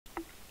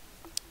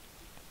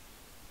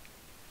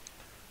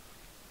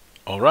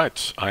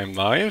Alright, I'm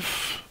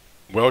live.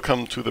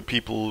 Welcome to the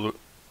people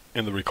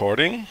in the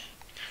recording.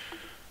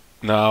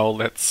 Now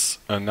let's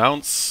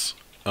announce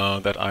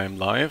that I am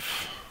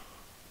live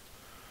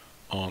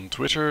on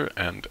Twitter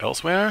and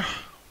elsewhere.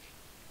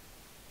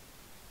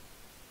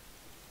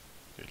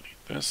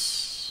 Delete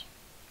this.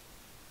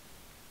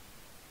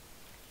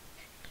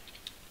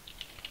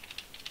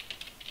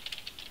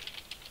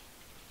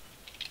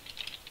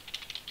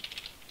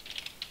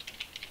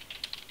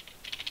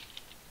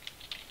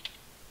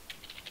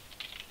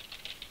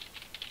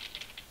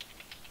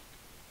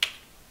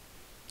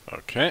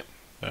 Okay,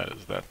 that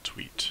is that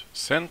tweet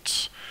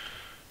sent.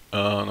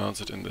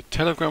 Announce it in the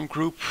Telegram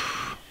group.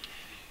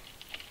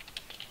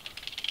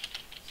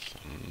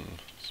 Some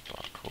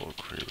Sparkle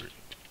query.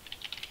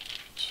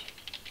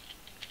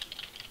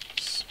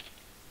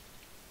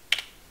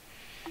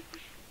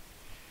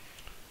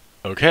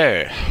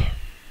 Okay.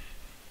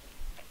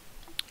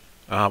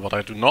 What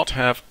I do not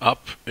have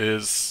up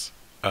is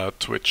a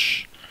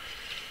Twitch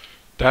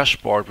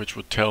dashboard which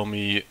would tell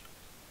me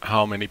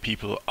how many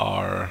people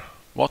are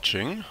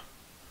watching.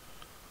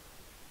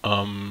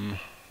 No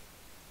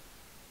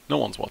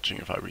one's watching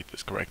if I read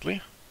this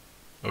correctly.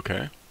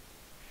 Okay.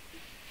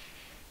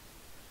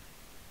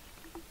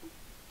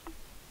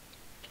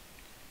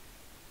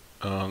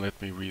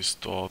 Let me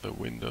restore the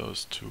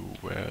windows to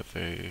where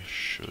they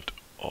should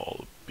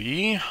all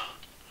be.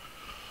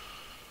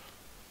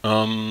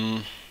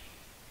 Yeah,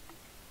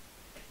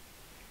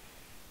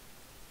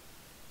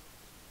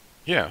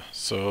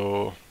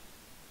 so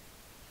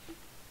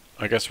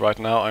I guess right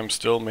now I'm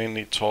still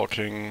mainly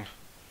talking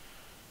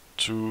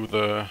to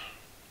the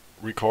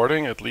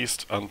recording, at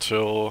least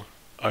until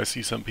I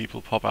see some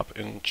people pop up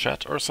in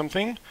chat or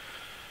something.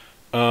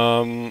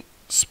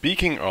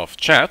 Speaking of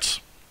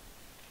chat,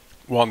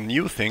 one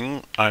new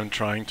thing I'm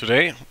trying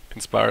today,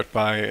 inspired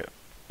by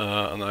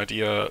an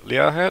idea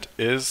Leah had,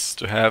 is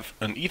to have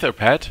an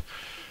Etherpad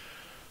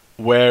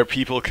where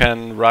people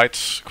can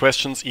write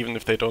questions even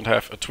if they don't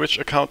have a Twitch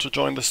account to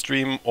join the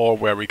stream, or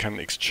where we can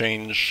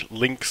exchange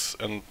links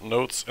and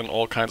notes and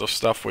all kinds of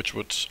stuff which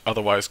would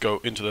otherwise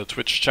go into the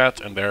Twitch chat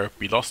and there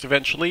be lost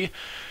eventually.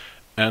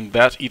 And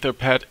that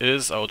Etherpad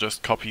is, I'll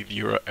just copy the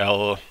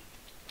URL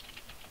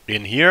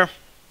in here,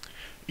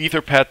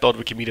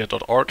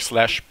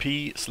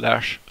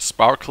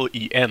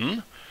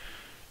 etherpad.wikimedia.org/p/sparklen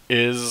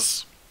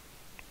is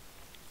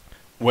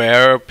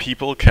where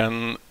people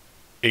can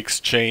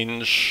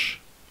exchange,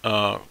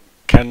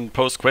 can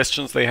post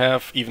questions they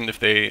have, even if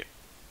they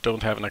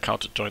don't have an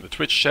account to join the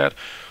Twitch chat,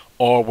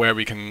 or where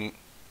we can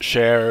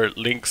share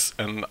links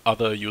and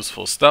other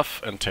useful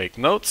stuff and take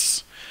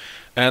notes.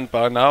 And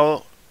by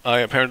now I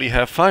apparently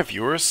have 5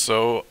 viewers,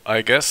 so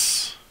I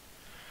guess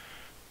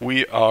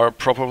we are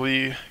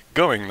probably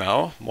going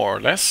now, more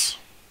or less.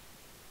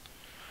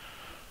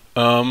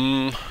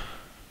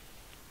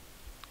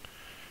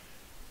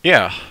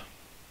 Yeah.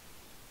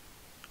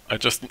 I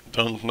just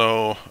don't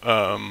know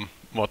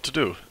what to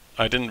do.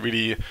 I didn't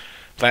really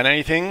plan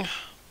anything,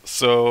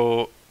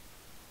 so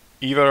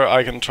either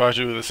I can try to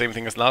do the same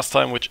thing as last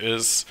time, which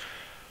is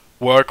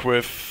work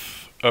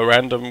with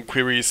random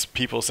queries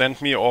people send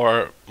me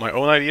or my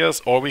own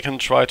ideas, or we can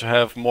try to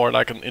have more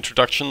like an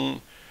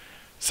introduction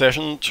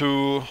session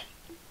to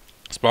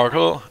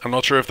Sparkle. I'm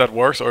not sure if that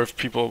works, or if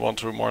people want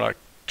to more like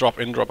drop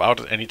in, drop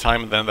out at any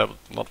time, and then that would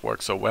not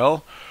work so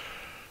well.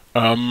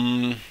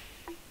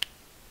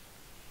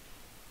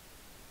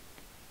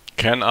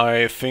 Can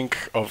I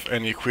think of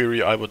any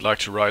query I would like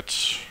to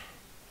write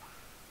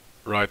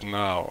right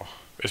now?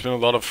 There's been a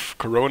lot of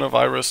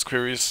coronavirus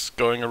queries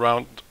going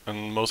around,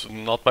 and most of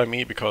them not by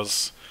me,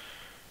 because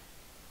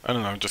I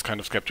don't know, I'm just kind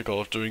of skeptical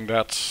of doing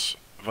that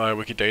via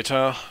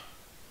Wikidata.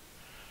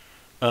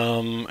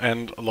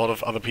 And a lot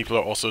of other people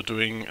are also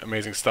doing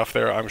amazing stuff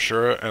there, I'm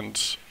sure, and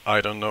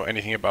I don't know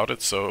anything about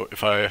it, so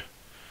if I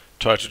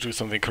try to do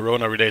something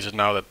corona related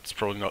now, that's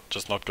probably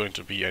not going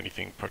to be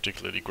anything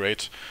particularly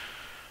great.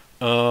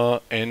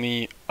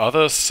 Any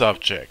other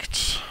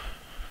subject?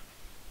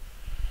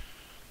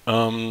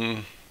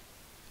 Do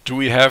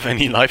we have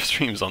any live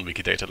streams on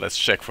Wikidata? Let's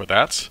check for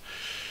that.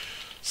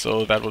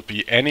 So that would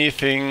be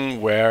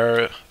anything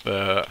where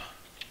the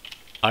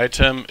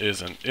item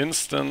is an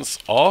instance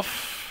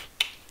of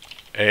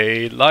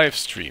a live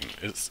stream.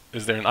 Is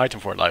there an item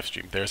for a live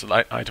stream? There's an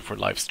item for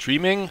live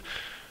streaming.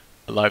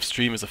 A live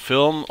stream is a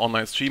film,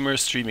 online streamer,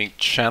 streaming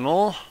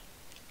channel.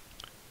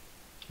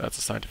 That's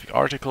a scientific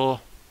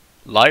article.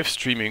 Live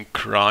streaming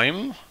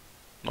crime.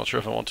 Not sure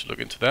if I want to look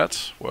into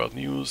that. World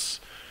news.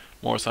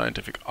 More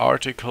scientific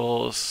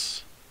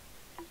articles.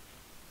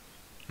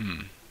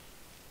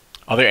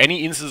 Are there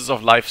any instances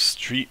of live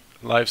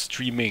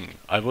streaming?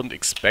 I wouldn't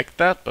expect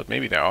that, but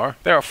maybe there are.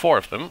 There are 4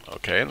 of them.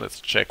 Okay, let's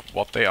check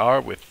what they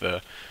are with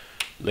the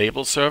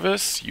label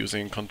service,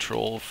 using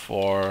control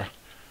for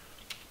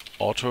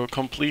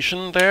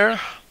auto-completion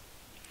there.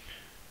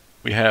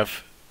 We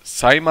have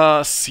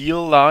Saima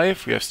Seal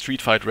Live, we have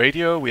Street Fight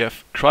Radio, we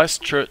have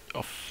Christchurch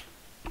of...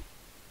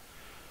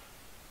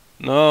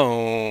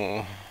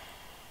 No...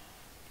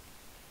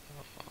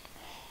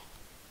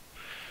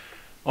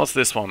 What's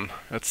this one?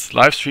 It's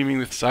live streaming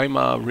with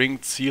Saima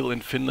ringed seal in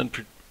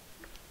Finland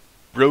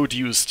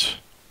produced.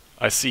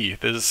 I see.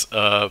 This is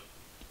a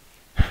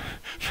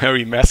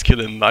very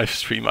masculine live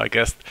stream, I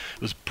guess.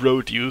 It was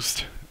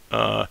produced.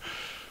 I'm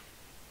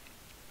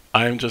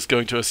just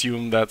going to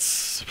assume that's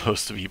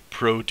supposed to be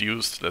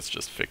produced. Let's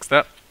just fix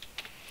that.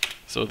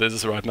 So this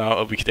is right now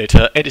a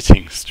Wikidata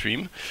editing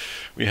stream.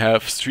 We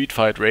have Street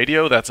Fight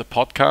Radio, that's a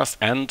podcast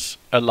and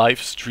a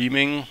live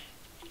streaming.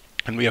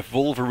 And we have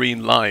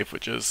Wolverine Live,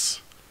 which is...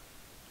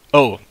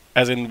 Oh,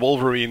 as in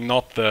Wolverine,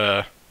 not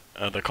the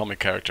comic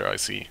character, I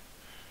see.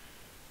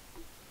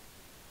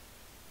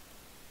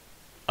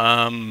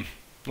 Not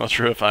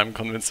sure if I'm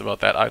convinced about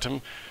that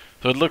item.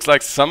 So it looks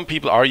like some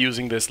people are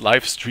using this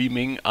live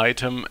streaming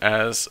item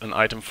as an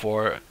item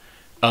for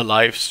a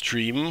live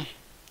stream,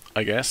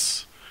 I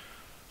guess.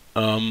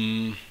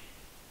 And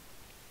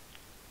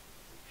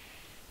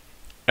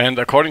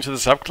according to the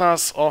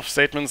subclass of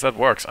statements, that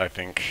works, I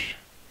think.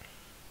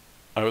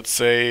 I would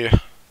say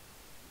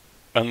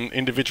an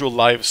individual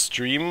live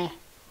stream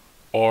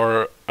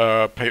or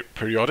a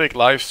periodic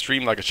live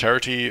stream, like a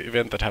charity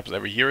event that happens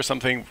every year or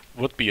something,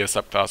 would be a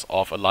subclass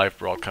of a live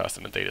broadcast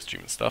and a data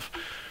stream and stuff.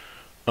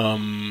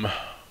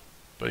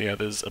 But yeah,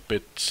 this is a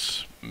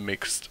bit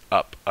mixed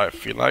up, I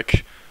feel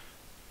like.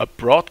 A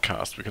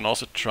broadcast, we can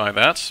also try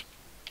that.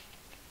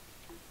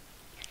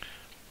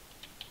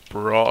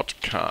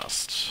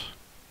 Broadcast.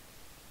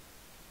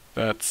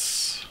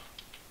 That's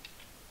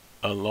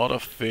a lot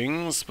of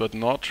things, but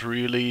not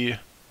really.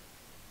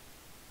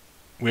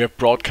 We have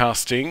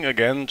broadcasting,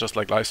 again, just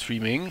like live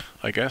streaming,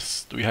 I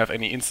guess. Do we have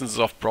any instances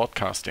of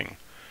broadcasting?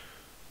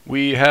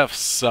 We have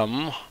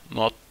some,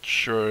 not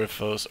sure if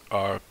those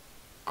are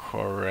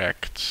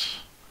correct.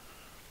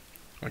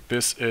 Like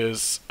this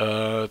is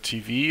a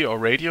TV or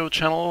radio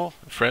channel,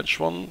 a French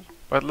one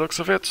by the looks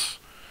of it.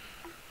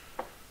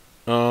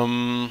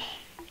 No,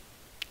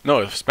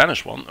 a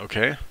Spanish one,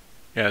 okay.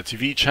 Yeah,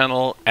 TV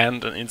channel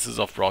and an instance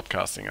of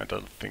broadcasting. I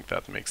don't think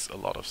that makes a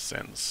lot of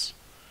sense.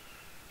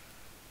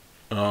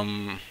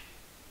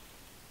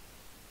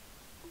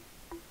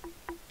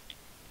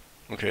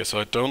 Okay, so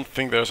I don't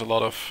think there's a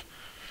lot of...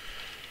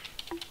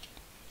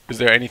 Is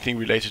there anything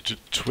related to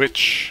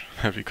Twitch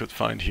that we could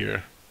find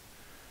here?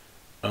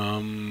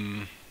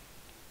 A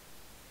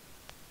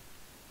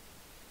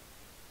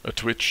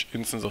Twitch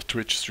instance of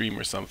Twitch stream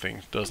or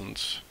something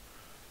doesn't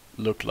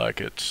look like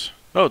it.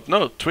 Oh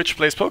no, Twitch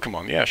plays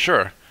Pokemon. Yeah,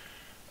 sure.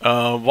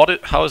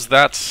 How is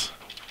that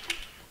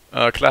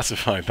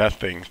classified? That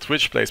thing.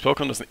 Twitch plays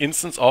Pokemon is an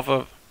instance of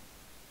a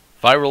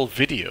viral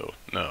video.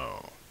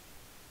 No.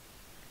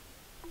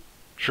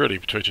 Surely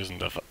Twitch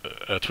isn't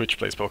Twitch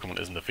plays Pokemon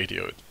isn't a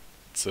video.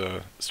 It's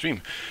a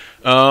stream.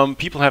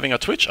 People having a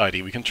Twitch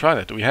ID. We can try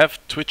that. Do we have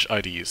Twitch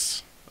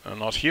IDs?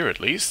 Not here, at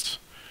least.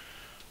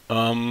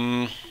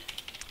 Item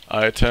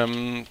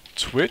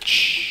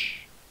Twitch.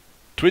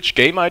 Twitch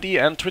game ID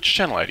and Twitch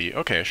channel ID.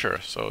 Okay,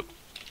 sure. So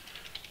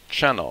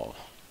channel.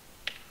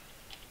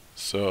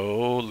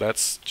 So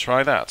let's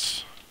try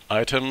that.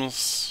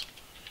 Items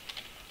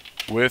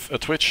with a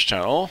Twitch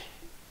channel.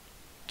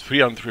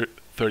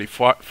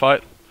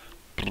 335.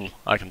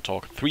 I can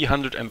talk.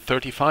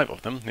 335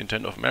 of them.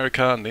 Nintendo of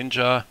America,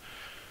 Ninja,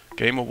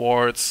 Game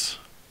Awards,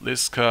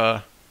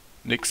 Liska,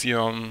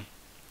 Nixion,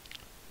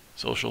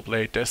 Social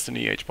Blade,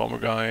 Destiny, H-Bomber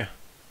Guy,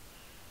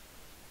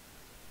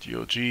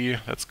 GOG,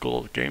 that's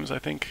Gold Games, I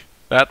think.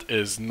 That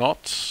is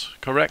not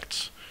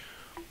correct.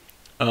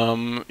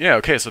 Yeah,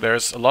 okay, so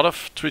there's a lot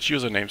of Twitch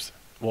usernames.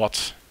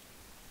 What?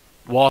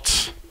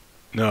 What?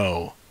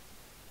 No.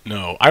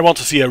 No. I want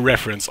to see a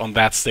reference on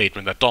that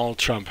statement that Donald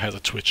Trump has a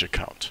Twitch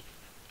account.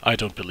 I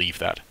don't believe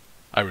that.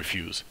 I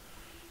refuse.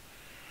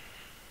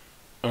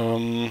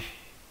 The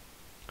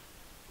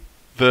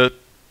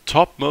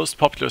top most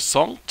popular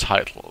song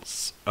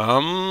titles.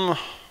 I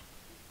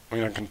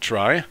mean, I can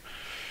try.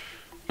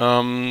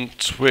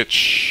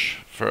 Twitch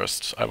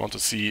first. I want to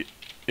see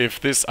if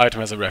this item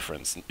has a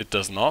reference. It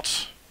does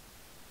not.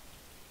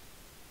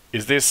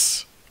 Is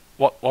this...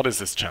 What is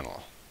this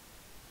channel?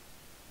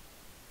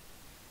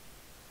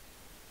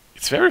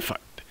 It's verified.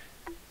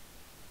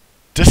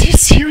 Does he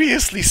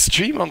seriously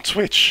stream on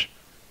Twitch?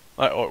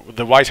 Or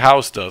the White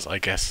House does, I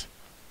guess.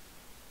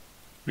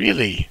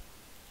 Really?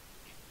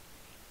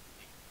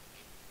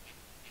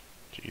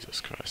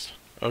 Jesus Christ.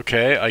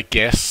 Okay, I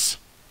guess.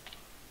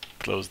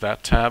 Close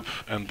that tab.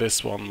 And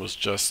this one was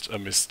just a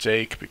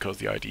mistake because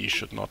the ID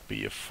should not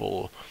be a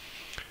full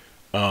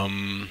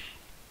URL.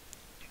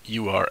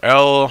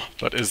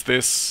 But is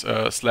this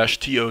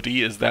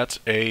 /TOD? Is that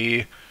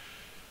a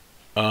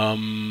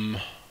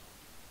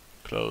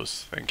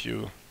close? Thank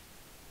you.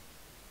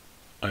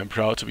 I'm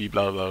proud to be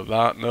blah blah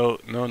blah. No,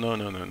 no, no,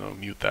 no, no, no.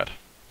 Mute that.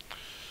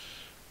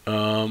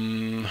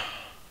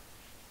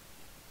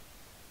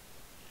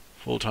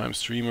 Full-time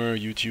streamer,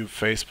 YouTube,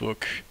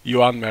 Facebook.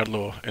 Johan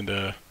Merlo in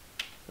the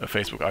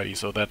Facebook ID.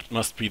 So that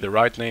must be the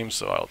right name.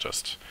 So I'll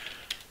just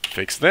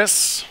fix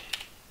this.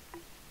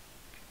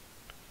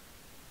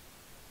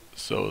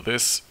 So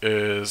this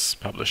is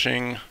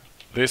publishing.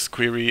 this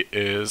query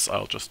is,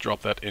 I'll just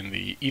drop that in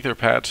the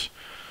Etherpad,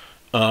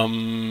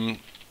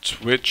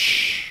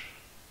 Twitch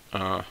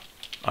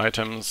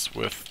items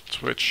with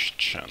Twitch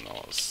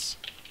channels.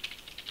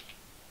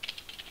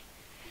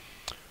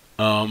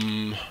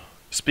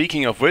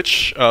 Speaking of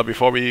which,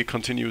 before we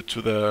continue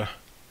to the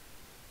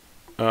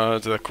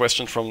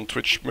question from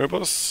Twitch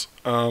Möbus,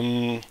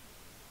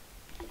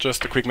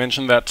 just a quick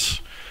mention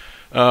that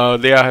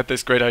Leah had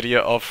this great idea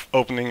of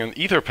opening an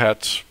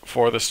Etherpad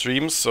for the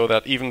streams, so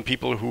that even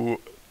people who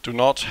do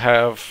not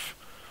have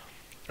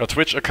a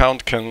Twitch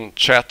account can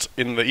chat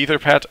in the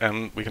Etherpad,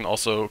 and we can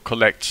also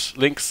collect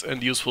links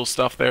and useful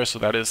stuff there. So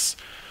that is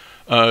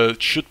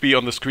should be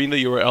on the screen,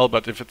 the URL,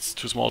 but if it's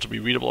too small to be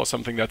readable or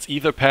something, that's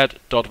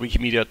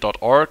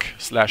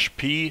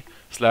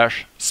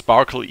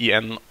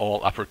etherpad.wikimedia.org/p/sparklen,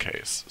 all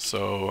uppercase.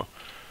 So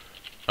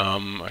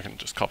I can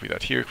just copy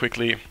that here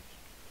quickly.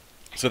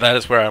 So that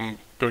is where I'm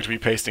going to be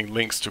pasting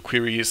links to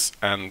queries,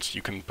 and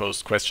you can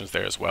post questions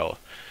there as well.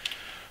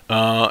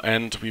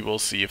 And we will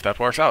see if that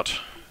works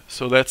out.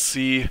 So let's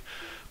see,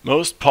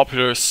 most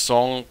popular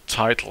song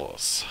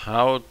titles.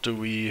 How do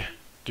we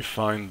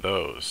define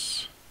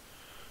those?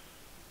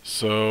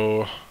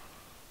 So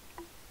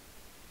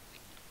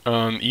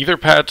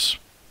Etherpad,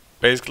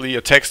 basically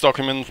a text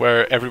document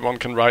where everyone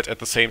can write at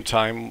the same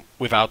time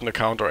without an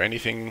account or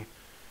anything.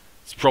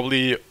 It's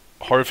probably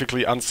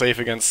horrifically unsafe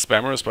against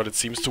spammers, but it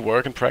seems to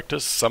work in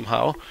practice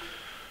somehow.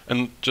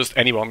 And just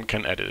anyone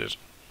can edit it.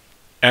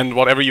 And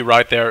whatever you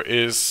write there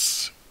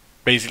is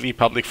basically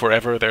public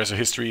forever. There's a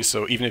history,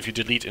 so even if you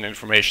delete an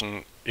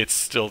information, it's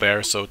still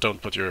there, so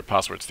don't put your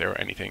passwords there or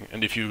anything.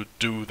 And if you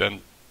do,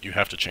 then you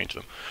have to change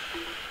them.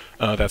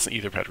 That's an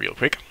Etherpad real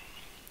quick.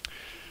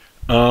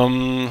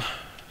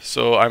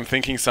 So I'm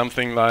thinking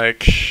something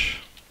like,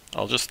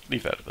 I'll just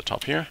leave that at the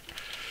top here.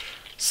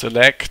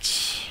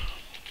 Select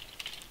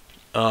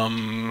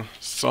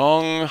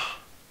song,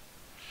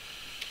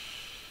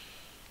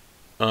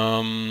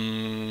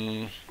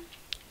 and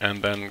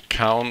then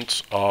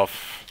count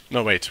of,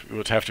 no wait, we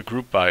would have to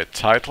group by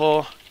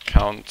title,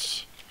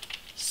 count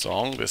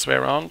song this way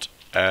around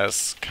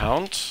as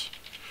count.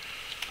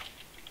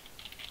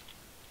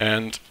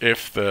 And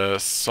if the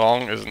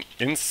song is an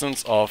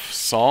instance of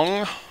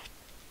song,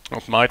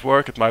 it might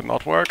work, it might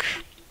not work.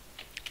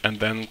 And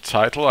then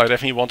title, I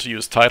definitely want to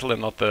use title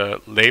and not the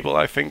label,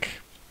 I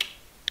think,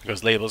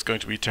 because label is going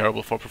to be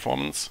terrible for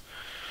performance.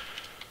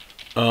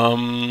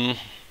 And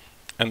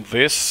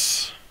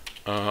this,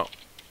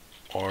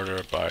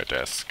 order by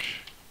desk,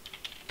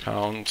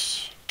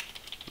 count,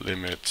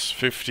 limit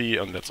 50,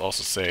 and let's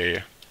also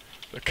say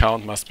the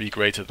count must be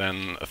greater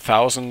than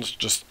 1,000,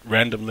 just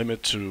random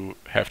limit to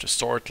have to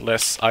sort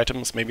less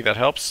items, maybe that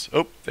helps.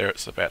 Oh,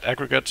 there's a bad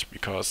aggregate,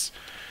 because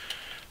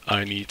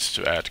I need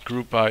to add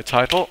group by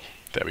title.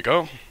 There we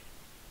go.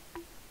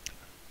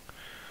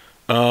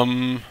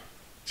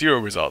 0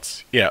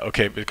 results. Yeah,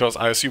 okay, because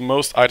I assume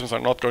most items are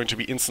not going to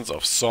be instance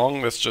of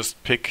song. Let's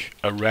just pick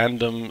a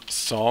random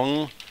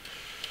song.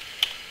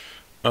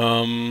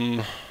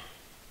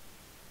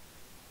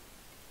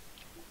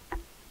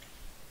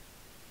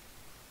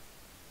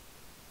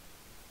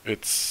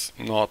 It's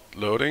not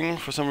loading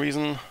for some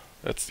reason.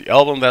 That's the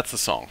album, that's the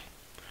song.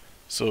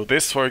 So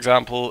this, for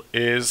example,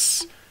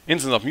 is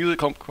instance of music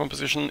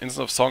composition, instance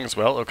of song as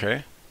well,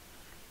 okay.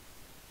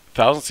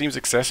 1,000 seems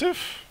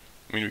excessive.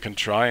 I mean, we can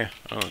try, I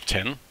don't know,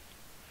 10.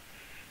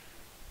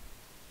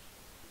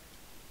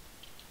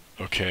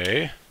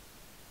 Okay.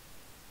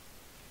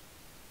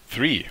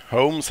 3.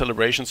 Home,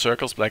 Celebration,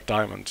 Circles, Black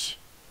Diamond.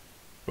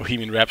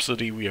 Bohemian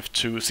Rhapsody, we have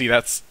 2. See,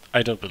 that's,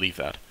 I don't believe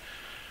that.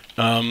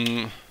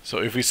 So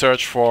if we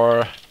search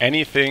for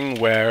anything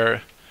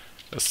where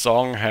a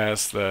song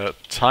has the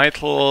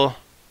title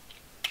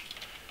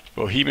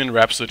Bohemian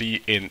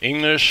Rhapsody in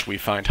English, we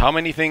find how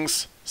many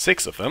things?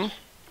 6 of them.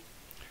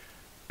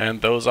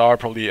 And those are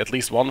probably at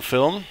least one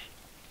film.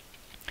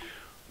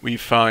 We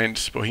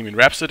find Bohemian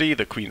Rhapsody,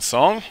 the Queen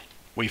song.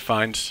 We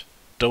find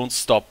Don't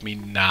Stop Me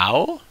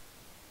Now.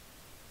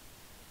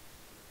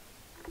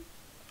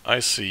 I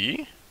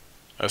see.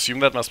 I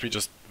assume that must be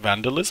just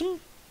vandalism.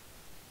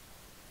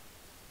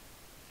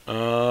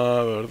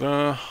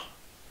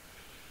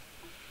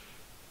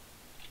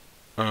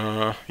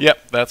 Yeah,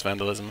 that's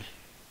vandalism.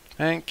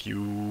 Thank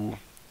you.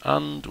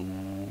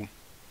 Undo.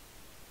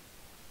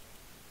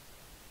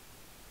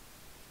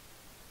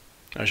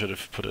 I should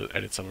have put an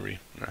edit summary.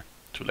 Nah,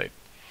 too late.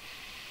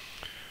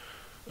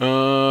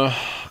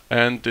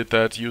 And did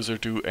that user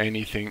do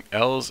anything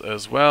else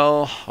as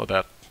well? Or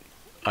that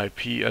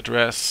IP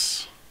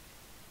address?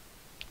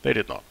 They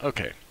did not.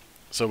 Okay.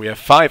 So we have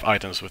 5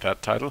 items with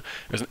that title.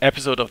 There's an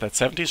episode of That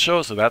 70s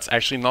Show, so that's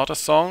actually not a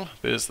song.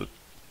 There's the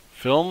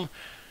film.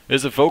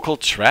 There's a vocal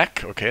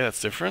track. Okay,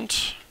 that's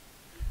different.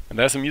 And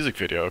there's a music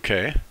video.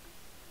 Okay.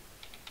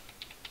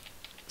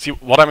 See,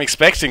 what I'm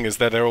expecting is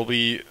that there will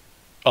be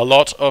a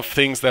lot of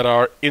things that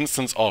are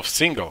instance of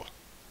single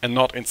and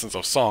not instance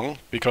of song,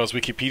 because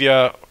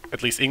Wikipedia,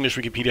 at least English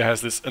Wikipedia,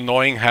 has this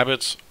annoying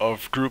habit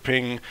of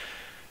grouping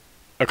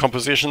a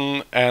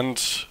composition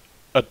and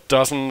a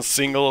dozen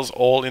singles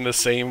all in the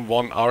same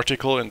one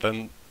article, and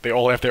then they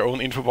all have their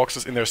own info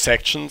boxes in their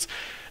sections,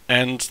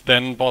 and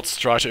then bots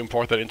try to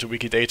import that into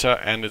Wikidata,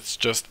 and it's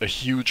just a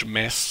huge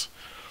mess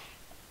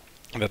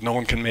that no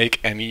one can make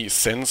any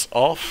sense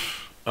of.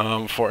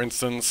 For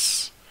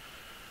instance,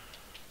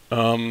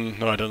 no,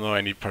 I don't know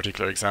any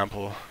particular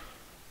example.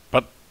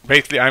 But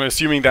basically, I'm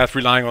assuming that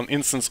relying on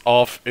instance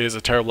of is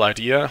a terrible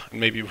idea, and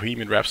maybe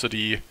Bohemian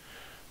Rhapsody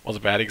was a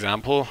bad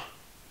example.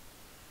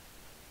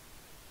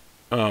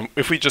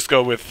 If we just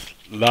go with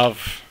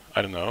love,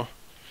 I don't know,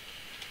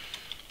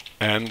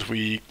 and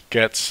we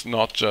get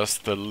not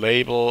just the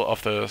label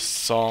of the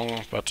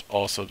song, but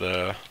also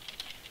the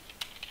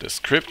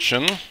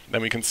description,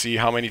 then we can see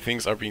how many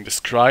things are being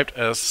described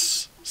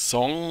as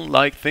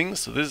song-like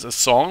things. So this is a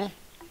song.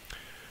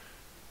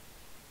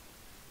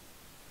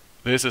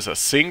 This is a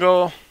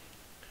single.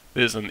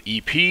 This is an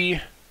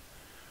EP.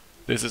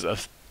 This is a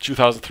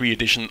 2003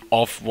 edition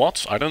of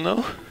what? I don't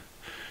know.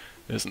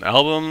 There's an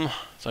album,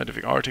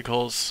 scientific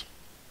articles,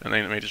 an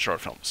animated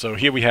short film. So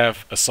here we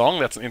have a song.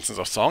 That's an instance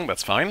of song.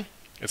 That's fine.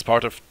 It's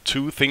part of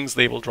two things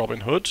labeled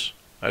Robin Hood.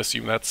 I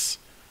assume that's,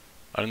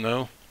 I don't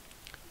know,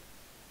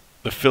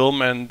 the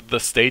film and the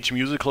stage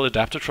musical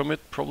adapted from it,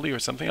 probably, or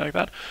something like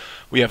that.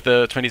 We have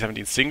the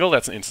 2017 single.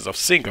 That's an instance of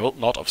single,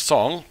 not of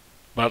song.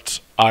 But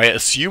I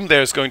assume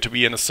there's going to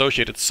be an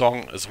associated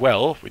song as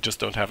well. We just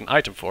don't have an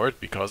item for it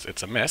because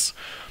it's a mess.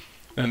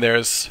 Then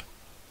there's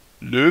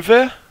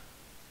Löwe,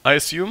 I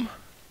assume,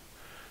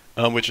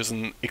 which is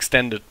an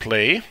extended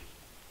play.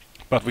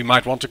 But we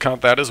might want to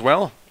count that as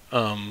well.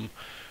 And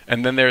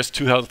then there's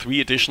 2003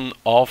 edition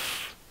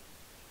of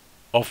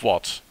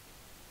what?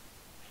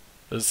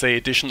 Does it say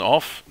edition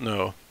of?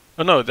 No.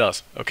 Oh no, it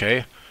does.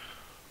 Okay.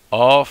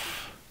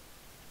 Of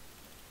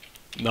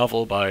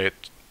novel by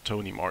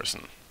Toni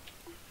Morrison.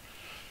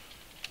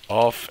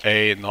 Of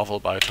a novel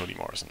by Toni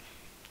Morrison.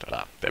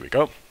 Ta-da. There we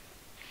go.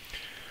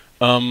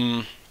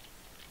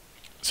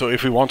 So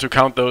if we want to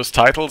count those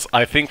titles,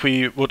 I think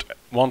we would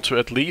want to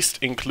at least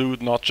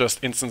include not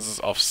just instances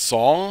of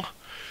song,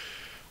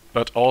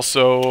 but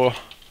also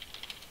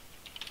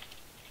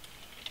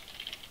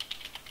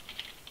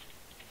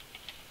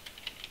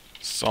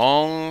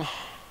song,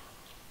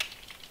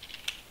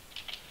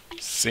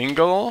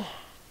 single,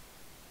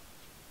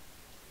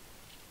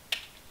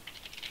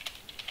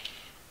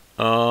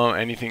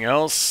 anything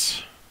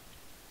else,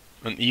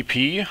 an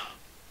EP,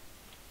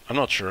 I'm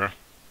not sure.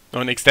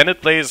 No, an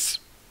extended play is,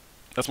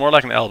 that's more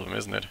like an album,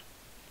 isn't it?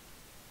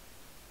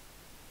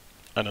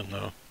 I don't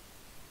know.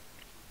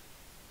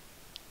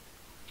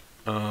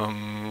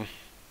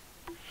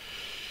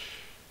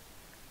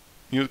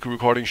 Music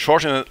recording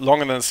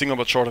longer than a single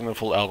but shorter than a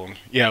full album.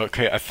 Yeah,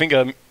 okay, I think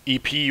an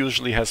EP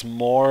usually has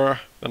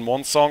more than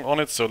one song on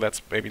it, so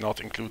let's maybe not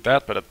include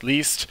that, but at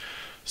least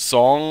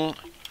song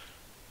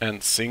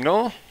and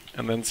single,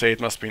 and then say it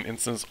must be an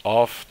instance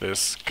of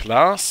this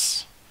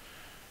class,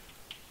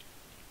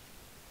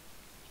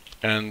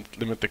 and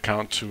limit the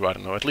count to, I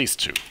don't know, at least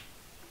 2.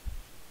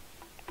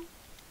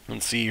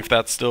 And see if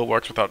that still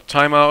works without a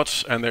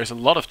timeout, and there's a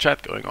lot of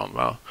chat going on,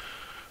 wow.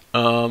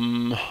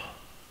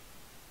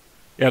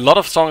 Yeah, a lot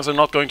of songs are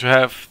not going to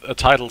have a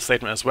title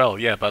statement as well,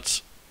 yeah,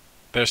 but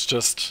there's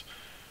just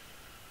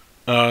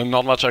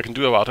not much I can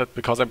do about it,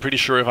 because I'm pretty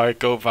sure if I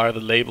go via the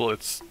label,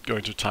 it's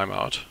going to time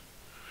out.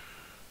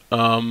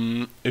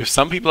 If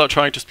some people are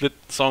trying to split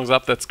songs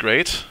up, that's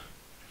great.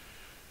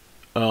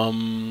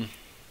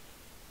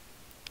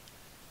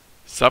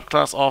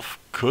 Subclass of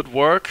could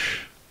work.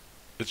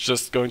 It's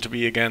just going to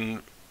be,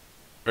 again,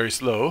 very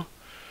slow,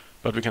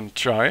 but we can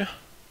try.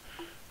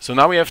 So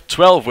now we have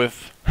 12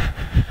 with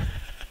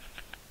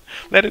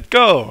Let It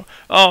Go.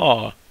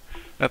 Oh,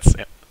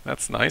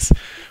 that's nice.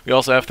 We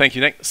also have Thank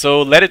You Next.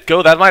 So Let It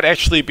Go, that might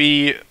actually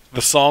be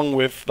the song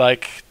with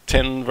like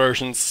 10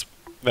 versions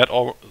that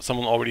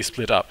someone already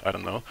split up. I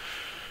don't know.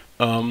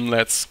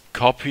 Let's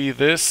copy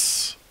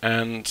this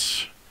and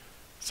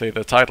say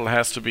the title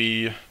has to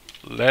be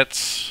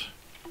Let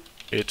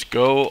It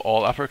Go,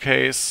 all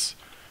uppercase,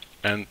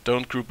 and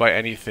don't group by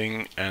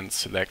anything, and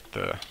select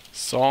the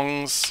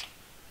songs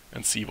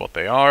and see what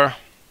they are.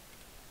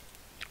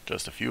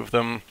 Just a few of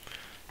them.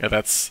 Yeah,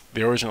 that's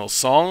the original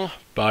song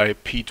by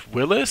Pete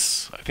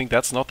Willis. I think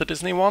that's not the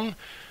Disney one.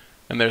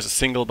 And there's a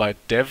single by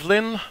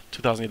Devlin,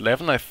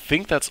 2011. I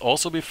think that's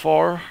also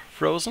before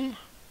Frozen.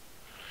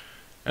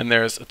 And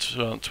there's a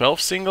 2012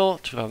 single,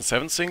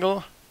 2007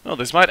 single. No,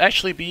 this might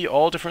actually be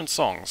all different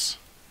songs.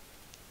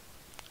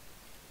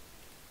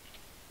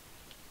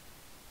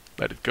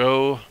 Let It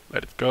Go,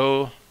 Let It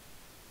Go.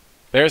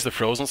 There's the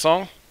Frozen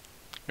song.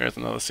 There's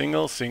another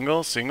single,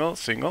 single, single,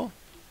 single.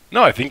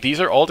 No, I think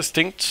these are all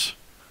distinct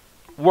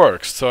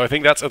works. So I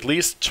think that's at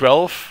least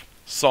 12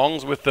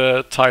 songs with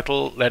the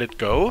title Let It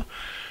Go.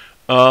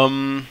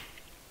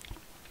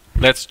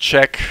 Let's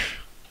check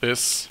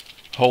this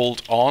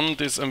hold on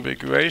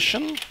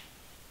disambiguation.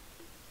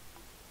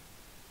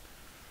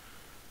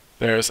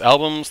 There's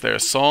albums,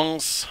 there's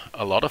songs,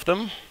 a lot of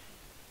them.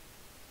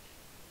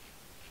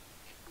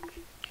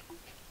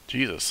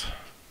 Jesus.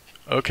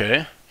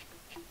 Okay.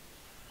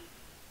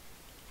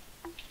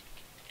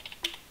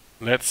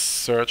 let's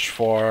search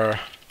for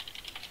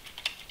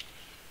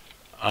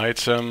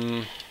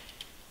item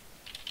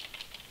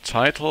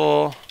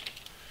title,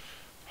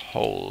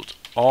 hold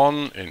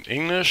on in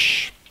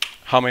English.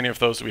 How many of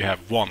those do we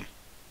have? 1.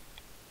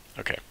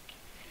 Okay.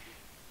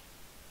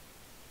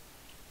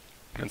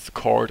 It's the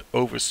chord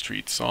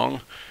Overstreet song.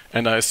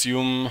 And I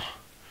assume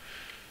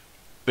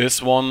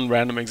this one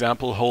random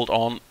example, hold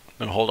on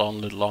a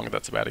little longer,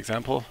 that's a bad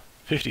example.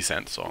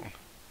 50-cent song.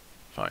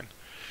 Fine.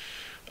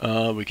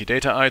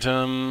 Wikidata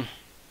item,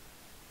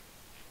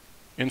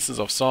 instance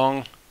of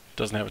song,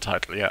 doesn't have a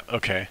title. Yeah,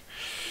 okay.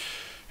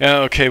 Yeah,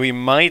 okay, we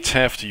might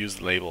have to use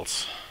the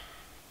labels.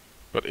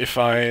 But if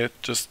I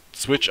just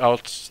switch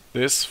out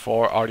this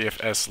for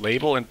RDFS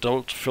label and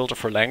don't filter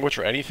for language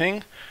or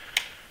anything,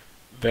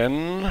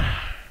 then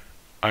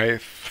I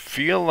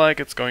feel like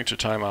it's going to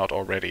time out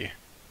already.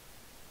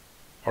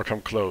 Or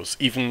come close,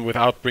 even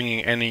without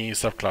bringing any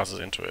subclasses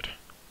into it.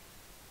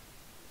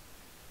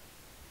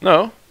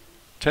 No,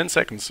 10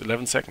 seconds,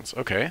 11 seconds,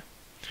 okay.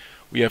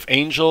 We have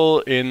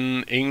angel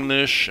in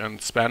English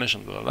and Spanish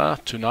and blah, blah, blah.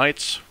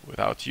 Tonight,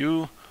 without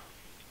you.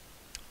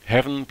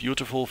 Heaven,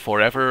 beautiful,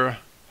 forever,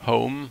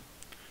 home,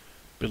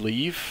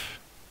 believe.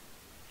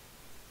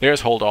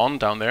 There's hold on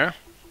down there.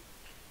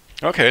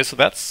 Okay, so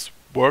that's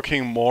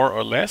working more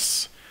or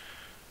less.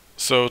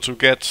 So to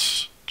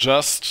get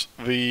just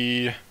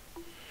the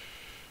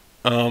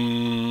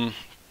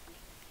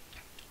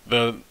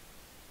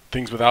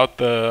things without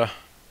the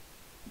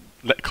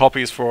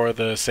copies for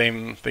the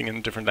same thing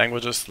in different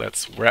languages,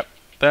 let's wrap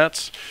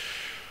that.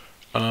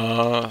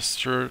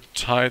 Str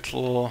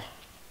title.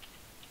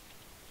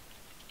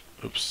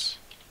 Oops.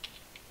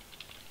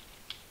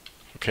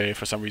 Okay,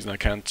 for some reason I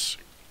can't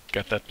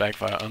get that back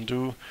via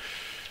undo.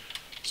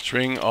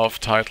 String of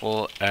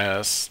title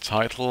as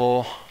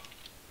title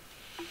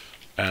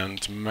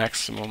and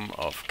maximum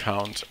of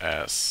count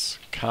as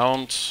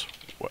count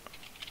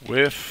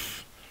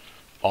with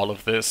all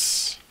of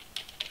this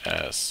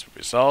as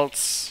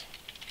results,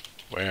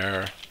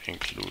 where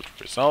include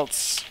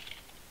results,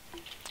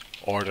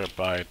 order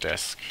by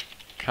desk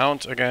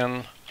count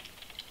again,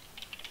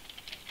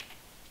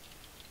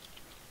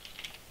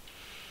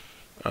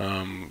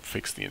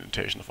 fix the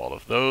indentation of all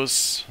of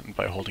those, and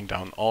by holding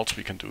down Alt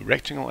we can do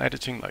rectangle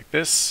editing like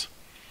this,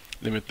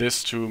 limit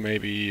this to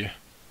maybe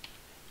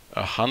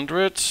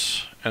 100,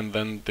 and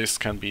then this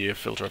can be a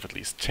filter of at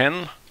least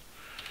 10.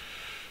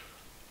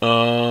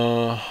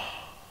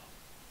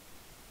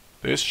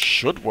 This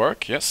should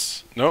work,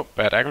 yes. No,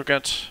 bad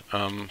aggregate.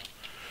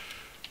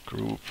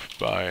 Group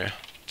by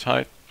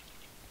title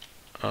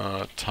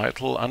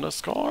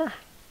underscore.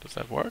 Does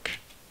that work?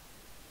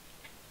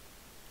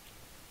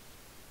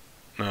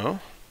 No.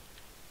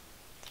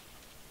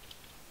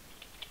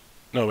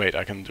 No, wait,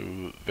 I can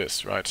do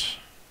this, right?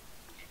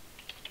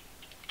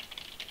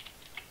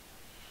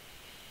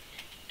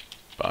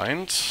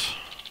 Bind.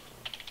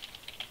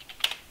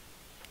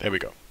 There we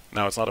go.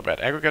 Now it's not a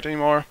bad aggregate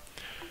anymore.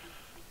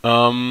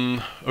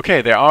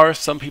 Okay, there are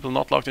some people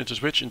not logged into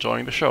Twitch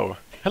enjoying the show.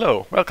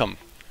 Hello, welcome.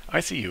 I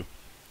see you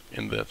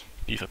in the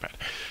Etherpad.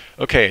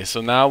 Okay,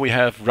 so now we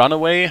have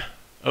runaway.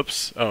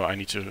 Oops. Oh, I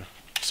need to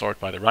sort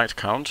by the right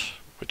count,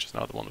 which is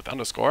now the one with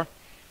underscore.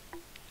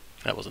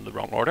 That was in the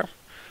wrong order.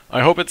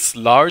 I hope it's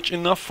large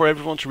enough for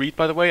everyone to read,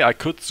 by the way. I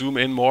could zoom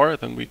in more,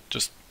 then we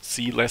just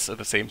see less at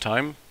the same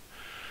time.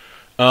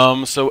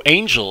 So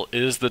angel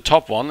is the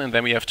top one, and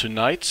then we have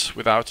tonight,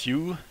 without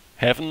you,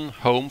 heaven,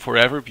 home,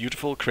 forever,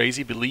 beautiful,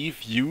 crazy,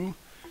 believe, you,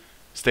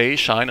 stay,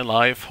 shine,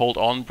 alive, hold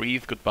on,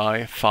 breathe,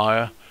 goodbye,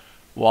 fire,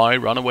 why,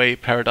 runaway,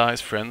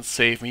 paradise, friends,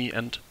 save me,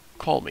 and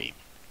call me.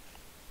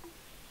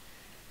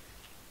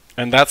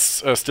 And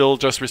that's still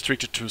just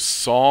restricted to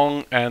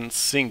song and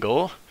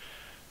single.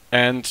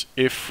 And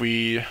if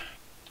we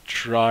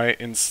try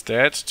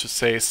instead to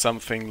say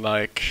something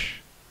like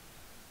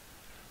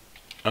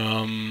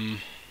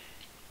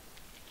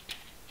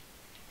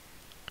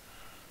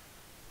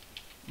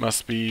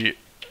must be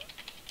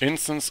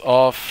instance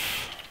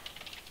of...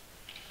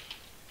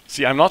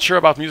 See, I'm not sure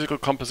about musical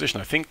composition.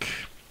 I think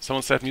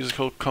someone said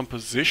musical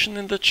composition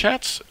in the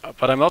chat,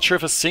 but I'm not sure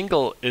if a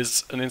single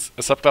is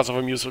a subclass of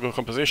a musical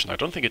composition. I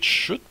don't think it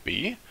should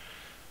be,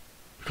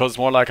 because it's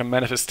more like a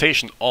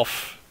manifestation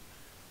of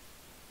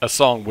a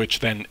song, which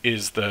then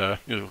is the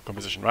musical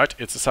composition, right?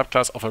 It's a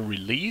subclass of a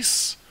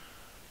release,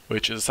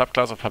 which is a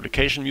subclass of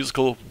publication,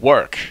 musical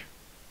work.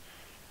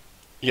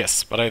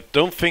 Yes, but I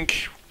don't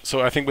think...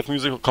 So I think with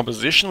musical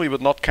composition we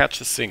would not catch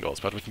the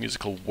singles, but with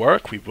musical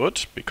work we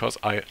would, because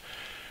I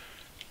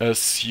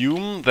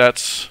assume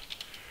that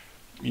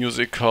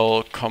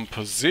musical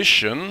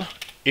composition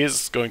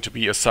is going to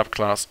be a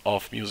subclass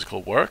of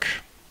musical work,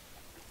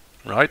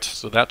 right?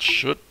 So that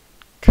should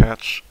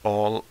catch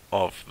all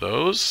of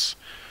those.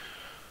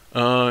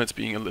 It's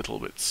being a little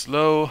bit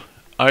slow.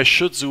 I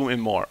should zoom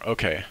in more.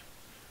 Okay.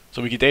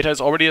 So Wikidata is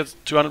already at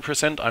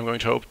 200%. I'm going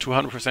to hope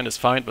 200% is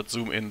fine, but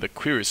zoom in the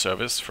query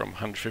service from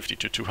 150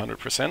 to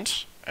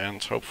 200%,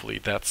 and hopefully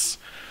that's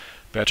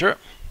better.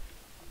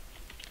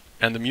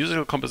 And the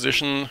musical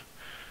composition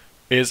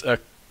is a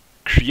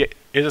create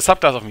is a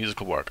subclass of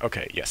musical work.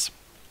 Okay, yes.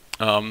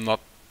 Not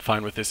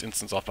fine with this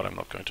instance of, but I'm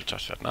not going to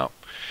touch that now.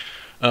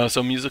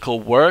 So musical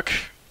work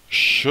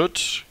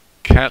should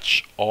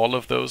catch all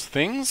of those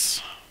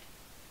things,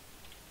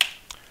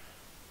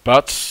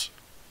 but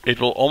it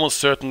will almost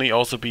certainly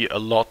also be a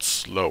lot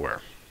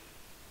slower.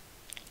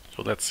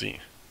 So let's see.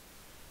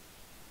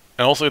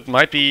 And also it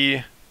might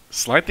be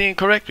slightly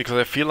incorrect, because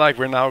I feel like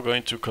we're now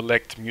going to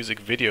collect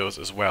music videos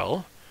as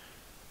well,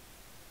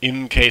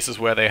 in cases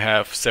where they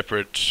have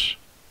separate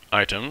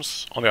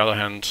items. On the other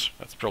hand,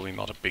 that's probably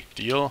not a big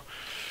deal.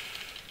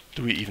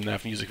 Do we even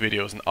have music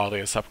videos, and are they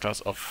a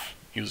subclass of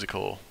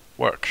musical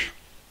work?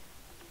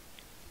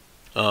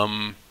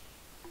 Yeah,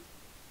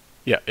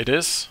 it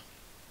is,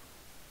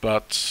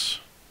 but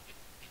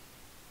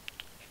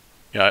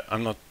yeah,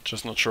 I'm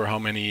just not sure how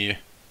many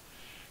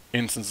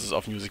instances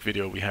of music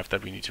video we have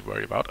that we need to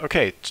worry about.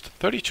 Okay,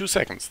 32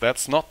 seconds,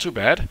 that's not too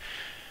bad.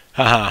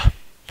 Haha,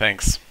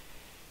 thanks.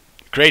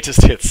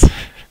 Greatest hits.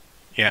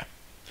 Yeah.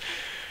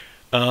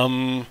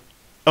 Oh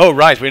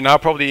right, we're now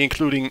probably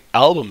including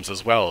albums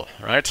as well,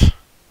 right?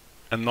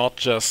 And not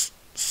just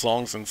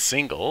songs and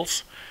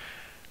singles.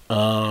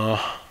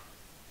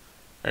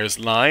 There's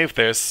live,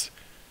 there's...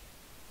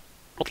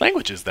 What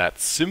language is that?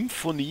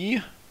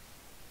 Symphony?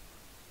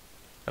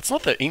 That's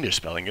not the English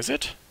spelling, is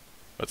it?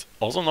 It's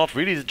also not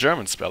really the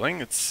German spelling.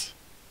 Is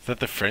that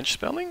the French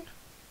spelling?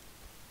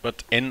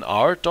 But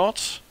NR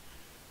dot?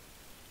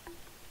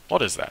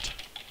 What is that?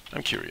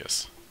 I'm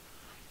curious.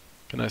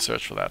 Can I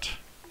search for that?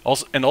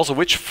 Also,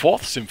 which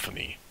fourth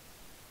symphony?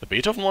 The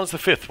Beethoven one is the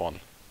fifth one.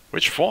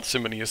 Which fourth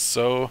symphony is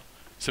so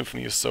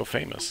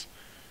famous?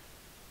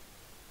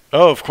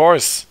 Oh, of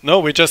course. No,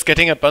 we're just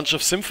getting a bunch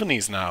of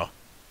symphonies now,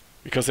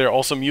 because they're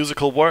also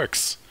musical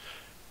works.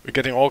 We're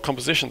getting all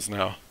compositions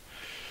now.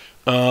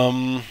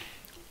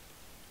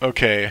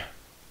 Okay.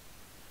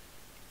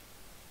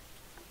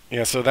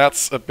 Yeah, so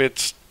that's a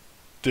bit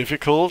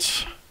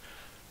difficult.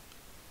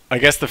 I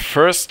guess the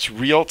first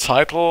real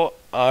title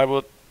I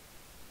would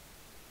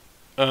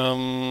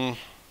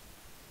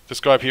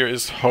describe here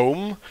is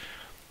Home.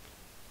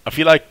 I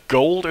feel like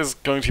Gold is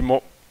going to be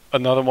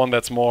another one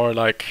that's more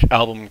like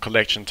album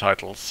collection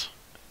titles.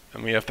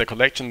 And we have the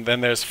collection,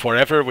 then there's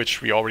Forever,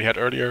 which we already had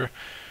earlier,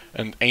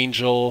 and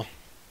Angel.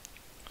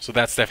 So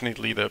that's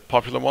definitely the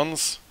popular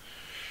ones.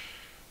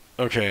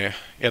 Okay,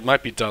 yeah, it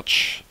might be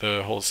Dutch,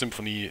 the whole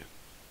symphony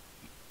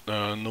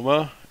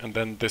number, and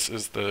then this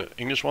is the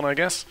English one, I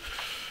guess.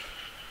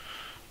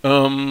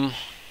 And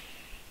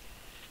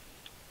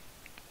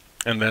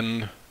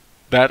then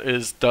that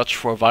is Dutch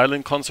for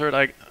violin concert,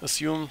 I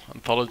assume.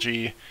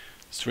 Anthology,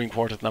 string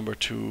quartet number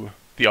 2,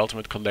 the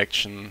ultimate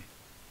collection.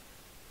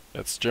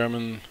 That's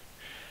German.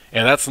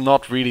 Yeah, that's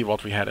not really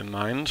what we had in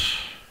mind.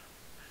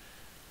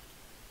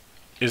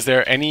 Is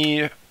there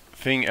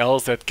anything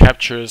else that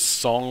captures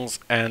songs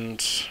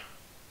and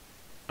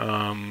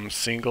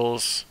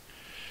singles,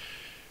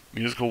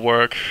 musical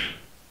work,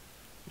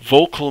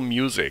 vocal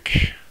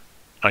music,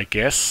 I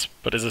guess,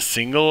 but is a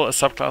single a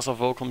subclass of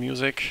vocal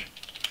music?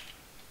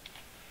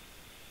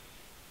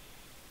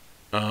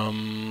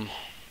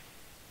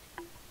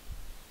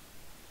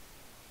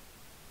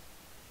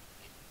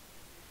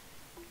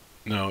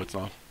 No, it's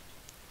not.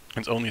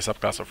 It's only a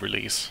subclass of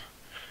release.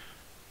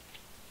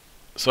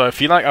 So I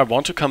feel like I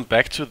want to come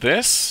back to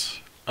this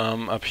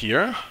up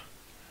here,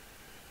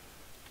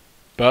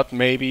 but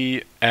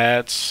maybe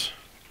add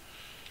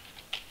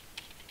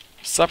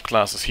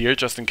subclasses here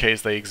just in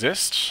case they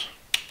exist.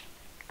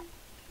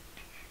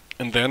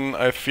 And then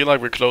I feel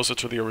like we're closer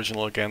to the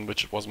original again,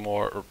 which was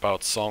more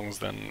about songs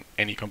than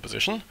any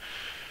composition.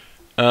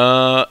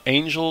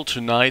 Angel,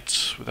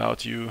 Tonight,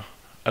 Without You,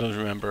 I don't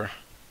remember.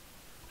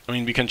 I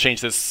mean, we can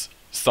change this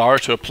star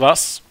to a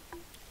plus,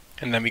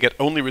 and then we get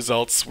only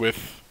results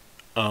with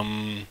at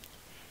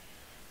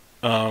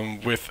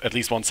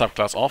least one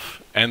subclass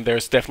off, and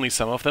there's definitely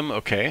some of them,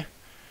 okay.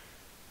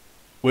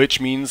 Which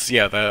means,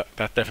 yeah, that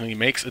definitely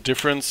makes a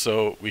difference,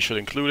 so we should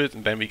include it,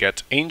 and then we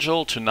get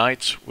Angel,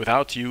 Tonight,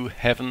 Without You,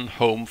 Heaven,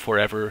 Home,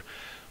 Forever,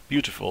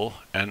 Beautiful,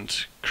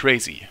 and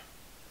Crazy,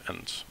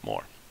 and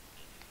more.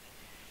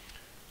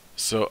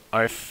 So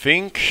I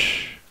think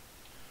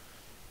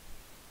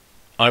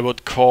I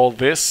would call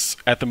this,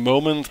 at the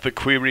moment, the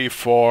query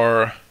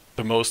for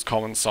the most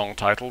common song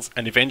titles,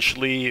 and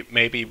eventually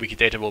maybe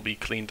Wikidata will be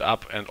cleaned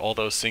up and all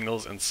those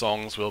singles and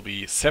songs will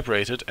be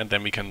separated, and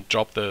then we can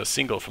drop the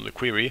single from the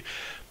query.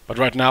 But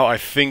right now I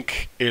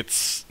think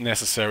it's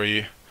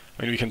necessary.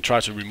 I mean, we can try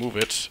to remove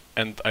it,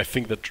 and I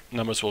think the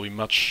numbers will be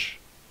much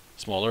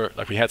smaller.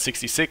 Like we had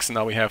 66 and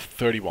now we have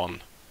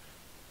 31.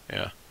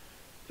 Yeah.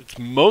 It's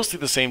mostly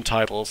the same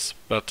titles,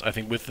 but I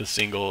think with the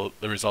single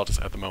the result is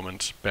at the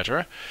moment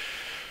better.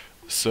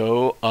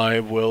 So I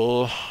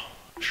will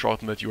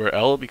shorten that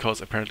URL, because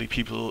apparently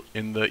people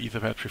in the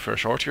Etherpad prefer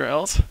short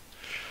URLs.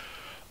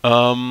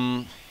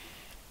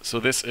 So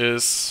this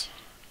is,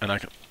 and I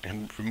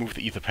can remove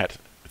the Etherpad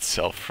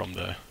itself from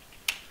the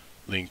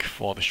link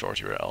for the short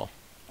URL.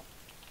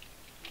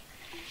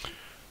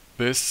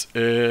 This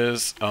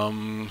is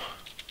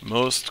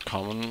Most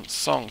common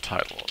song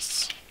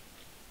titles.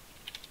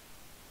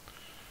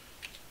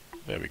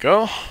 There we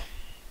go.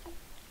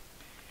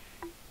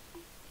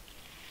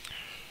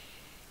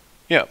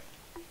 Yeah.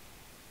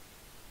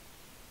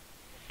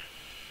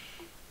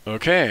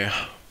 Okay.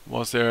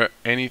 Was there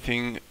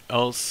anything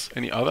else,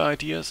 any other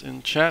ideas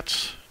in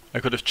chat? I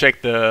could have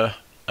checked the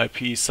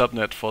IP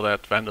subnet for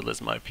that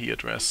vandalism IP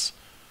address.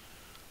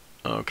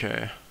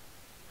 Okay.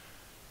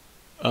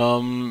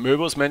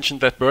 Möbus mentioned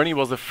that Bernie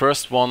was the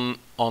first one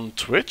on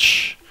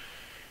Twitch.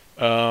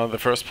 The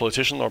first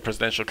politician or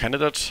presidential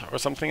candidate or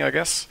something, I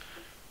guess.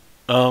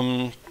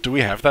 Do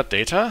we have that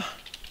data?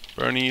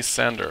 Bernie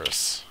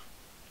Sanders.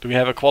 Do we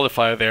have a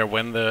qualifier there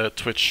when the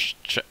Twitch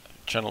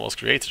channel was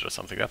created or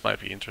something? That might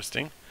be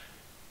interesting.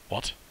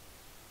 What?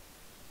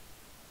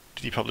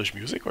 Did he publish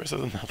music or is that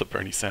another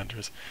Bernie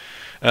Sanders?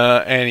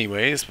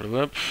 Anyways,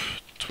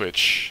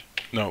 Twitch.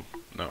 No.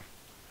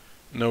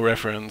 No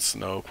reference,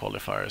 no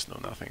qualifiers, no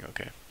nothing.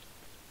 Okay.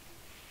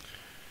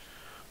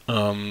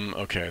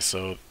 Okay,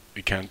 so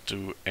we can't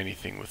do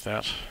anything with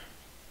that.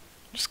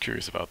 Just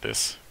curious about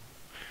this.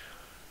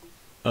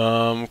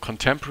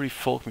 Contemporary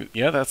folk music.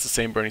 Yeah, that's the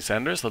same Bernie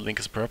Sanders. The link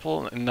is purple.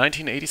 In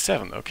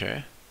 1987,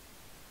 okay.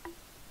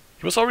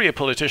 He was already a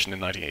politician in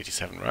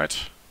 1987,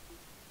 right?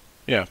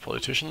 Yeah,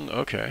 politician,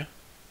 okay.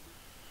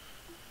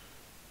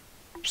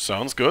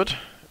 Sounds good.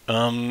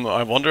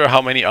 I wonder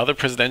how many other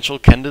presidential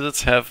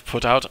candidates have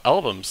put out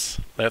albums.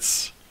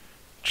 Let's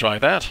try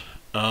that.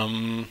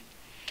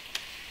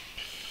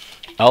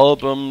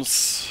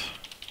 Albums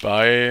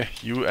by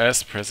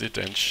US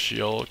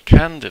presidential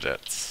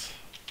candidates.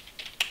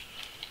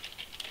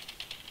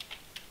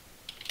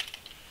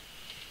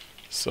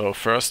 So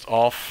first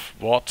off,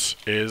 what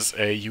is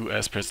a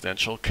US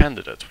presidential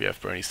candidate? We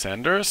have Bernie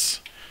Sanders.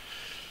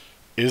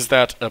 Is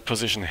that a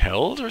position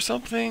held or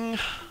something?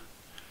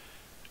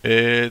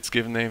 It's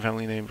given name,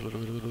 family name,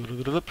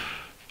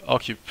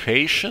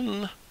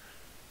 occupation.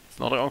 It's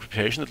not an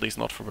occupation, at least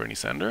not for Bernie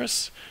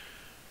Sanders.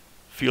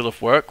 Field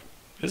of work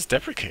is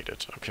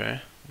deprecated,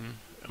 okay.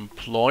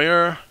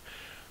 Employer,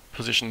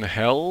 position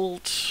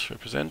held,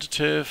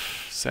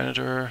 representative,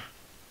 senator,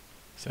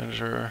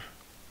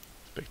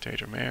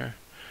 spectator, mayor.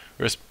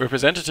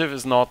 Representative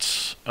is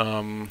not,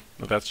 no,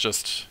 that's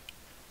just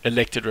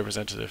elected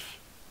representative.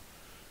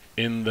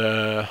 In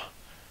the,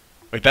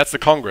 wait, that's the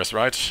Congress,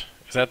 right?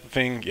 Is that the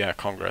thing? Yeah,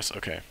 Congress,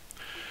 okay.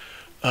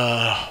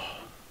 Oh,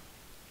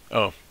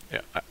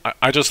 yeah,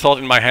 I just thought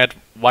in my head,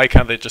 why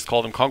can't they just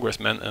call them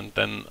congressmen? And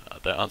then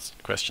the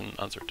question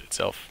answered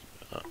itself.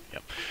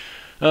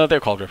 Yeah, they're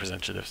called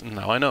representatives, and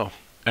now I know.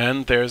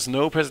 And there's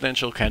no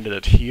presidential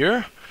candidate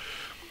here.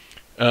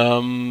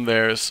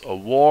 There's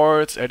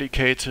awards,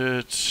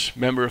 educated,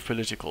 member of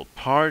political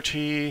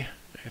party,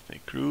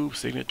 ethnic group,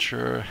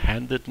 signature,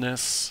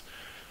 handedness,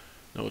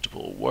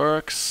 notable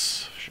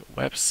works,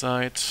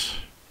 website.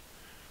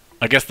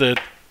 I guess the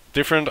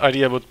different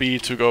idea would be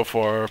to go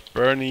for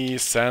Bernie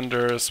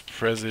Sanders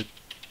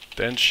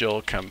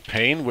presidential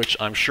campaign, which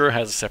I'm sure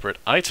has a separate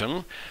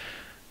item,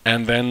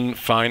 and then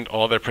find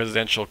all the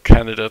presidential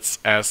candidates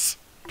as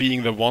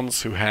being the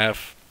ones who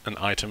have an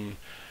item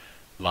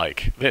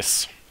like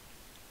this.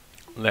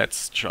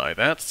 Let's try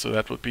that. So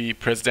that would be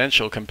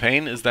presidential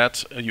campaign. Is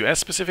that a US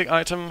specific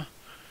item?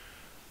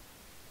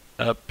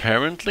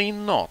 Apparently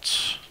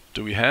not.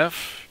 Do we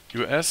have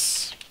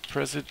US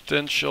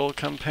presidential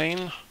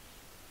campaign?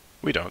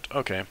 We don't.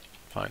 Okay,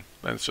 fine.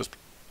 Then it's just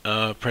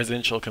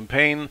presidential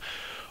campaign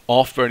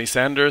of Bernie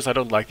Sanders. I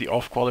don't like the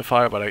off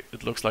qualifier, but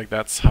it looks like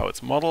that's how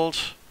it's modeled.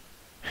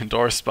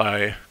 Endorsed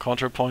by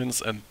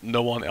ContraPoints and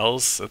no one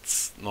else.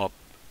 It's not...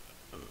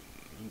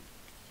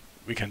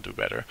 we can do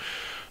better.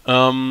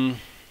 And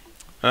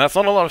that's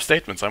not a lot of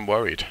statements, I'm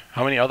worried.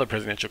 How many other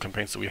presidential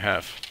campaigns do we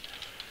have?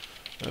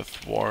 The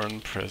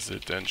Warren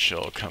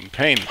presidential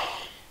campaign.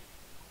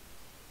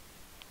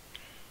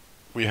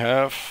 We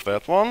have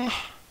that one.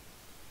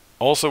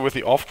 Also with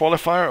the off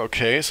qualifier,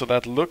 okay, so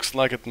that looks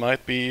like it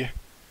might be...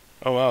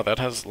 oh wow, that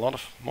has a lot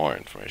of more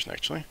information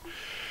actually.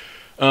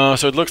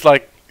 So it looks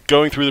like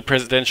going through the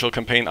presidential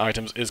campaign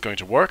items is going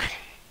to work.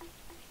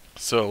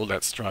 So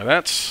let's try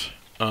that.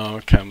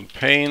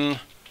 Campaign,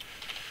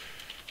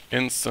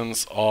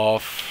 instance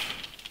of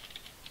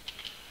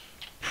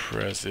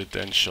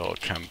presidential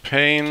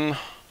campaign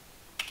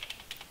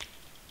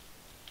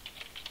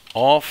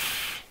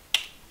of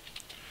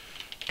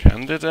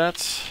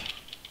candidate.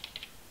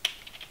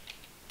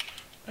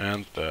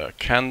 And the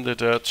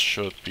candidate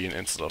should be an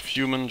instance of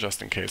human,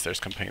 just in case there's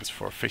campaigns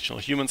for fictional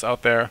humans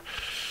out there.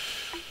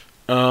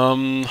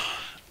 And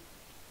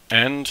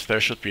there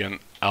should be an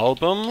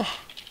album,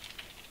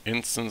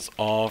 instance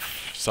of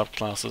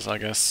subclasses, I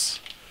guess.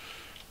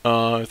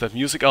 Is that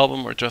music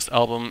album or just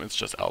album? It's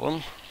just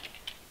album.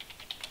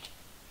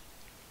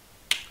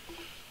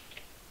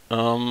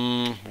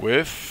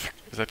 With,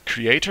 is that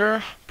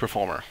creator?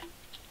 Performer.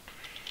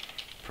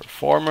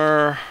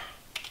 Performer.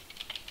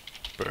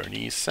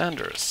 Bernie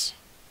Sanders.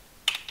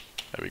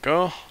 There we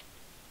go.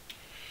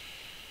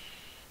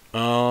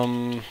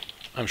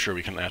 I'm sure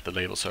we can add the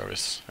label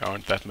service. There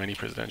aren't that many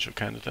presidential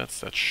candidates.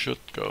 That should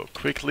go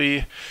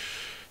quickly.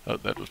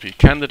 That would be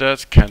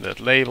candidate, candidate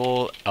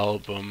label,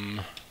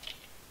 album,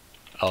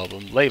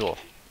 album label.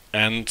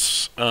 And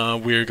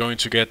we're going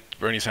to get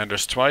Bernie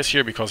Sanders twice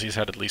here because he's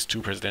had at least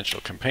 2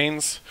 presidential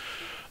campaigns.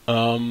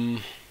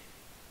 Right.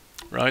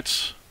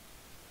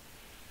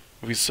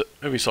 We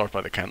sort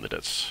by the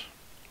candidates.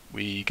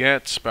 We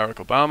get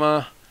Barack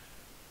Obama.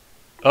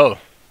 Oh.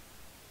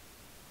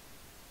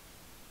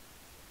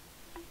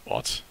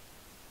 What?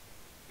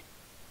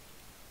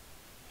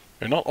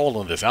 They're not all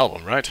on this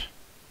album, right?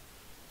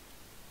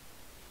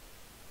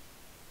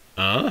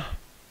 I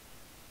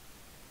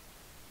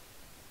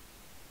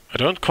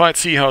don't quite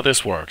see how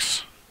this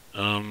works.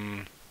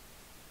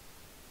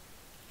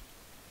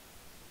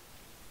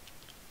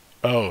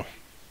 Oh.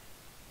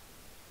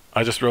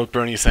 I just wrote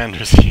Bernie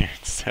Sanders here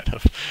instead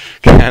of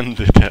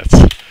candidates.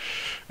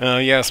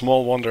 Yeah,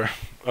 small wonder.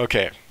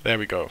 Okay, there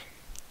we go.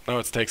 Now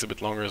it takes a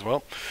bit longer as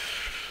well.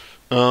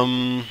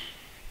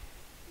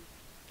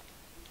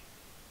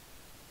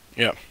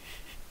 Yeah.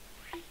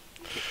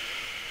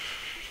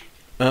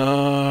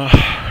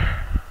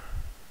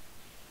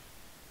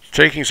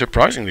 Taking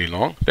surprisingly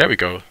long. There we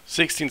go.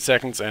 16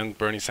 seconds and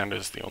Bernie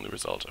Sanders is the only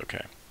result.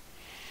 Okay.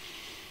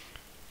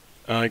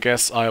 I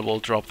guess I will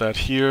drop that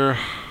here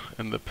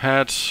in the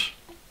pad.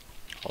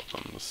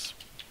 Albums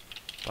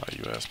by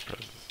US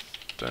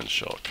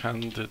presidential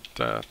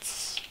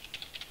candidates.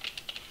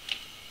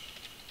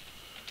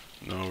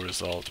 No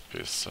result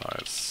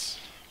besides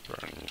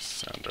Bernie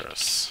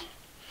Sanders.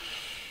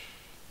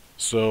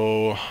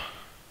 So,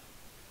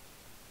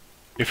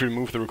 if we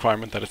remove the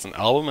requirement that it's an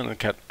album and it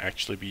can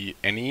actually be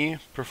any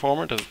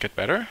performer, does it get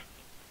better?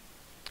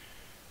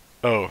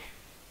 Oh.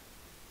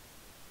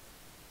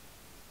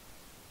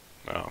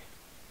 No.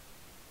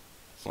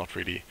 It's not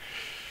really.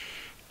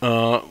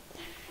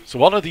 So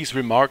what are these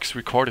remarks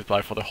recorded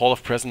by for the Hall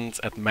of Presidents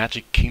at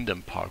Magic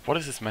Kingdom Park? What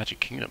is this Magic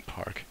Kingdom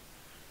Park?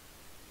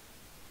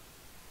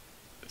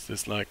 Is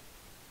this like...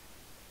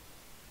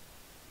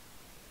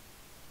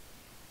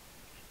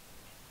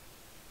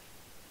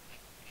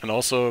 And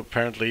also,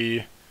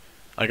 apparently,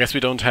 I guess we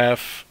don't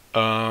have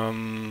a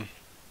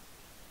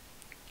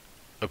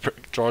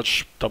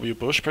George W.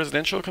 Bush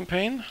presidential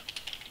campaign?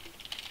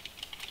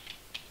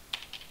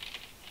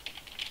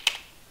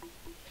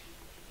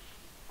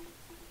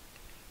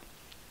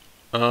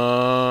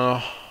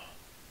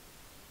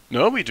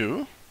 No, we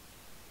do.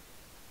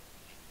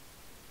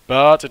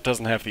 But it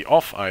doesn't have the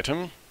off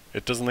item.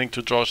 It doesn't link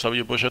to George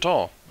W. Bush at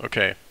all.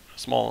 Okay,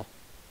 small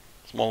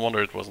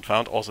wonder it wasn't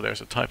found. Also, there's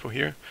a typo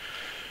here.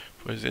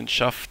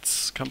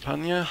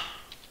 Präsidentschaftskampagne.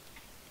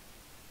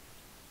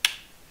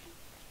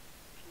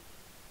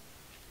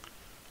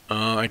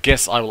 I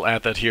guess I will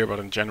add that here, but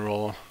in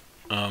general,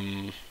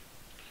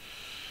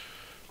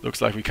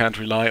 looks like we can't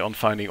rely on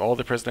finding all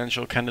the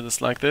presidential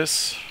candidates like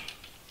this.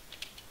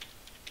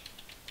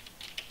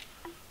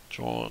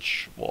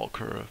 George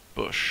Walker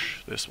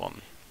Bush, this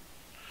one.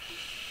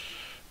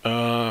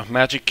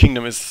 Magic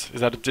Kingdom, is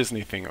that a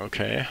Disney thing?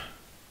 Okay.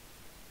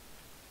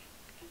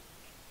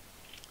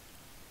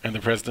 And the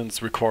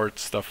presidents record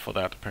stuff for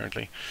that,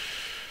 apparently.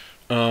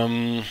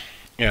 Yeah,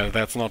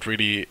 that's not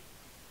really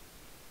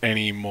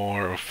any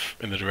more of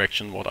in the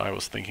direction what I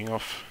was thinking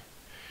of.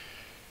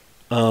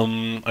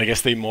 I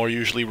guess they more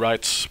usually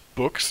write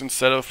books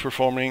instead of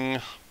performing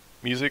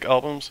music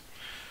albums.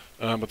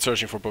 But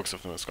searching for books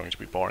of them is going to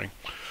be boring.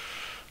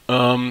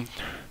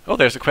 Oh,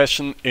 there's a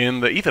question in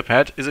the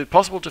Etherpad. Is it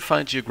possible to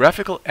find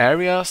geographical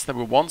areas that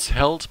were once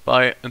held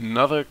by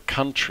another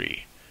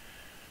country?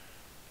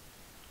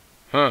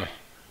 Huh.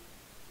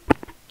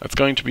 That's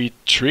going to be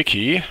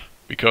tricky,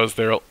 because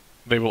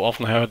they will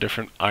often have a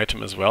different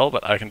item as well,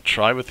 but I can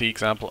try with the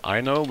example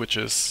I know, which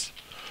is...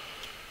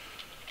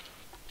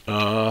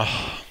 if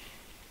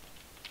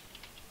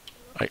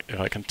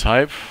I can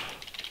type...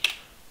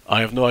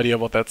 I have no idea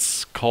what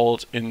that's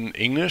called in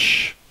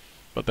English,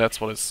 but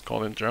that's what it's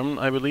called in German,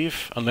 I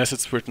believe. Unless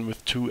it's written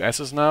with 2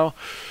 S's now.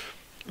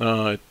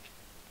 It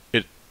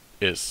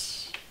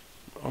is.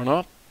 Or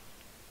not?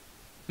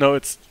 No,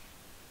 it's...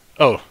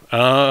 Oh,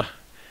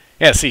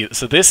 yeah, see,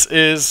 so this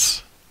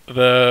is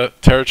the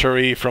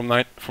territory from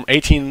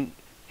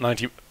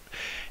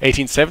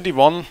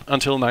 1871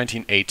 until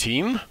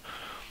 1918.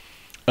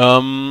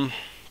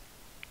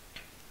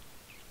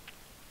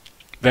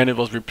 Then it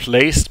was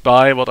replaced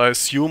by what I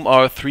assume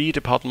are 3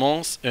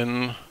 départements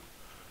in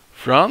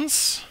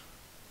France.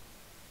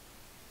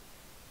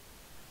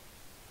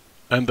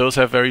 And those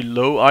have very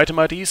low item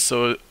IDs,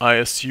 so I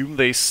assume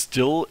they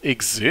still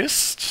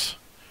exist.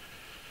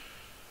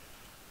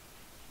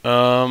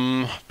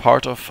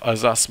 Part of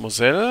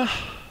Alsace-Moselle.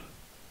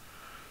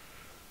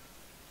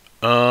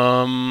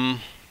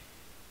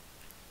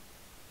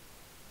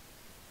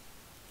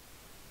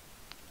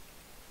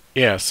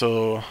 Yeah,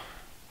 so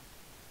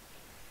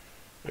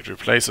it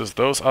replaces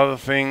those other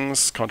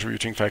things.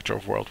 Contributing factor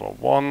of World War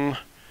I.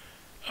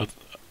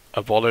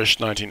 Abolished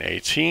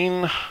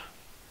 1918.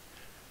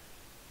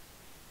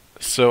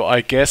 So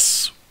I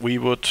guess we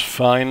would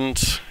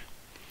find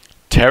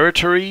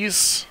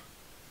territories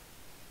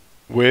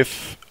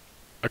with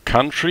a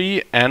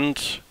country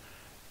and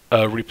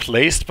a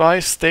replaced by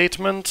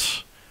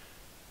statement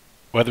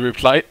where the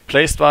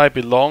replaced by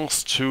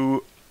belongs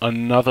to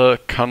another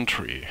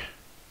country.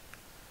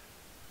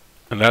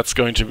 And that's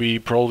going to be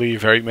probably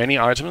very many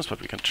items,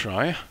 but we can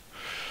try.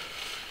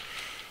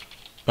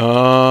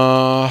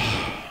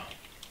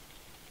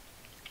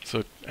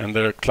 And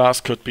the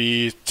class could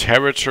be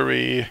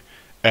territory,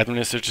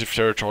 administrative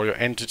territorial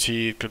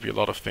entity. It could be a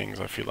lot of things.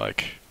 I feel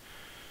like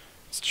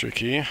it's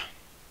tricky.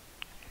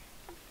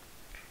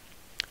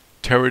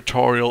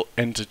 Territorial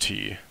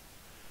entity.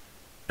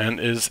 And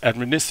is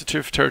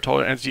administrative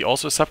territorial entity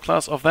also a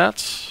subclass of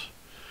that?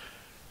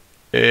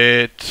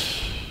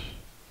 It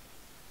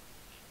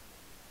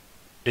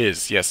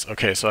is, yes.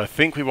 Okay, so I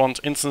think we want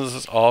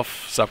instances of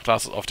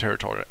subclasses of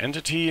territorial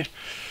entity.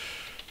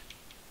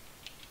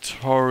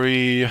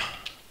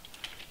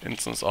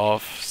 Instance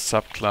of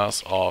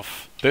subclass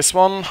of this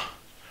one.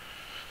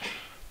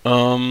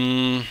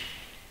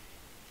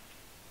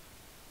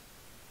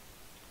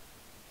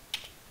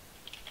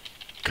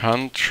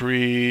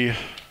 Country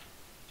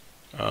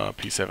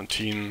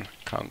P17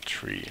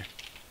 country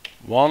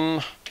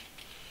 1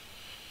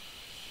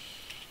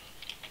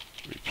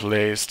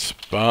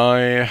 replaced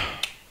by,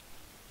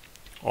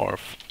 or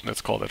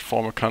let's call that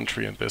former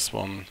country, and this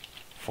one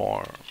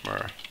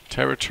former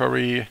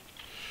territory,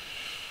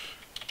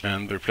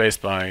 and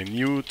replaced by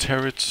new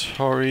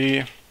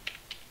territory.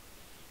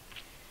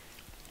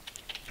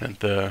 And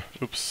the,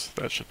 oops,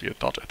 that should be a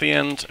dot at the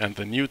end, and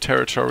the new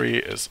territory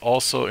is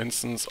also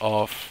instance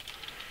of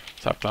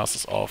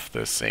subclasses of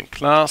the same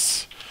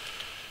class.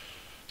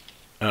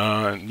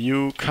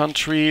 New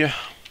country,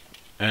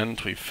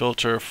 and we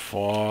filter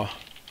for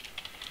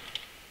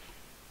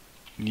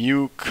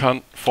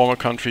former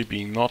country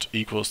being not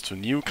equals to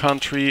new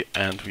country,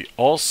 and we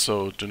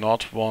also do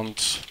not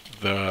want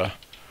the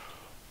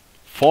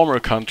former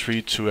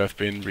country to have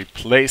been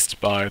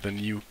replaced by the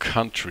new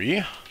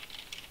country.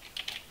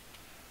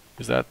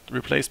 Is that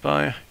replaced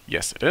by?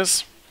 Yes, it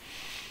is.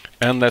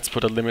 And let's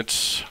put a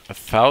limit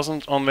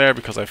 1000 on there,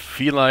 because I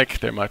feel like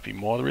there might be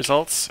more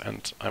results,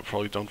 and I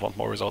probably don't want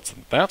more results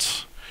than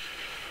that.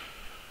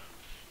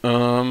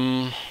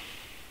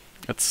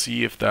 Let's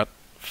see if that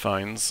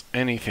finds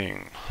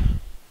anything.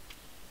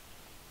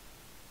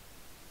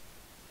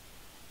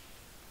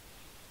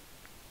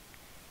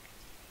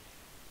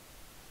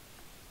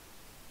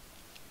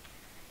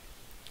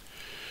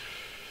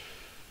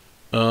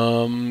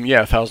 Yeah,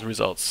 1000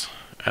 results,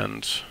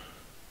 and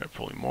there are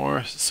probably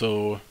more.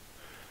 So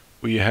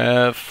we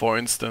have, for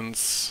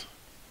instance,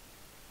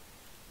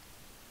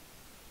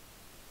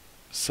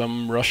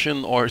 some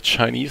Russian or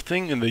Chinese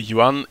thing in the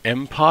Yuan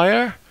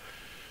Empire,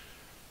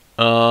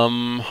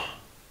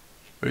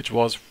 which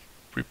was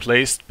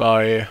replaced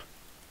by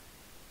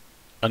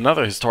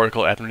another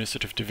historical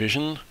administrative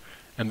division,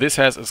 and this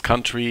has as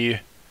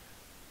country,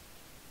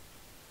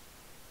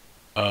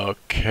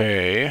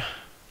 okay,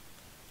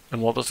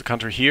 and what was the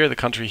country here? The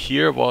country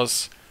here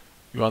was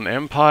Yuan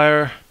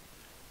Empire.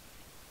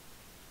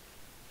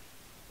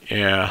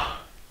 Yeah.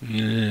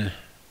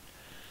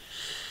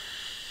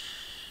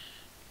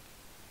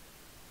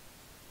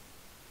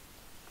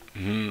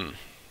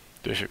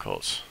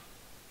 Difficult.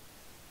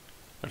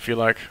 I feel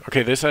like,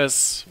 okay, this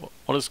has,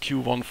 what is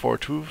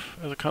Q142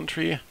 as a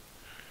country?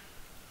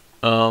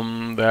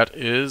 That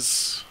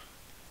is,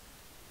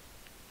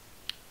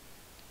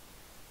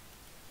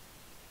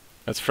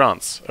 that's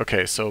France.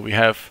 Okay, so we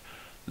have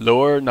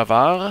Lower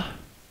Navarre,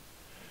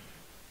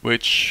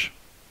 which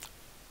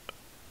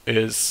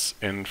is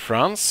in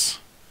France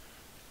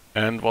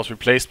and was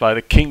replaced by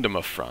the Kingdom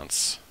of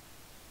France.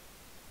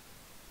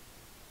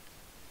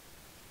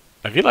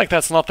 I feel like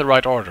that's not the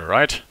right order,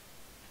 right?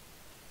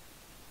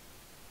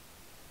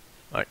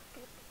 Like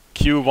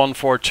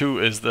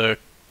Q142 is the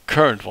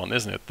current one,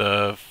 isn't it?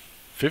 The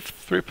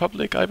Fifth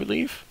Republic, I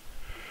believe.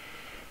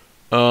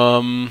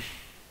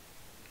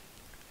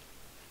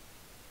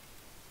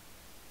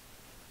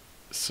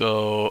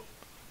 So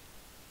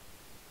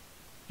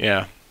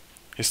yeah,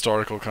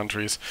 historical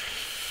countries.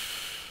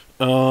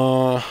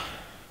 Yeah,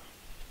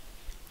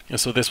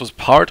 so this was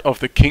part of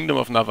the Kingdom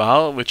of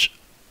Navarre, which,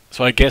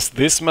 so I guess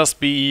this must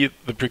be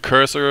the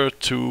precursor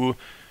to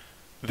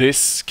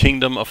this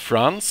Kingdom of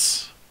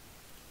France.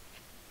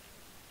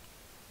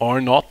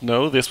 Or not,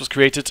 no, this was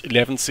created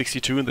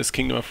 1162, and this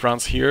Kingdom of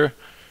France here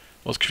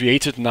was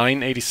created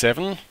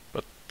 987,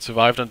 but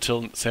survived until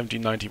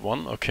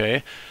 1791,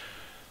 okay.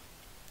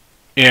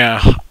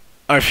 Yeah,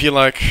 I feel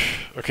like,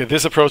 okay,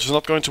 this approach is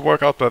not going to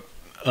work out, but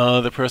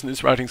the person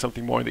is writing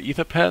something more in the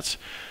Etherpad.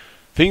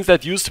 Things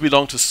that used to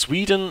belong to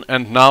Sweden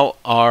and now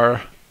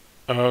are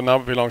now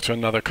belong to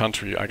another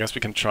country. I guess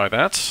we can try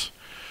that.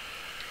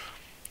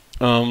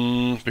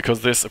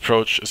 Because this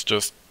approach is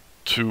just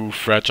too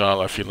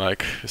fragile, I feel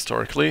like,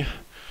 historically.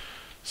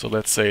 So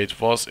let's say it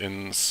was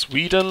in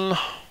Sweden.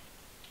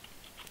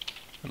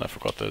 And I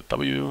forgot the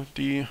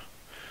WD.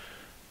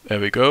 There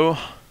we go.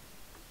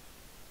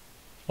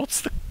 What's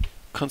the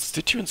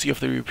constituency of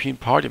the European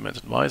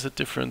Parliament, and why is it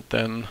different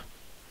than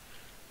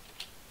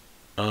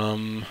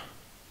Then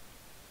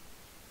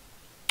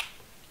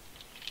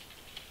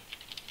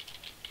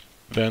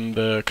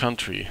the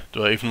country.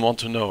 Do I even want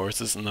to know, or is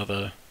this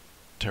another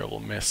terrible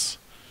mess?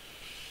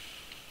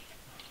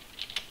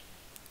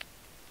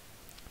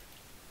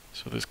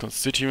 So this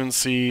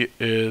constituency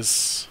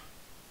is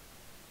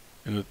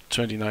in the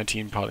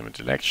 2019 parliament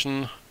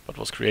election, but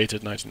was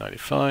created in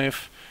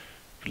 1995.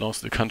 Belongs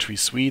to the country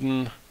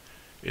Sweden.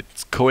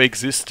 It's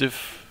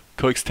coextensive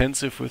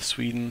with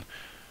Sweden.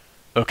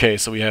 Okay,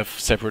 so we have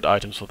separate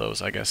items for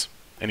those, I guess.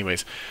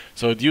 Anyways,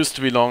 so it used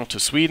to belong to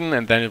Sweden,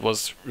 and then it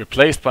was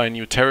replaced by a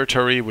new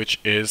territory, which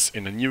is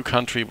in a new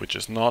country, which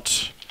is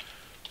not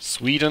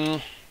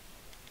Sweden.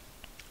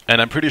 And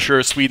I'm pretty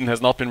sure Sweden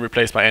has not been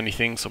replaced by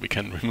anything, so we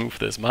can remove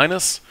this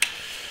minus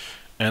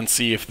and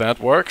see if that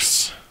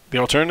works. The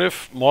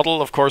alternative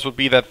model, of course, would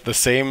be that the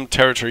same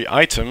territory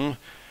item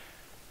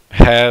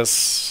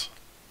has,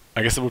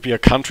 I guess it would be a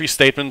country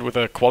statement with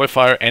a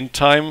qualifier end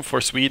time for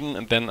Sweden,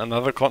 and then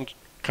another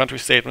country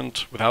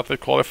statement without the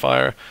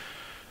qualifier,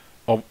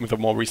 or with a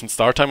more recent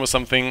start time or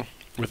something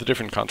with a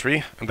different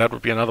country. And that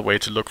would be another way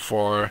to look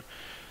for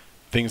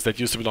things that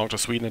used to belong to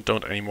Sweden and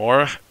don't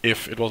anymore,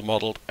 if it was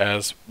modeled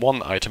as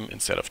one item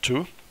instead of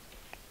two.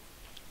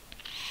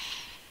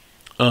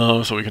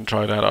 So we can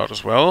try that out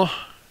as well.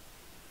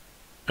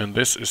 And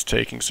this is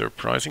taking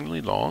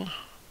surprisingly long.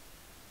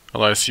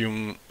 Well, I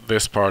assume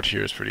this part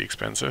here is pretty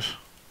expensive.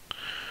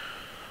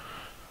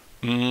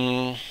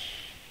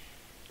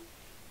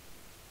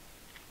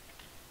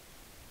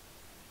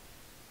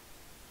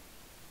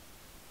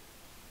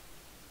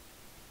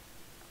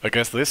 I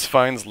guess this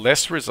finds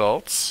less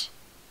results,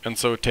 and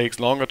so it takes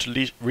longer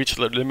to reach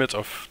the limit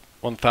of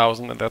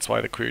 1000, and that's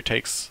why the query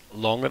takes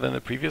longer than the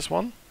previous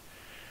one.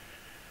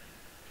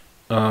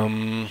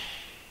 Timeout.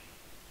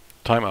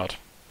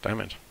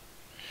 Damn it.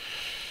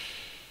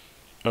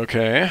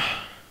 Okay.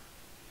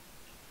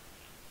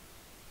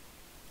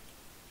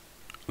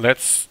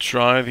 Let's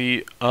try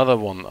the other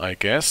one, I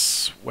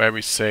guess, where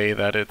we say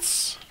that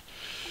it's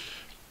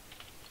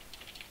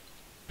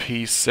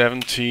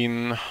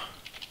P17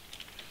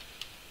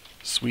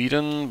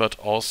 Sweden, but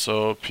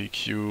also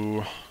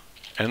PQ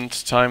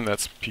end time,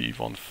 that's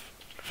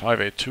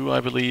P1582, I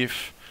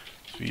believe,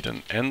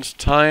 Sweden end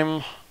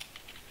time,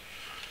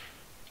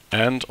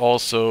 and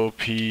also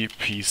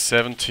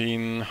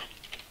P17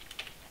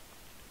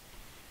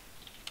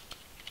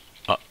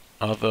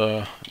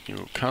 other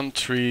new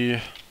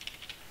country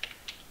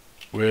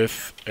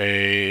with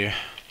a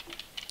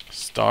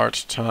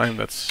start time,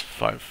 that's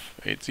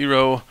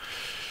 580,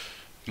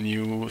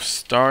 new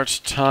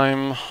start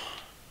time,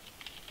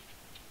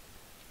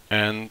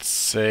 and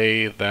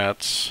say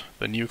that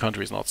the new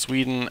country is not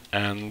Sweden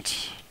and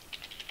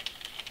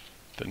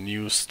the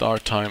new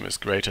start time is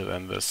greater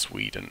than the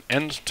Sweden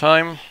end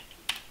time.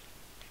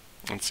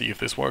 And see if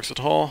this works at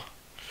all.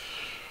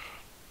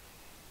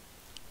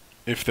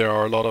 If there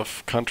are a lot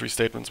of country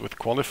statements with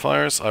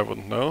qualifiers, I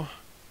wouldn't know.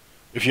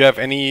 If you have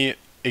any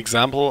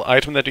example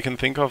item that you can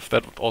think of,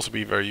 that would also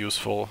be very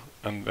useful,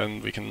 and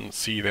then we can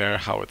see there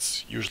how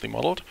it's usually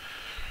modeled.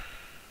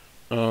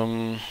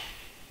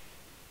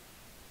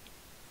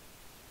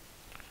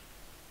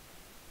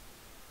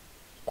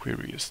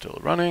 Query is still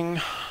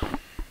running.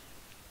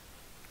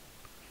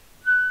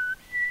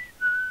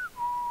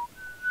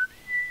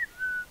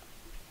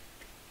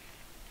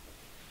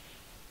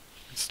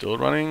 It's still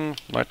running.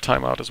 Might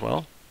time out as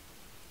well.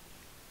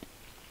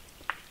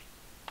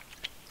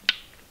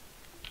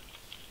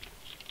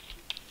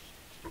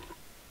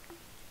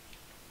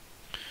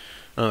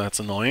 Oh, that's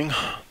annoying.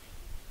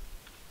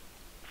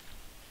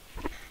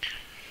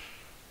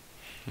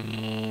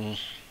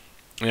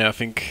 Yeah, I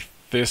think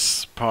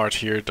this part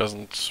here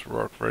doesn't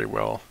work very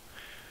well.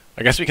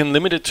 I guess we can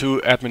limit it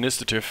to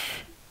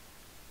administrative,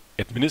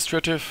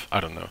 I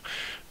don't know,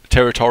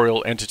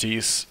 territorial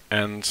entities,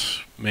 and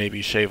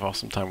maybe shave off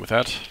some time with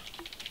that.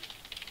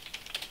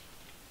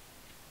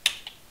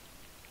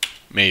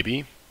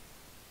 Maybe.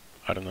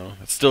 I don't know.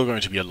 It's still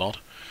going to be a lot.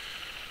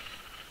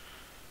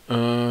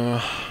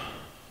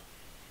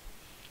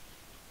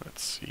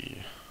 Let's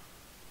see.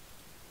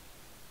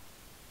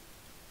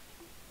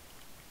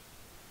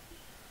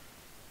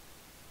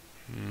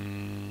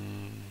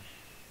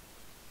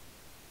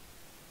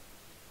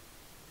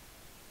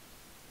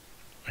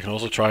 I can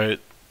also try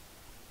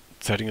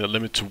setting the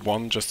limit to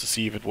 1 just to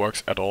see if it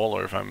works at all,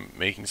 or if I'm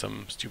making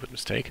some stupid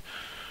mistake.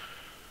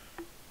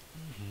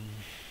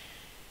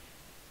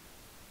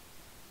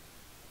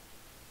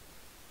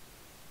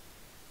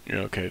 Yeah,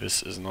 okay,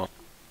 this is not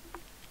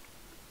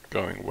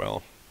going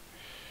well.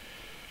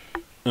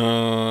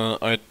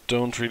 I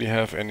don't really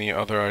have any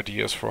other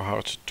ideas for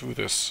how to do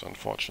this,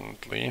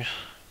 unfortunately.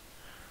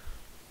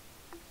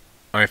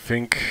 I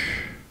think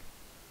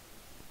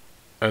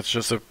that's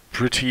just a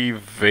pretty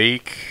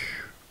vague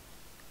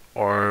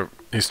or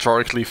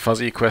historically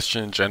fuzzy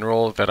question in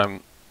general that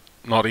I'm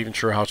not even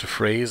sure how to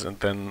phrase, and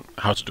then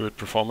how to do it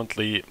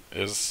performantly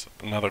is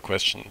another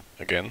question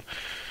again.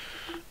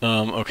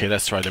 Okay,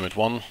 let's try limit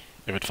 1,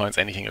 if it finds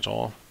anything at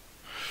all.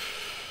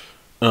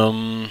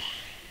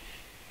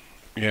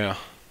 Yeah.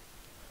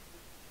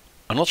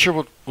 I'm not sure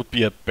what would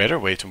be a better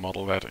way to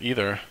model that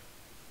either.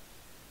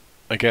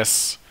 I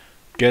guess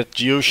get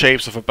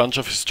geoshapes of a bunch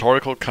of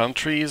historical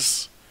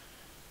countries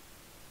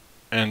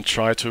and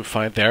try to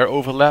find their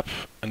overlap,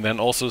 and then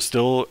also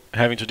still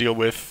having to deal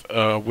with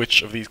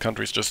which of these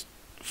countries just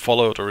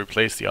followed or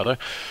replaced the other.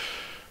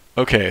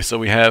 Okay, so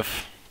we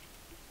have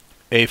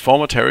a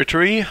former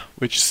territory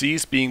which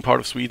ceased being part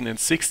of Sweden in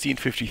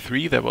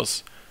 1653. There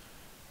was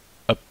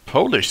a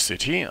Polish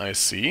city, I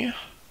see,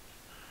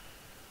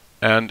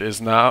 and is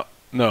now,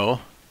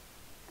 no,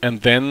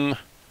 and then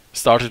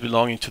started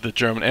belonging to the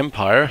German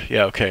Empire.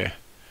 Yeah, okay.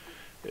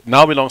 It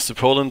now belongs to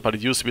Poland, but it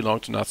used to belong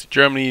to Nazi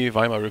Germany,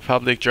 Weimar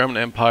Republic, German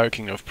Empire,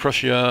 Kingdom of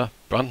Prussia,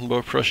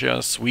 Brandenburg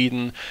Prussia,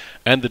 Sweden,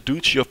 and the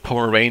Duchy of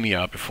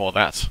Pomerania before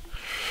that.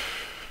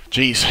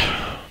 Jeez.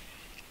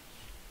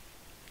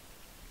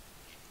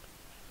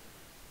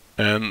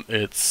 And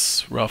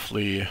it's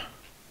roughly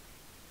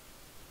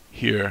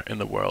here in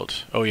the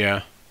world. Oh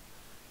yeah.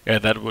 Yeah,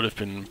 that would have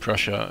been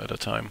Prussia at a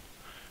time.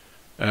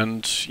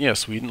 And yeah,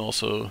 Sweden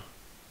also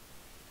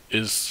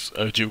is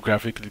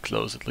geographically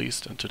close, at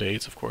least, and today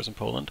it's of course in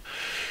Poland.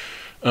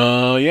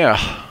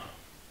 Yeah,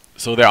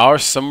 so there are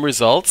some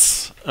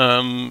results,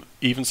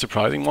 even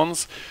surprising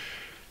ones.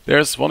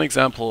 There's one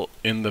example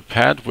in the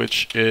pad,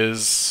 which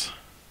is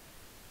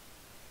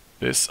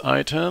this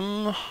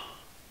item,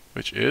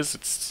 which is,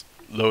 it's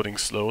loading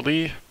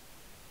slowly,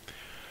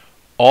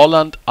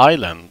 Åland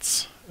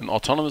Islands, an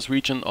autonomous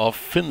region of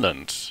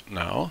Finland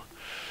now,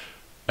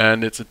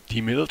 and it's a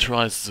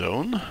demilitarized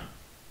zone,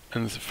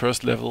 and it's the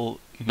first level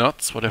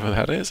nuts, whatever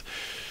that is.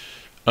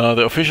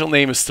 The official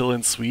name is still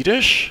in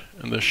Swedish,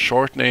 and the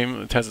short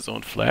name, it has its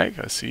own flag,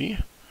 I see.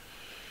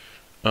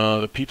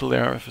 The people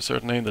there have a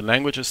certain name. The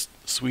language is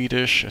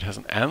Swedish. It has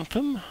an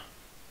anthem.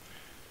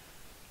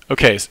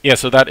 Okay, yeah,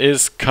 so that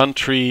is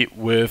country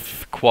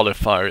with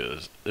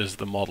qualifiers is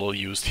the model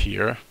used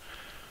here.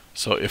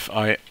 So if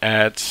I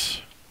add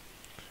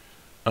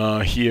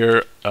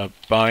here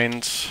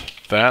bind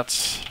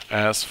that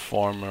as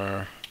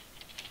former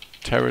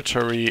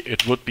territory,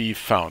 it would be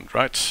found,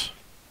 right?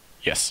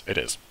 Yes, it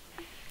is.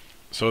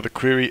 So the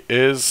query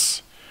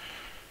is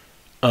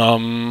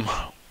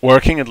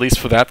working, at least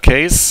for that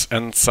case,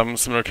 and some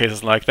similar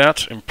cases like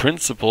that. In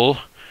principle,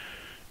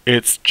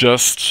 it's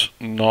just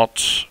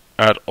not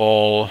at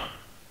all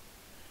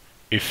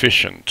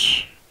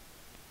efficient.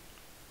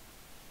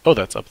 Oh,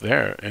 that's up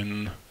there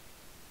in...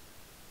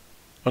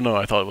 Oh no,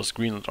 I thought it was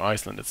Greenland or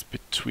Iceland. It's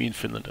between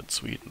Finland and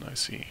Sweden, I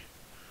see.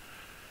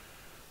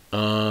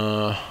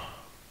 I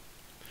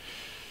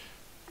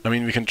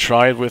mean, we can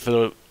try it with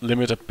a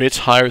limit a bit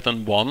higher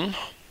than 1,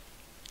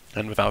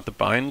 and without the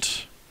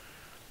bind.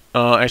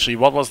 Actually,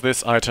 what was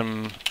this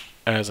item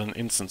as an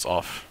instance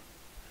of?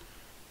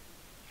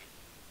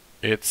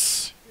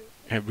 It's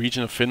a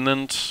region of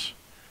Finland.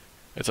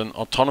 It's an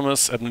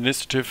autonomous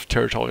administrative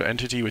territorial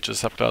entity, which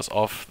is a subclass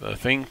of the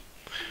thing.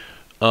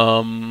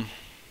 Yeah,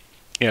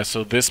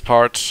 so this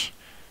part,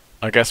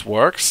 I guess,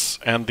 works,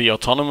 and the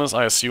autonomous,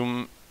 I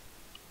assume,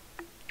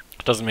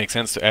 doesn't make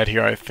sense to add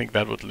here. I think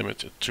that would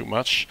limit it too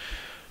much.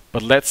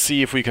 But let's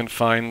see if we can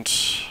find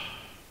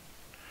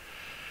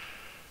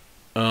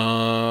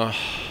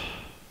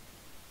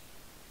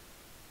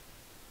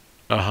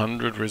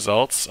 100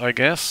 results, I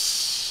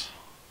guess.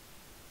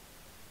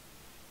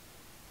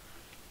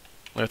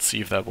 Let's see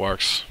if that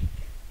works.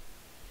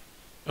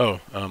 Oh,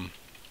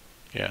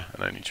 yeah,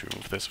 and I need to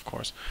remove this, of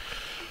course.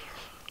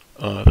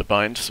 The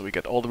bind, so we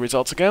get all the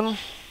results again.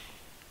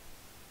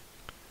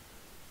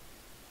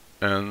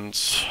 And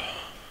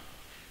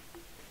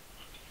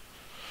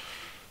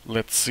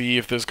let's see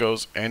if this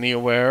goes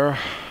anywhere.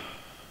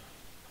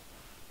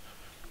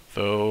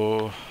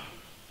 Though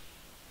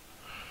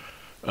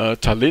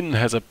Tallinn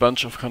has a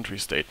bunch of country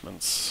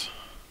statements.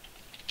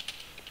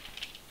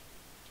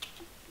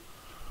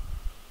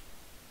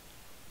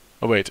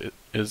 Oh wait,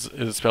 is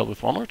it spelled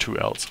with 1 or 2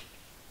 L's?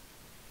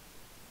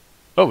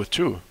 Oh, with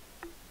 2.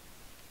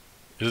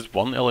 Is it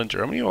 1 L in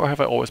Germany, or have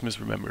I always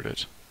misremembered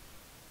it?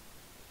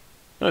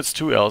 No, it's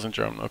 2 L's in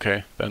German.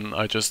 Okay, then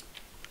I just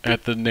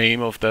had the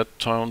name of that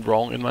town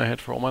wrong in my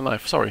head for all my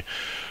life. Sorry.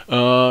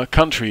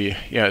 Country.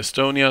 Yeah,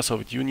 Estonia,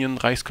 Soviet Union,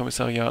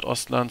 Reichskommissariat,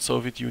 Ostland,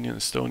 Soviet Union,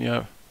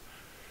 Estonia,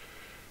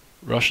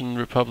 Russian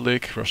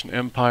Republic, Russian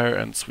Empire,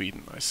 and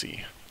Sweden, I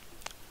see.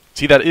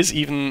 See, that is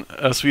even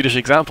a Swedish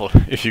example,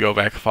 if you go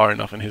back far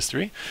enough in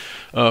history,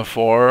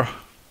 for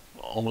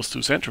almost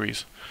 2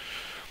 centuries.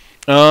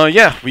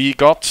 Yeah, we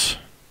got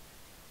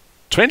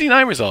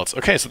 29 results.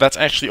 Okay, so that's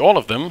actually all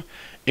of them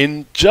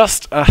in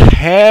just a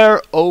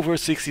hair over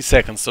 60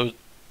 seconds, so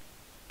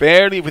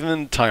barely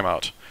within the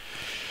timeout.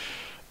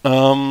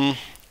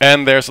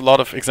 And there's a lot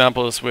of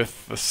examples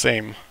with the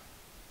same.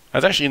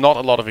 There's actually not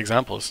a lot of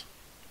examples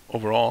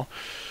overall.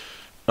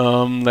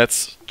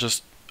 Let's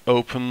just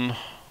open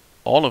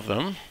all of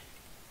them,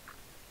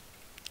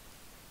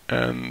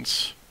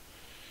 and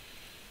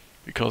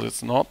because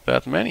it's not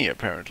that many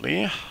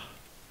apparently.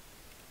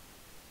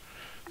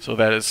 So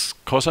that is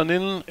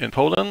Kosanin in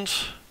Poland,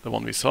 the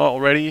one we saw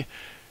already,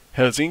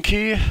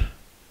 Helsinki,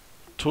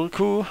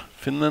 Turku,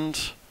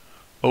 Finland,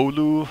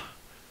 Oulu,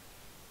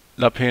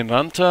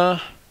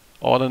 Lappeenranta,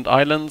 Åland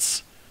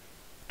Islands,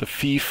 the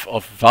Fief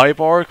of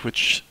Viborg,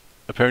 which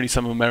apparently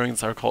some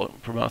Americans are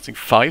pronouncing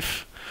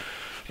Fife,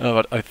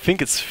 but I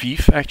think it's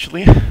Fief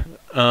actually.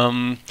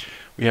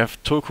 We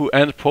have Turku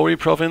and Pori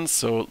province,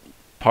 so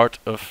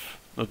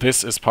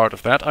this is part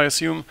of that, I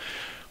assume.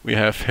 We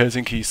have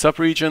Helsinki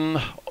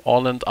subregion,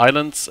 Åland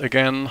Islands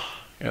again.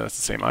 Yeah, that's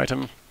the same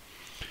item.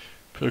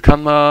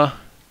 Pirkanmaa,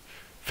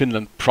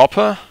 Finland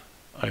proper.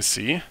 I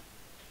see.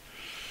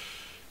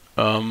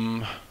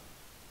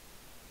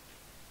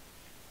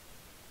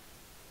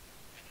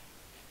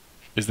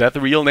 Is that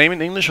the real name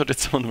in English, or did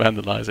someone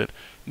vandalize it?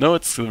 No,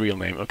 it's the real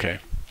name. Okay.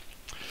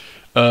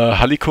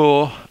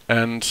 Haliko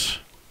and...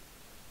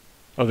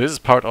 Oh, this is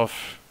part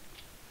of...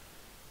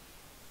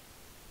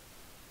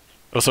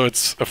 Oh, so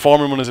it's a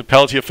former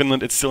municipality of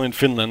Finland. It's still in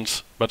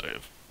Finland, but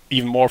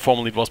even more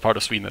formally it was part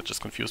of Sweden. That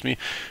just confused me.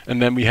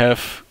 And then we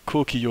have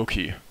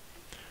Kurkijoki.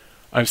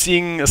 I'm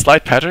seeing a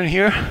slight pattern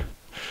here.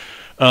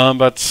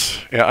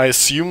 But yeah, I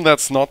assume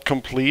that's not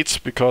complete,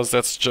 because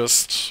that's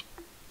just...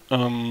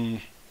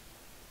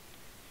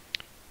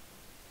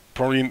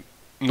 probably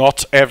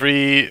not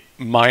every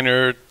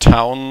minor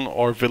town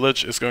or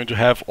village is going to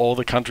have all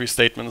the country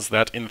statements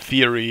that, in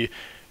theory,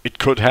 it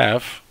could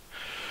have.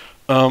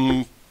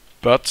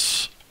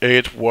 But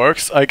it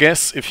works, I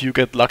guess, if you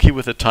get lucky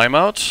with a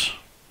timeout.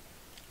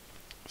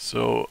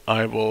 So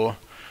I will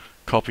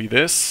copy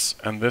this,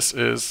 and this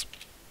is...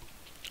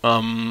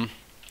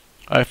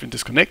 I've been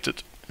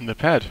disconnected in the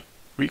pad.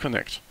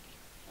 Reconnect.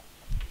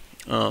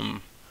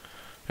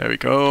 There we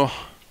go.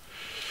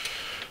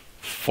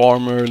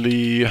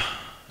 Formerly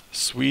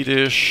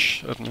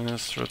Swedish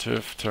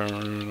administrative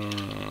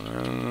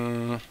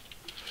term,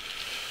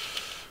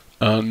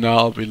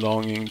 now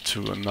belonging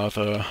to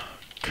another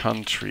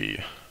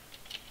country.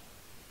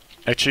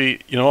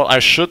 Actually, you know what I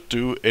should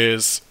do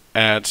is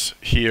add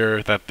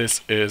here that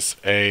this is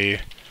a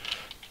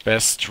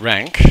best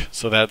rank,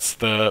 so that's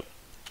the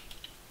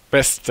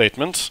best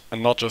statement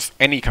and not just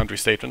any country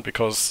statement,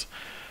 because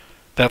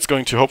that's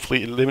going to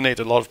hopefully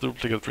eliminate a lot of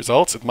duplicate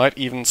results. It might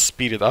even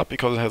speed it up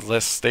because it has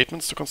less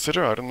statements to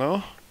consider, I don't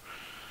know.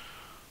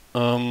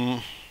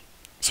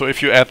 So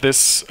if you add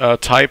this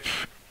type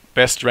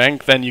best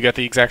rank, then you get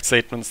the exact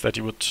statements that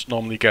you would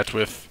normally get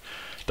with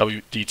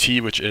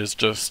WDT, which is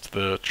just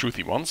the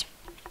truthy ones.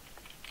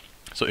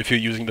 So if you're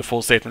using the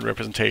full statement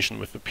representation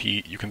with the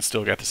P, you can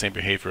still get the same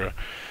behavior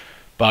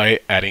by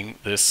adding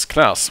this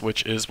class,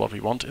 which is what we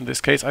want in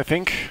this case, I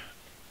think.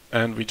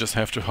 And we just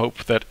have to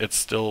hope that it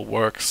still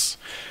works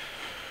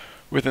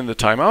within the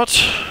timeout,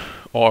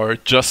 or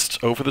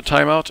just over the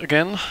timeout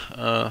again,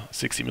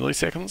 60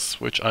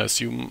 milliseconds, which I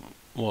assume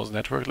was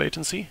network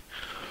latency.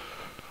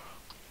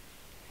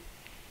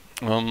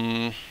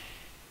 And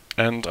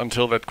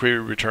until that query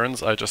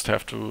returns, I just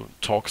have to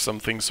talk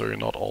something so you're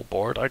not all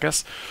bored, I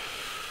guess.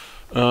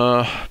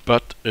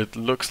 But it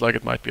looks like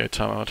it might be a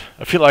timeout.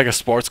 I feel like a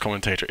sports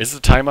commentator. Is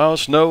it a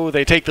timeout? No,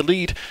 they take the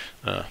lead.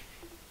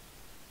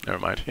 Never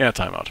mind. Yeah,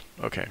 timeout.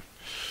 Okay.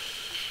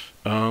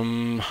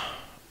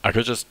 I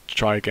could just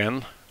try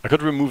again. I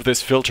could remove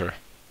this filter,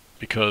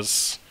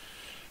 because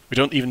we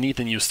don't even need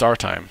the new start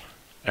time,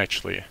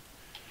 actually.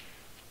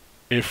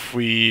 If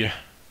we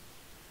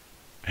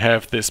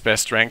have this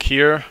best rank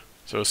here,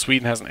 so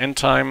Sweden has an end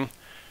time.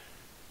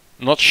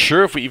 I'm not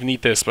sure if we even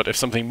need this, but if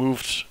something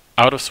moved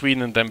out of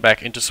Sweden and then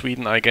back into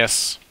Sweden, I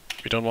guess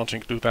we don't want to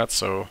include that,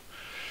 so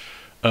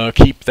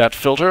keep that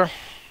filter.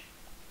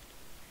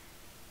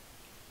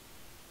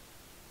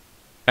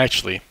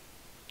 Actually,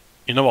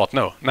 you know what?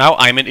 No. Now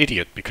I'm an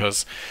idiot,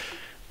 because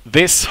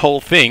this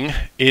whole thing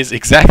is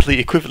exactly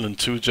equivalent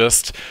to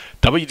just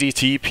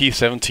WDT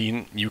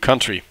P17 new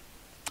country.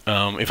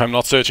 If I'm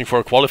not searching for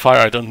a qualifier,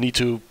 I don't need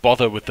to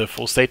bother with the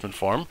full statement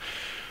form.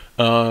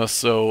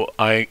 So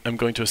I am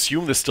going to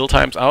assume this still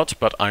times out,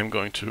 but I'm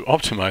going to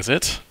optimize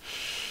it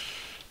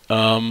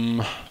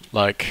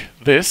like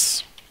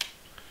this.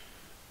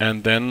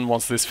 And then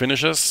once this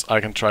finishes,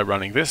 I can try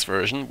running this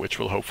version, which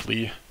will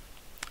hopefully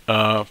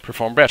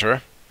perform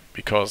better,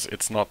 because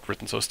it's not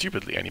written so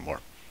stupidly anymore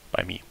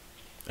by me,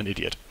 an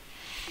idiot.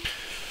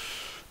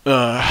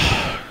 Why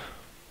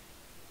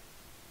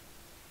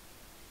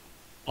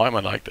am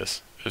I like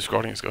this? This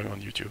recording is going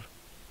on YouTube.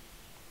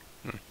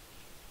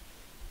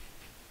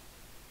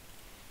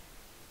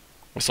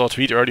 I saw a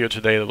tweet earlier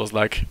today that was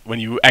like, when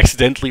you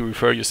accidentally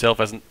refer yourself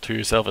to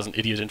yourself as an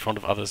idiot in front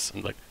of others,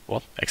 and like,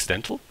 what?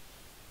 Accidental?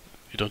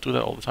 You don't do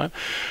that all the time?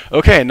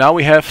 Okay, now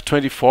we have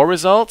 24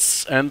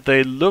 results, and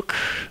they look...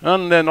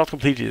 they're not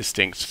completely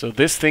distinct. So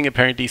this thing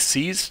apparently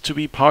ceased to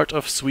be part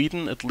of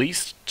Sweden at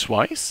least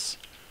twice.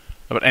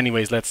 But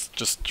anyways, let's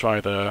just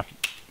try the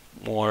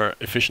more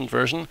efficient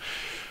version.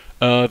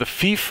 The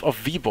Fief of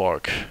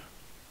Viborg.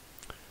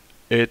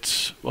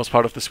 It was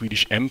part of the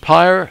Swedish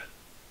Empire,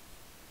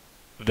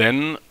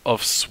 then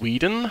of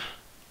Sweden.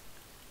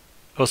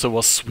 Also,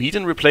 was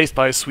Sweden replaced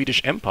by a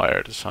Swedish Empire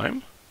at the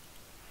time?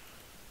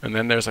 And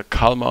then there's a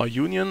Kalmar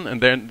Union,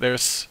 and then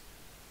there's...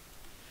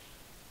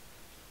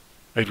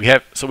 Wait, we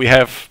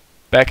have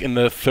Back in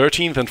the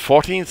 13th and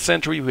 14th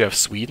century, we have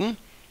Sweden.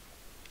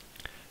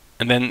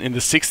 And then in the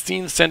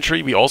 16th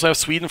century, we also have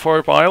Sweden for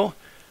a while.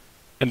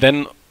 And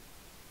then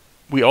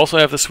we also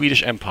have the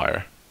Swedish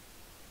Empire.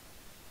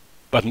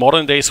 But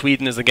modern day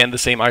Sweden is again the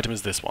same item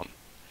as this one.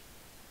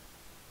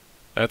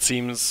 That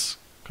seems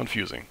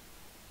confusing.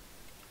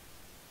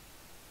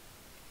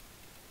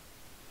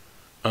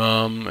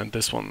 And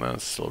this one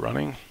is still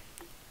running.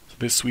 So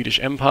this Swedish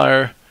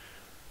Empire.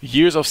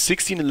 Years of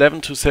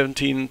 1611 to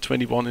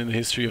 1721 in the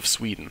history of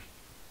Sweden.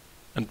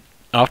 And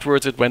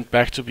afterwards it went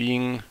back to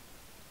being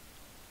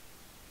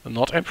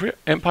not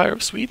Empire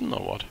of Sweden,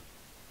 or what?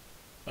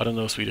 I don't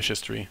know Swedish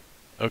history.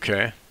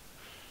 Okay.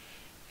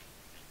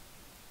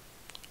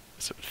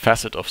 It's a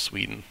facet of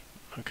Sweden.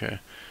 Okay.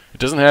 It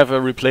doesn't have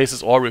a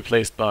replaces or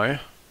replaced by,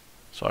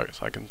 so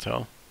I can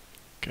tell.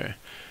 Okay.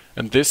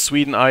 And this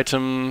Sweden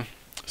item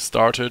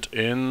started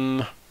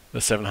in the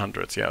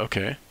 700s. Yeah,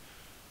 okay.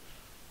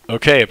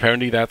 Okay,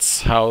 apparently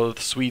that's how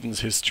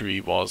Sweden's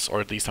history was,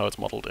 or at least how it's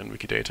modeled in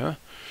Wikidata.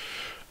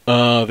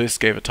 This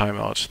gave a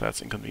timeout.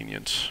 That's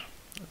inconvenient,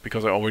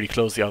 because I already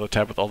closed the other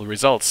tab with all the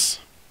results.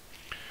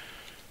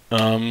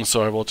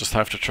 So I will just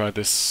have to try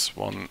this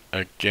one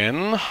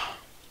again.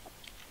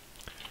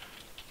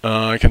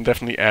 I can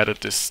definitely add a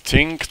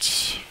distinct,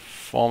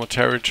 former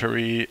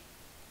territory,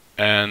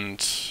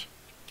 and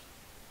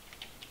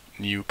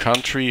new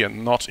country,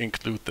 and not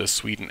include the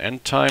Sweden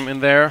end time in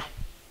there.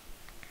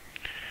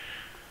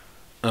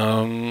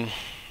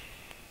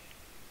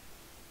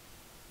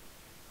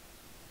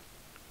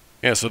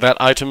 Yeah, so that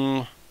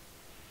item,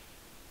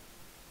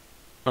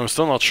 I'm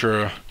still not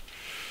sure.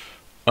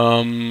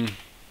 So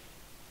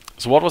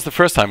what was the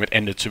first time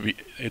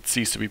it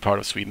ceased to be part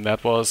of Sweden?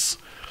 That was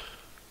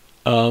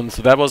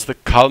so that was the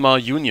Kalmar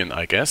Union,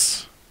 I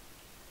guess.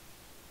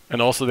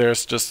 And also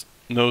there's just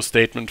no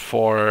statement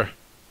for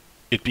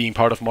it being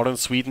part of modern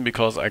Sweden,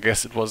 because I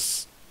guess it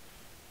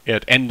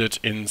ended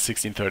in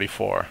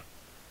 1634.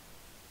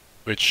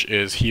 Which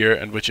is here,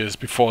 and which is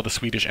before the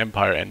Swedish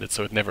Empire ended,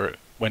 so it never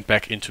went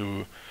back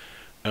into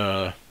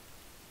the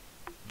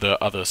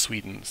other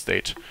Sweden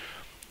state.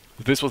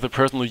 This was the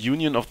personal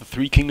union of the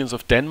three kingdoms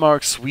of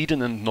Denmark,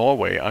 Sweden, and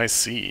Norway. I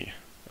see.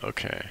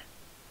 Okay.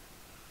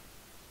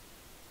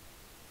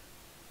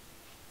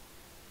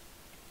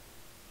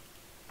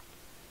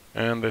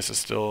 And this is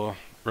still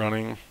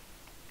running.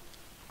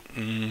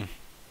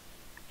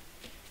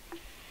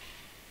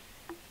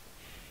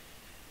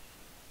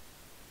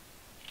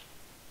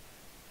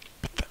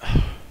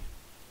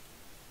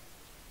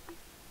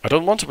 I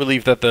don't want to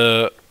believe that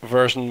the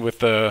version with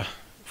the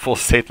full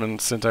statement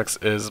syntax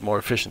is more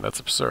efficient. That's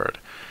absurd.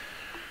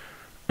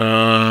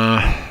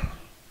 But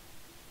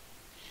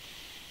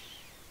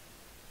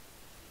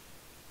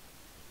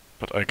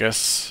I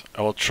guess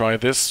I will try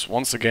this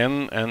once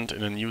again, and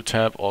in a new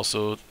tab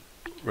also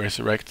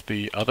resurrect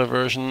the other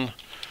version,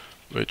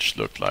 which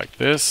looked like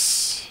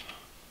this.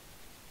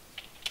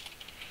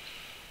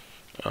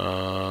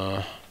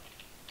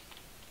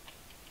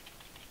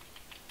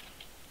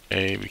 A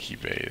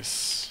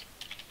Wikibase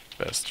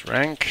best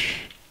rank,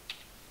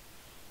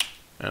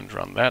 and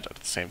run that at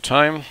the same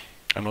time.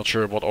 I'm not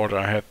sure what order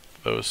I had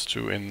those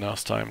two in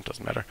last time,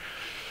 doesn't matter.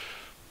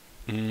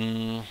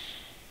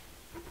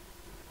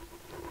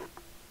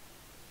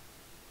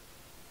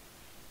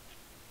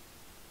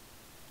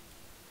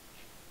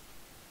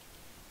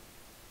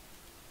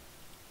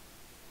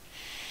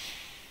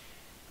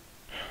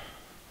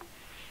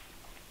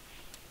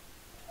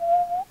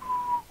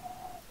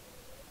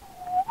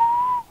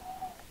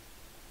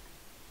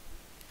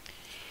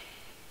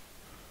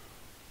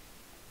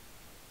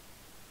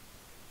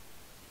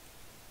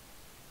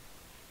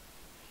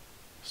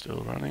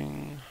 Still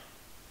running.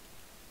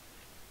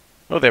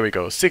 Oh, there we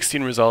go.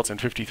 16 results in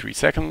 53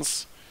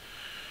 seconds.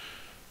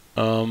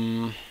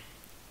 Okay.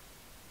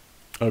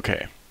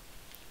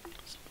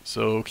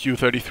 So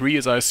Q33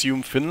 is, I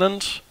assume,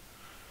 Finland,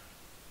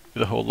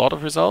 with a whole lot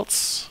of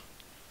results.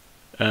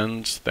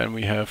 And then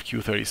we have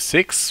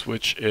Q36,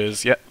 which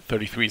is, yeah,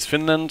 33 is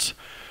Finland.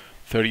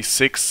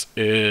 36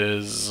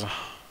 is...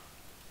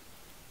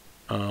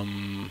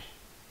 come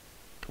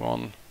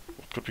on,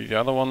 what could be the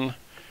other one?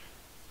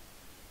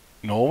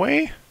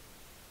 Norway?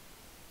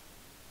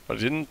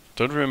 But I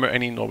don't remember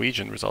any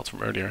Norwegian results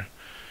from earlier.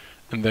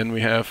 And then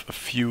we have a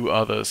few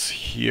others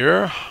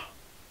here.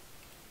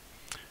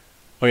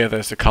 Oh yeah,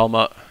 there's the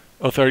Kalmar.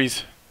 Oh,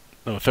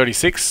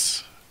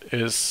 36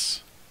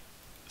 is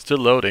still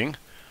loading.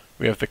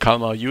 We have the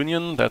Kalmar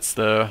Union, that's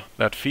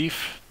that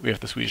fief. We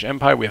have the Swedish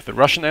Empire, we have the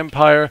Russian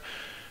Empire,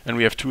 and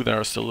we have two that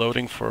are still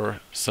loading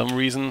for some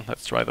reason.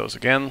 Let's try those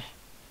again.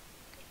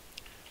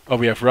 Oh,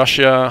 we have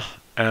Russia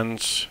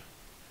and...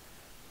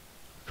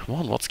 Come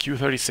on, what's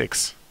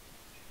Q36?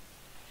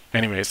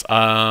 Anyways,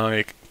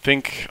 I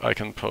think I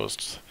can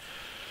post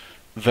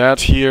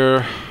that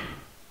here.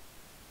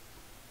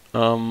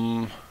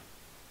 I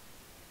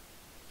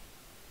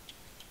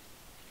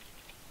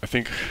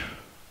think...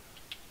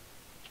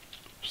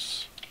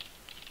 Oops.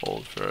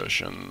 Old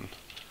version.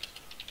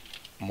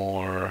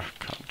 More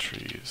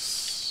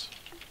countries.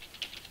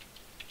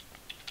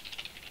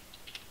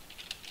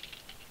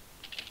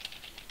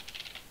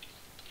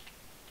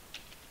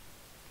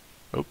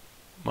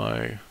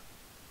 my...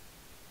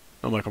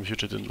 No, my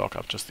computer didn't lock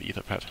up, just the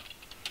Etherpad.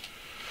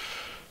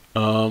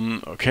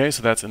 Okay,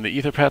 so that's in the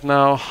Etherpad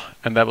now,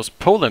 and that was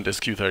Poland is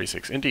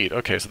Q36, indeed.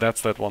 Okay, so that's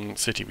that one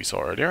city we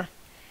saw earlier.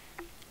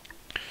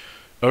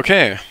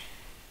 Okay,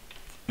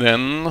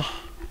 then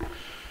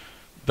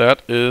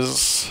that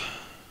is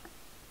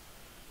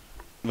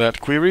that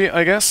query,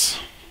 I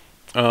guess.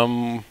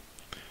 And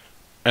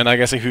I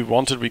guess if we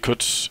wanted, we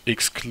could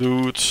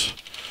exclude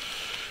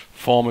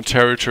former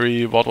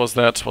territory. What was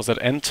that? Was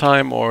that end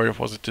time or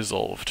was it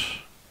dissolved?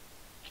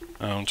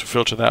 To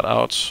filter that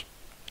out,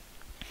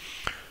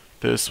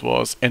 this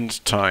was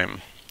end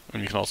time,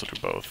 and we can also do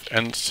both.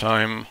 End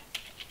time,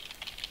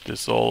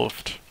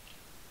 dissolved.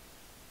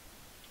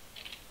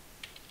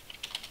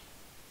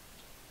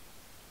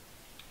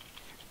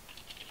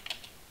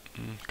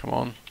 Come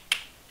on,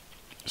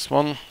 this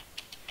one,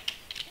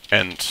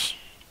 end,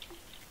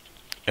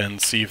 and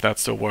see if that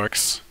still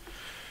works.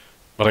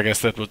 But I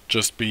guess that would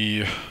just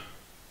be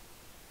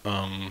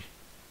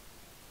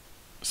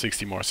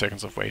 60 more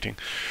seconds of waiting.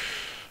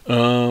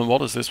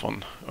 What is this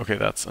one? Okay,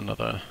 that's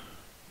another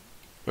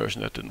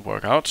version that didn't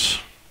work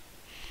out.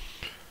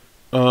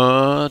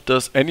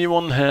 Does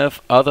anyone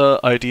have other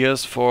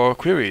ideas for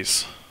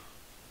queries?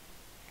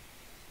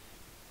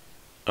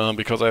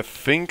 Because I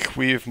think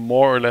we've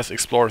more or less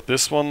explored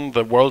this one.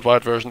 The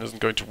worldwide version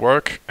isn't going to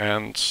work,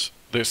 and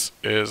this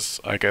is,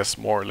 I guess,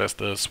 more or less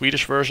the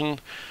Swedish version.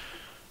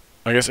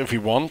 I guess if we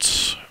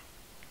want,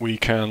 we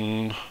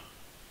can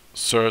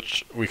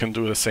search, we can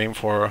do the same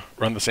for,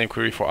 run the same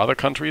query for other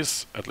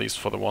countries, at least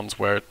for the ones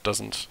where it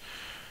doesn't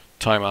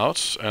time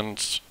out,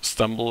 and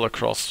stumble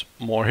across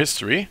more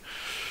history,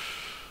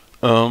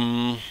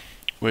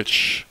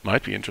 which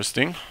might be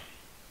interesting.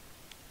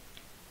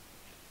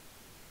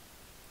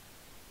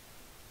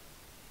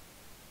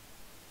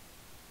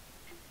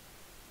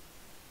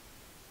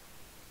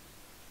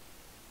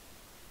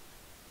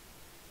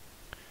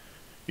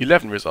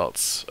 $11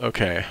 results,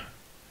 okay.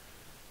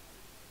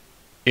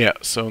 Yeah,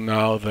 so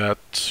now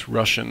that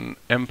Russian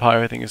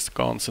Empire thing is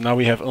gone, so now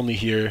we have only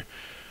here,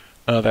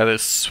 that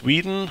is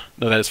Sweden,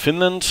 no, that is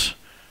Finland,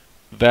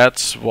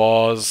 that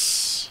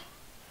was,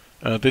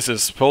 this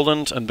is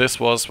Poland, and this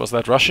was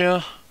that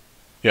Russia?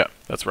 Yeah,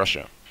 that's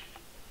Russia.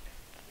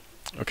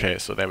 Okay,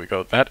 so there we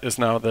go. That is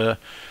now the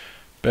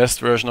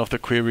best version of the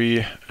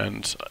query,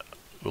 and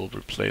we'll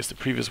replace the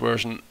previous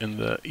version in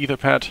the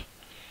Etherpad.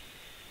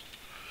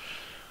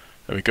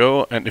 There we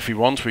go, and if we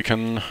want, we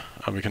can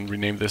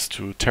rename this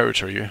to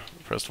territory,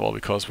 first of all,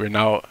 because we're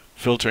now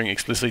filtering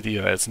explicitly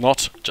that it's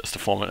not just a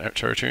formal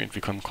territory, and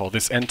we can call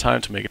this end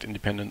time to make it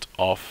independent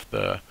of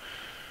the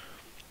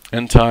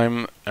end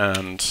time,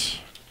 and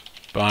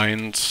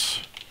bind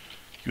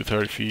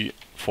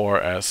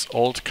U34 as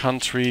old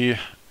country,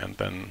 and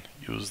then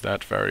use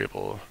that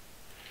variable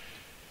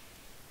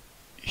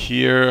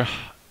here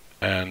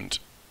and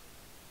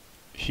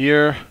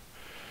here.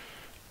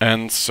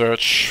 And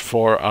search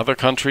for other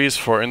countries,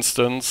 for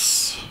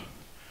instance,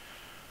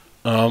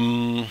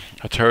 a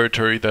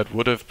territory that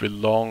would have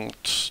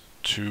belonged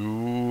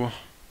to,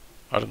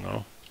 I don't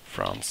know,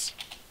 France.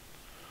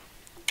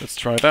 Let's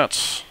try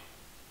that.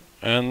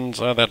 And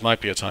that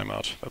might be a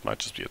timeout. That might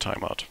just be a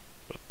timeout,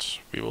 but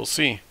we will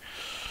see.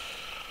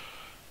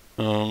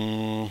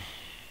 Any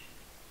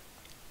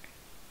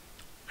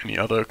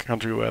other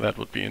country where that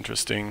would be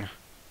interesting?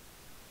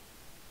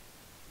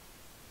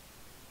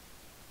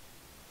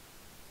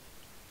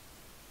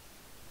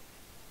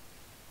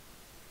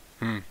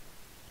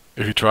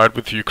 If you tried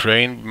with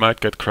Ukraine, we might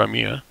get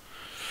Crimea.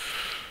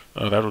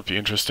 That would be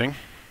interesting.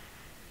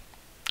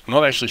 I'm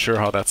not actually sure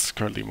how that's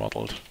currently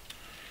modeled.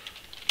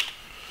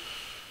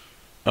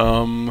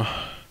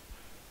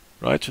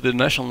 Write to the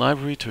National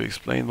Library to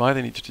explain why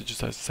they need to digitize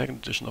the second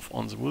edition of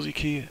On the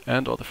Musiki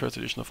and or the first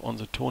edition of On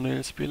the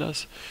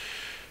Tonelspelers.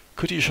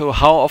 Could you show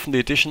how often the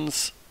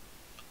editions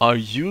are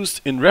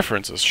used in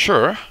references?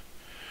 Sure.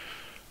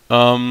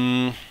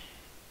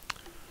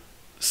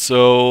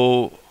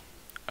 So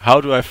how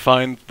do I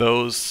find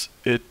those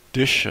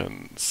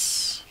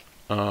editions?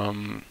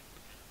 Okay,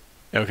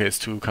 it's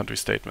two country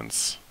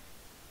statements.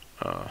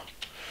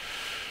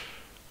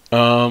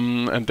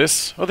 And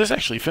this, oh, this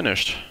actually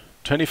finished.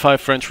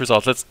 25 French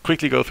results. Let's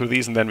quickly go through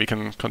these and then we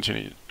can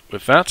continue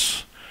with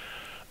that.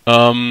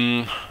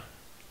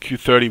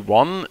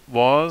 Q31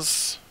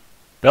 was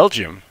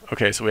Belgium.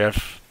 Okay, so we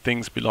have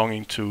things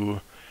belonging to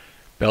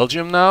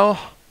Belgium now.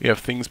 We have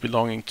things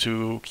belonging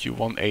to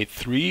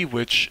Q183,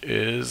 which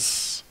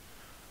is...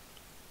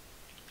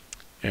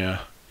 Yeah.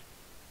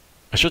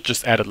 I should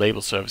just add a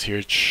label service here.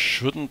 It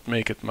shouldn't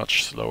make it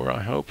much slower,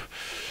 I hope.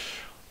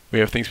 We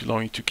have things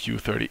belonging to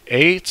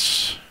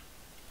Q38,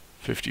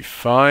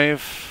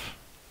 55,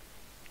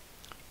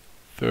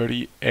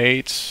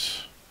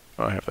 38.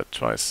 Oh, I have that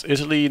twice.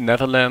 Italy,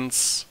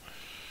 Netherlands,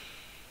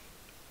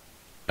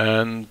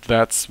 and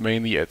that's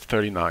mainly at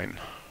 39.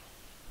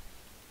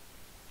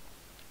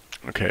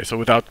 Okay, so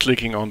without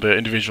clicking on the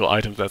individual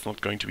items, that's not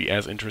going to be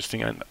as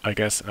interesting, and I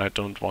guess I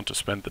don't want to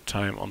spend the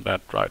time on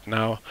that right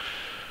now.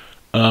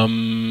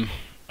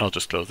 I'll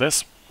just close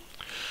this.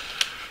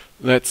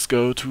 Let's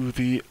go to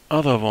the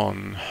other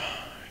one.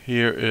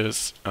 Here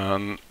is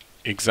an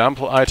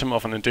example item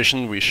of an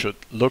addition we should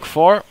look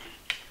for.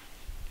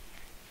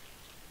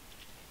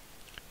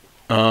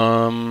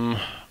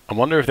 I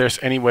wonder if there's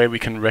any way we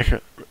can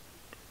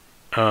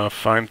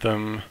find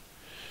them.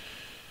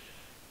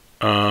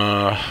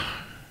 I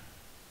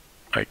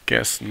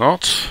guess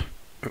not.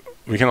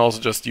 We can also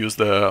just use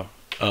the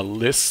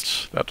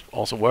list. That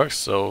also works.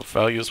 So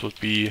values would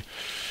be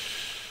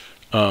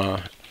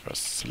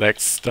first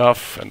select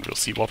stuff, and we'll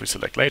see what we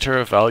select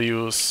later.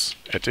 Values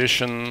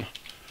addition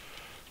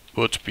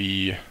would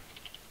be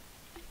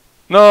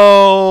no.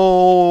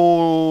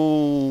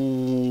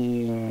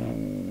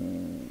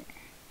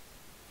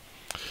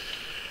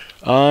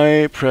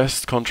 I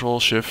pressed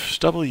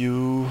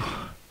Ctrl-Shift-W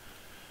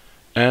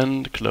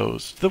and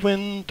closed the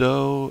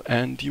window,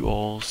 and you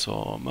all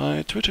saw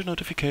my Twitter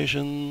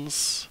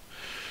notifications.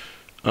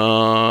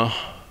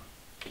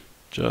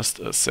 Just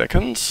a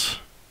second.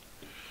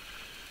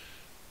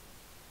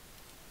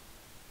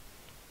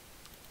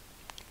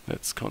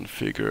 Let's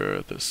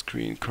configure the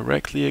screen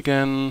correctly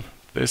again.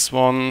 This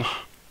one.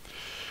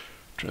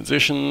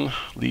 Transition,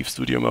 leave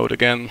studio mode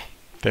again.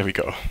 There we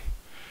go.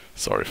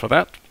 Sorry for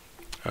that.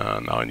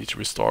 Now I need to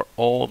restore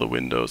all the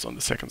windows on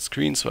the second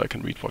screen so I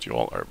can read what you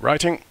all are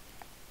writing.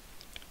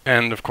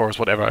 And of course,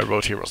 whatever I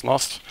wrote here was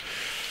lost.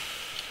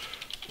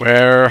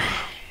 Where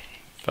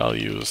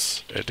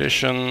values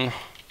addition.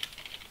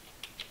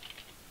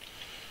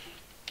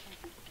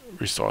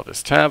 Restore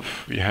this tab.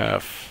 We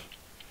have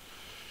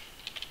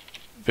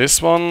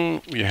this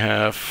one. We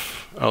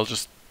have, I'll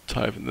just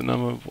type in the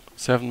number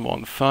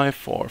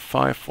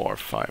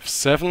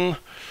 715454457.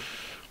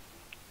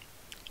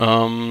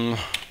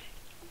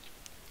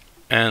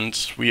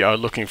 And we are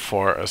looking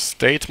for a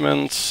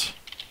statement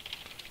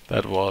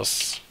that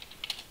was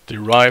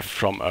derived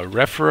from a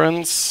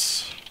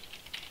reference,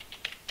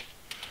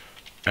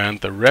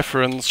 and the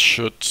reference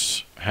should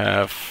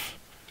have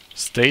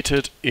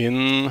stated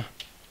in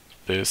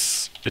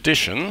this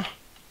addition,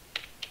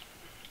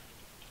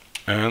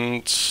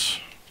 and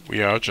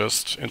we are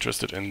just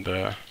interested in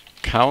the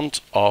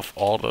count of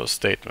all those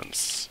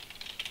statements,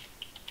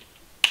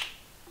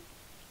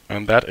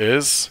 and that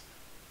is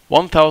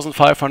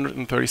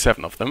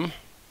 1,537 of them.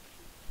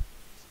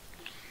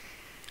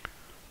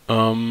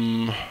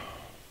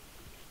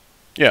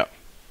 Yeah,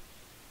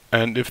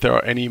 and if there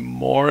are any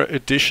more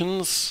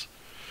additions,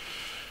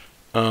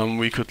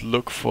 we could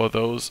look for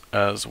those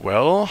as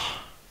well.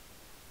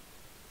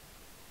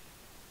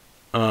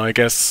 I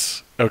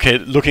guess, okay,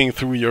 looking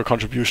through your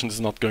contributions is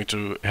not going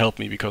to help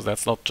me, because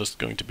that's not just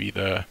going to be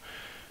the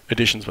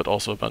additions, but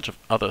also a bunch of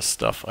other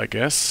stuff, I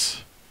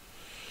guess.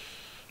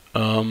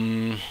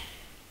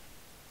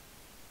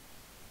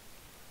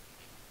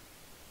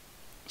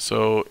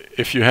 So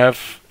if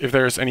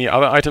there's any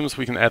other items,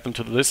 we can add them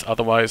to the list.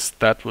 Otherwise,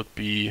 that would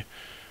be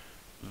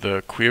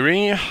the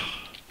query.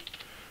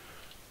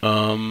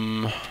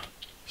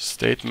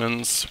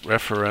 Statements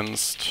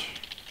referenced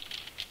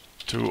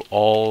to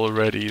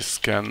already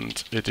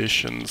scanned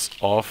editions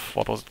of,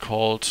 what was it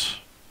called?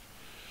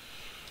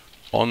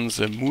 On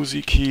the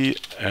Musiki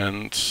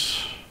and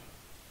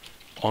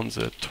on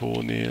the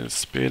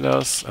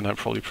Tonespelers, and I'm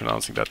probably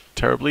pronouncing that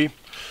terribly.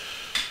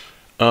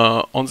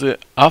 On the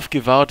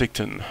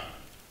Afgewahrdigten.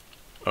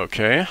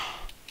 Okay.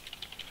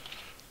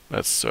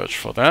 Let's search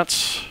for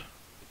that.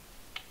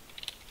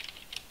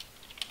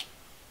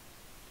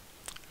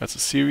 That's a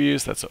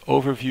series, that's an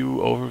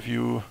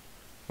overview.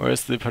 Where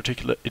is the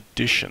particular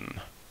edition?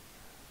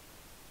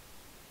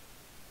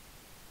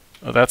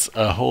 Oh, that's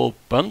a whole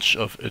bunch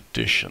of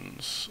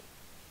editions,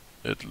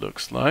 it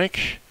looks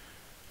like.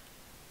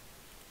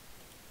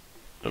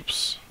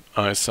 Oops,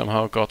 I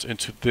somehow got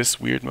into this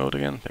weird mode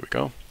again. There we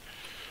go.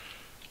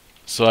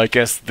 So I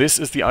guess this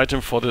is the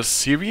item for this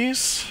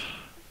series.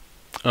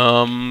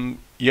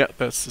 Yeah,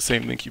 that's the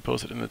same link you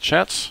posted in the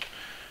chat.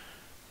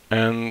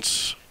 And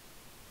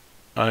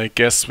I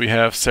guess we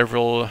have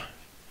several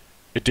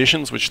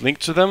editions which link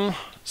to them.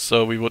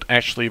 So we would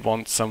actually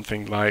want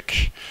something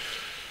like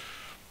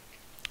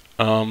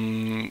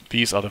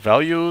these are the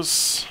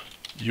values,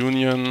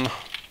 union,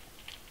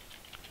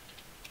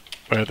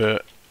 where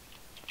the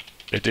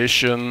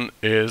edition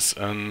is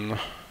an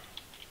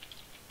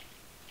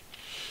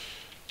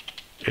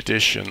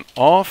edition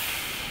of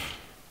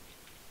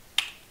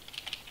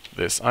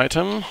this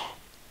item,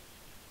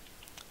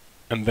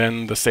 and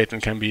then the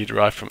statement can be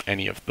derived from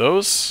any of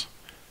those.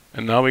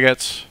 And now we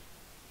get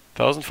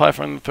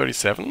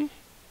 1,537.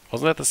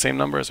 Wasn't that the same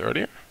number as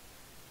earlier?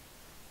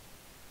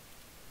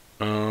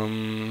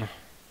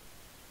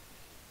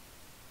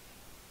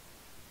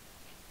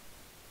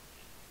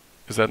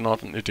 Is that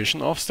not an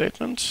addition of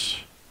statement?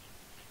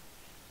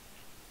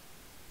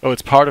 Oh,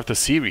 it's part of the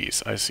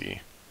series, I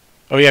see.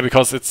 Oh yeah,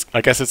 because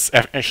I guess it's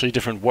actually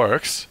different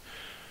works.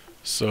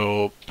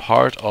 So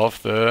part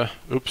of the,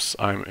 oops,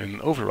 I'm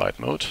in override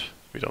mode.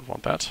 We don't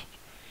want that.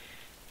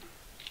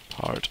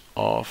 Part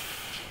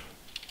of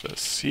the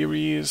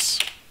series.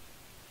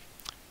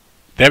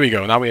 There we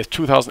go. Now we have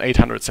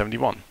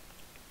 2,871.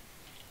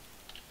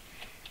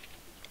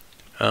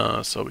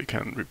 So we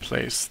can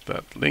replace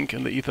that link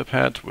in the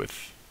Etherpad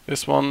with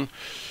this one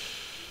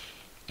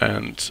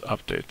and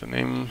update the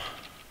name.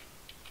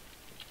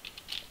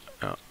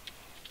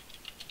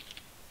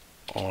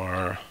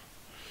 Or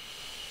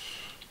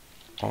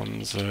on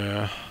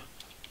the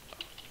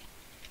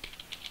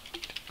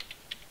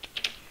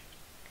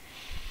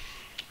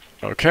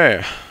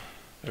okay,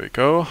 there we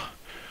go.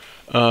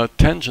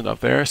 Tangent up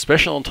there.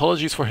 Special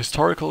ontologies for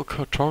historical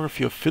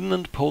cartography of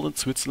Finland, Poland,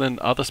 Switzerland,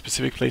 other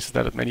specific places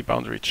that had many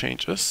boundary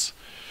changes.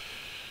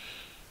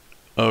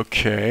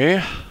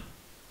 Okay.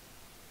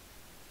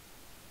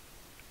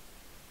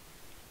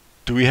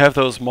 Do we have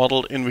those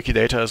modeled in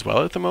Wikidata as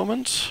well at the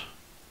moment?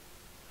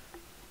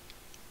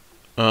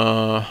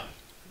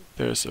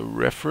 There's a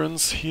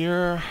reference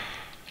here.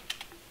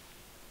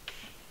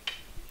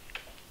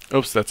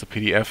 Oops, that's a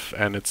PDF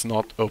and it's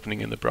not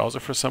opening in the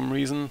browser for some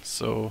reason,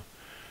 so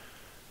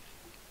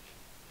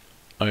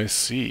I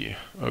see.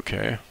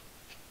 Okay.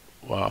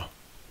 Wow.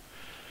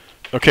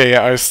 Okay,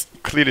 yeah, I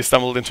clearly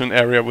stumbled into an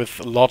area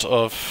with a lot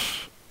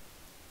of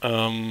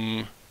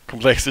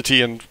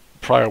complexity and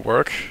prior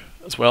work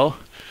as well.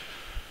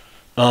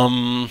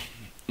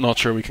 Not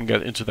sure we can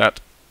get into that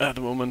at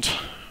the moment.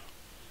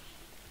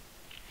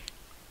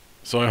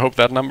 So I hope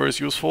that number is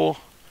useful.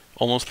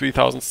 Almost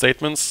 3,000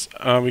 statements.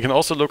 We can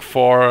also look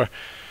for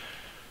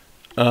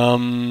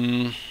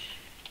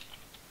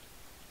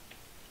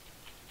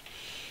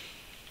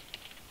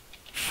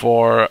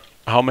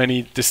how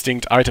many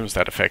distinct items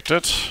that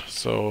affected.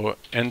 So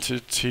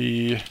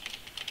entity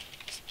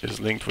is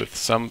linked with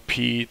some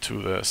p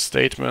to the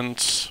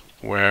statement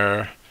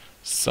where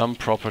some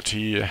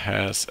property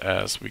has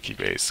as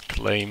Wikibase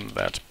claim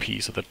that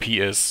p. So the p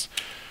is,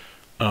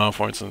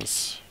 for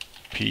instance,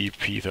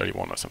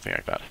 p31 or something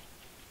like that.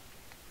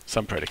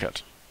 Some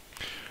predicate.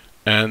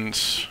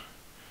 And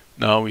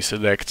now we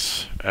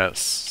select as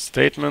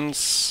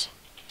statements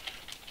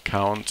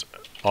count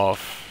of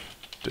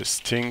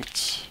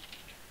distinct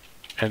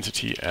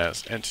entity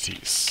as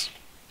entities.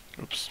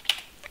 Oops,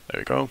 there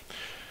we go.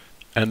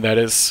 And that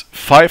is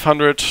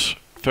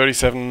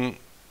 537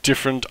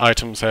 different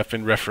items have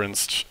been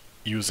referenced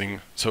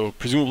using, so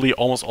presumably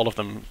almost all of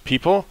them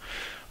people,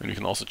 and you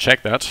can also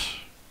check that.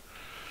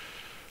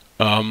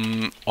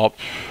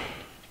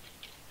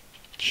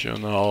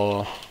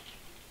 Optional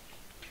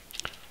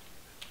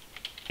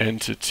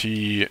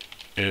entity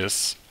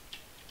is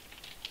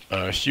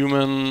a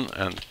human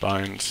and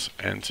bind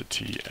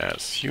entity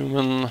as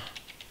human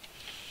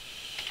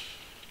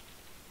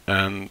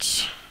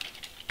and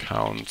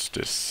count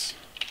distinct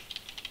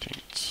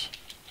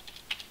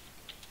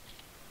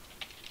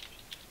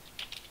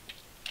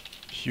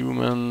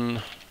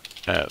human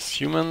as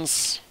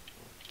humans.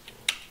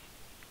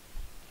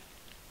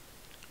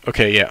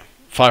 Okay, yeah,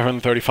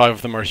 535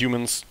 of them are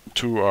humans,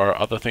 2 are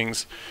other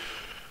things.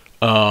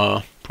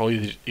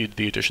 Probably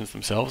the editions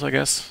themselves, I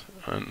guess,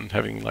 and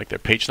having like their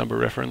page number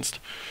referenced.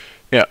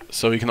 Yeah,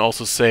 so we can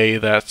also say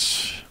that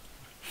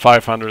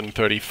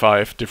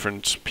 535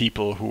 different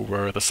people who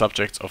were the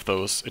subjects of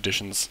those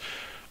editions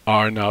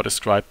are now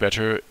described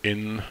better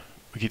in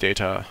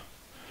Wikidata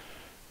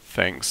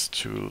thanks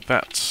to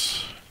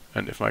that.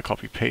 And if my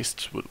copy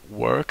paste would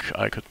work,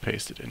 I could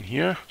paste it in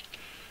here.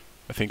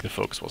 I think the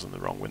focus was in the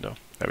wrong window.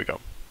 There we go.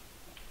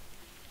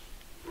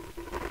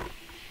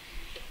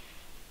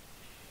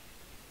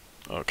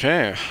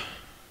 Okay.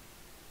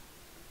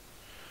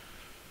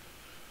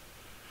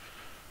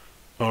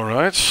 All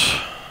right.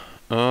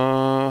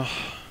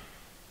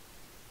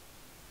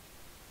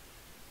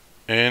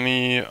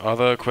 Any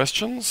other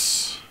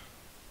questions?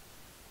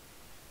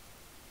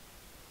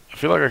 I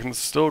feel like I can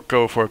still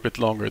go for a bit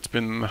longer. It's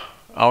been an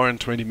hour and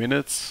 20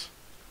 minutes.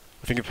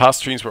 I think the past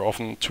streams were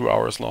often 2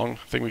 hours long.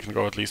 I think we can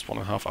go at least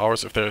 1.5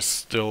 hours if there's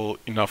still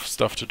enough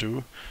stuff to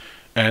do.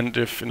 And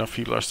if enough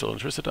people are still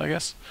interested, I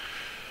guess.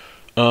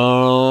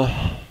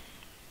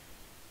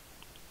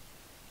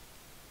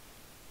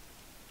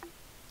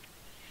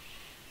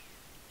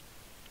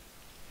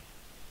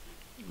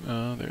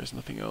 There's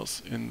nothing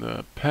else in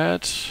the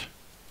pad.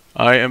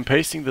 I am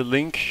pasting the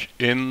link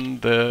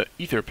in the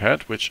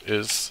Etherpad, which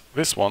is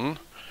this one.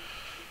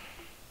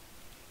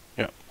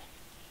 Yeah.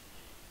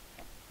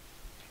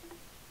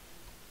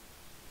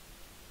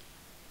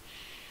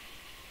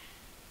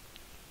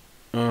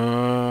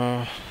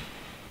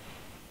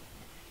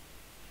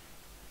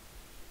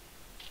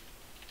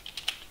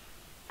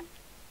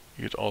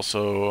 You could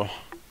also...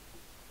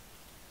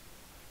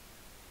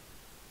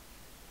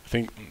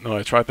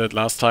 I tried that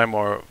last time,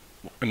 or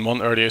in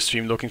one earlier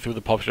stream, looking through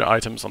the popular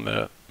items on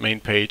the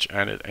main page,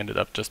 and it ended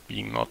up just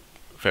being not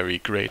very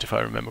great, if I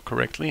remember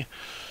correctly.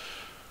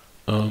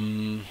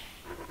 Okay,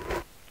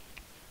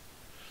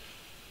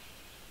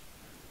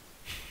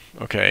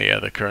 yeah,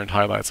 the current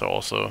highlights are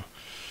also...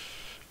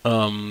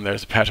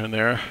 there's a pattern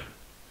there.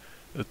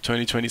 The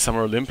 2020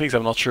 Summer Olympics,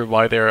 I'm not sure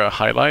why they're a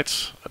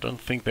highlight. I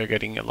don't think they're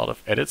getting a lot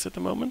of edits at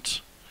the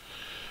moment.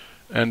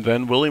 And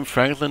then William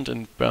Franklin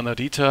and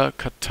Bernardita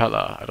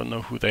Catala. I don't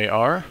know who they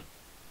are.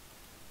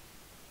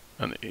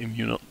 An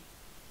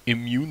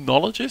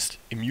immunologist?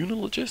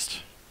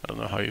 Immunologist? I don't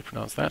know how you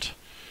pronounce that.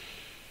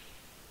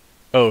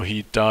 Oh,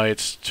 he died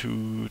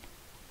 3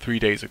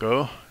 days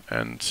ago,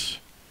 and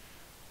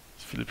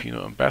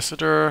Filipino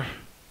ambassador.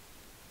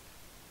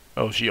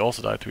 Oh, she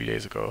also died 3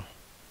 days ago.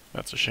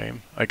 That's a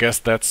shame. I guess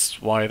that's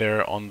why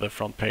they're on the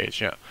front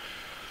page, yeah.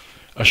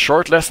 A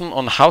short lesson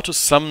on how to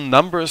sum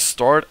numbers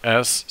stored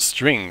as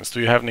strings.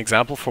 Do you have an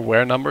example for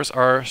where numbers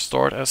are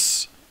stored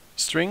as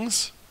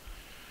strings?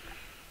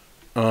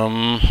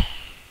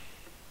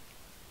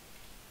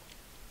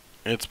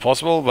 It's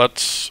possible,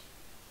 but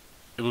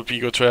it would be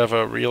good to have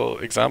a real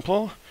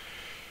example.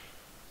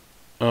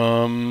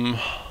 There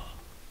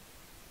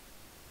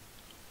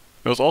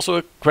was also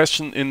a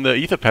question in the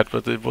Etherpad,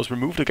 but it was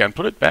removed again.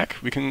 Put it back.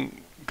 We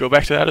can go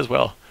back to that as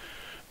well.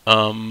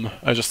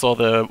 I just saw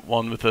the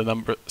one with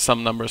the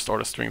some numbers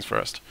stored as strings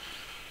first.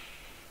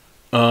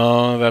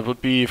 That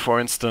would be, for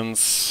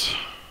instance,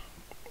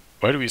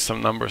 where do we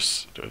sum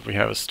numbers that we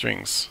have as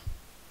strings?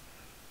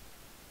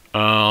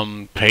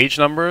 Page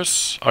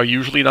numbers are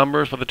usually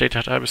numbers, but the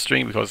data type is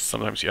string, because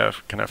sometimes you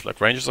can have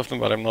like ranges of them,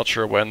 but I'm not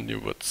sure when you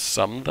would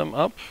sum them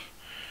up.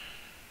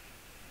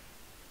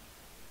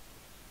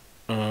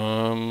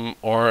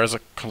 Or as a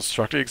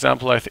constructor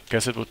example, I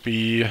guess it would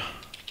be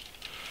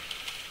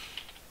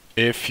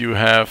if you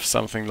have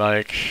something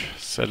like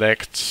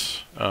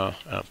select,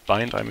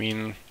 bind, I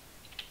mean.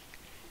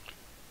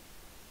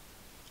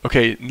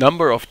 Okay,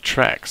 number of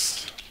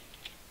tracks.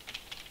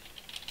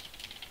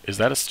 Is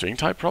that a string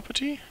type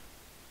property?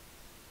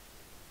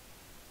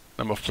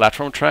 Number of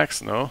platform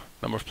tracks? No.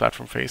 Number of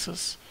platform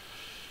faces?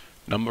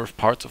 Number of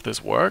parts of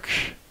this work?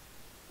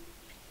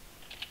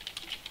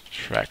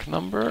 Track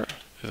number?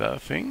 Is that a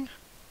thing?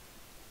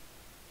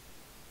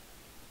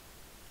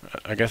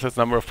 I guess that's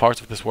number of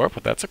parts of this work,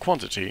 but that's a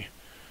quantity.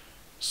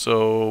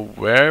 So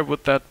where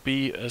would that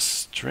be a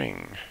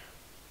string?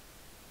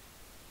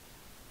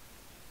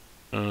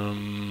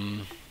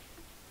 A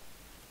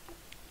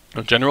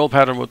general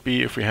pattern would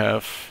be if we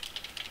have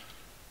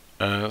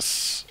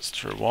as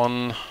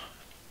str1,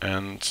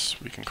 and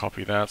we can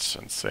copy that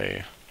and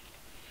say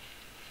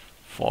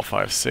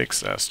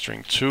 456 as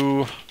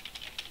string2.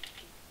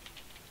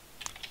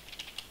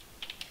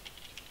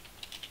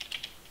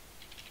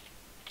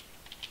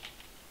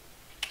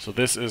 So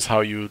this is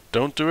how you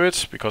don't do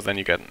it, because then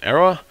you get an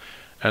error.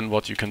 And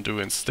what you can do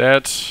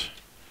instead,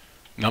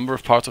 number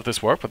of parts of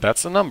this work, but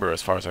that's a number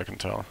as far as I can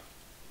tell.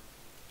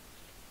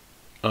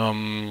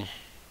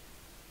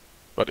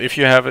 But if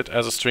you have it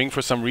as a string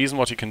for some reason,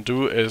 what you can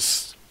do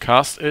is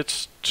cast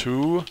it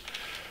to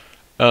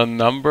a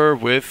number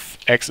with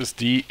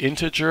XSD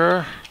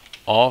integer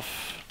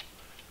of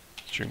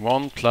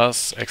string1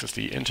 plus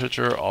XSD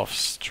integer of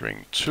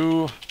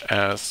string2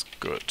 as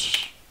good.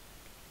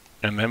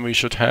 And then we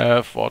should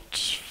have, what,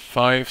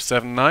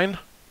 579?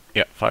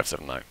 Yeah,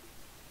 579.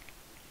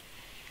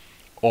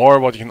 Or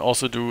what you can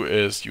also do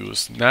is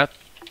use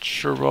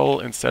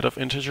natural instead of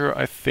integer,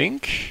 I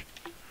think.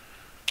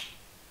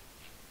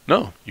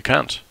 No, you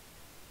can't.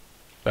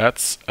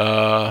 That's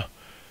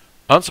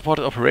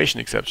unsupported operation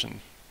exception.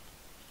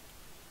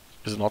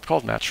 Is it not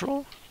called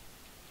natural?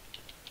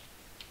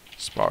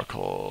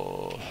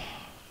 Sparkle.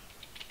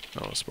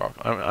 No,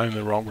 Sparkle. I'm in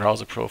the wrong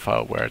browser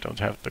profile where I don't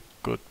have the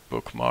good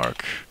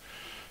bookmark.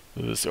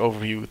 This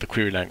overview, the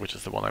query language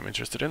is the one I'm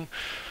interested in.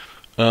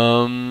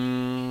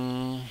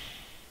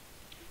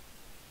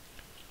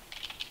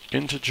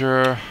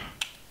 Integer.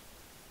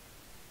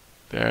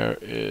 There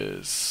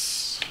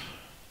is...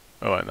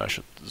 Oh, and I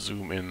should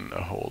zoom in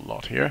a whole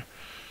lot here.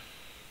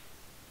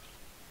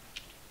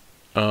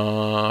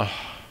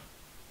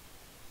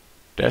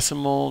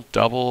 Decimal,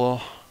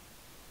 double.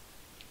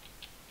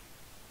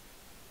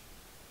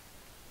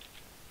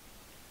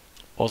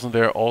 Wasn't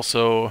there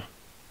also...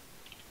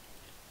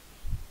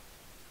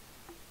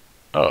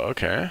 Oh,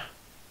 okay.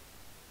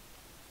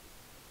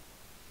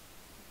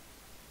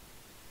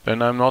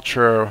 Then I'm not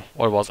sure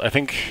what it was.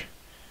 I'm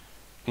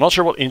not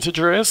sure what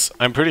integer is.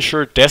 I'm pretty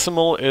sure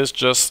decimal is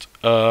just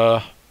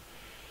a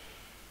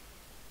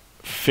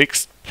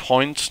fixed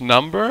point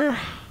number.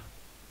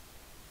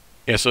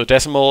 Yeah, so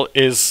decimal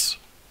is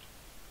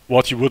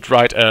what you would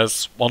write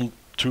as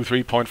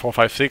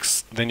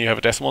 123.456. Then you have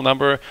a decimal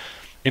number.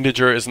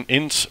 Integer is an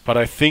int, but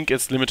I think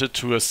it's limited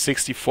to a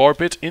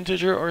 64-bit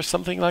integer or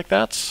something like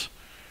that.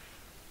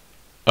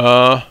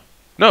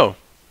 No,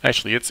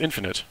 actually, it's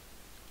infinite.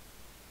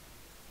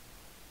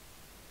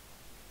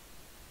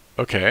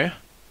 Okay.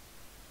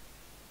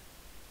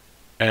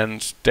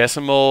 And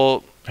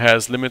decimal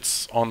has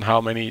limits on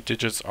how many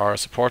digits are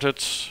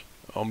supported,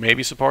 or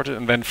maybe supported,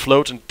 and then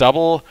float and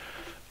double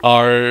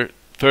are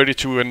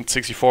 32 and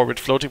 64-bit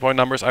floating point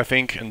numbers, I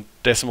think, and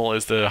decimal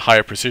is the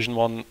higher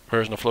precision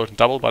version of float and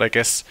double, but I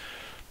guess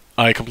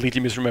I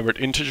completely misremembered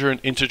integer, and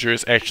integer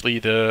is actually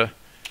the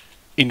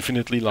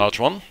infinitely large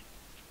one.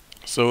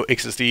 So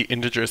XSD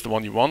integer is the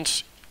one you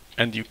want,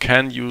 and you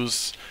can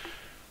use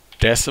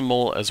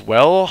decimal as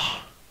well.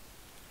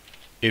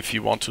 If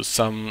you want to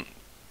sum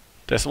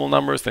decimal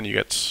numbers, then you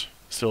get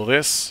still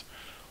this,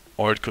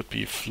 or it could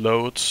be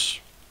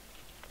float.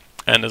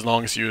 And as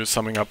long as you're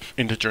summing up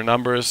integer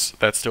numbers,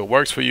 that still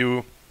works for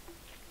you.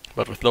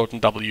 But with float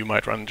and double, you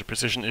might run into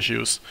precision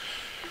issues.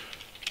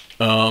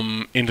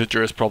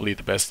 Integer is probably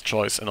the best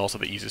choice and also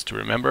the easiest to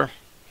remember.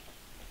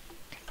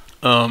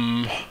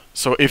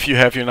 So if you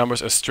have your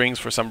numbers as strings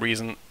for some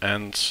reason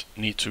and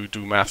need to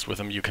do maths with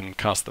them, you can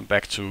cast them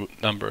back to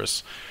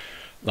numbers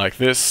like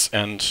this,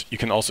 and you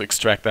can also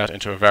extract that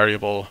into a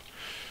variable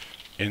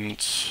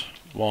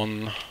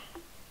int1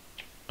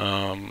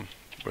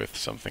 with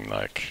something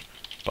like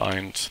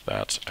bind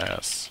that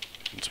as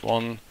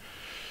int1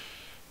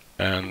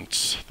 and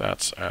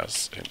that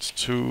as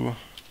int2.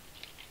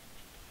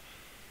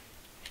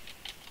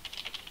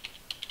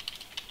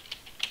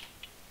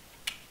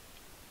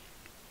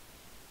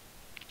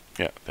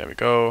 Yeah, there we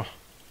go.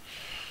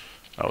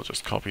 I'll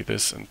just copy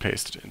this and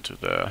paste it into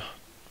the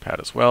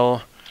pad as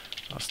well.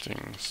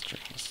 Casting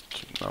strings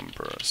to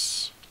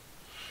numbers.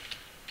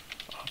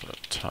 Other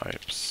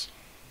types.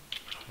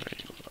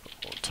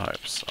 Variable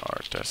types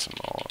are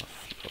decimal,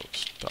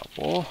 float,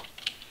 double.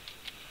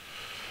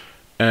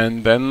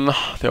 And then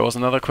there was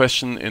another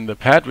question in the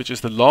pad, which is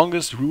the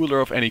longest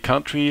ruler of any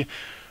country.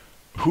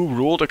 Who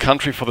ruled a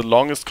country for the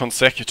longest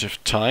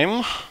consecutive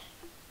time?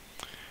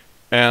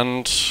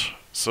 And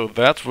so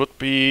that would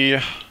be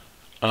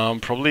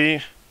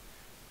probably...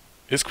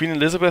 Is Queen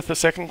Elizabeth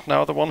II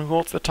now the one who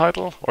holds the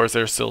title? Or is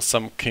there still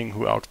some king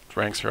who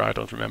outranks her? I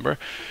don't remember.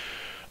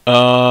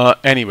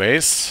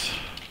 Anyways,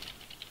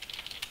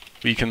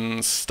 we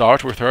can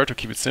start with her to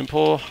keep it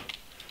simple.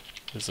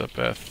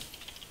 Elizabeth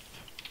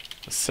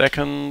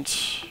II.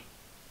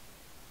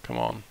 Come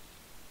on.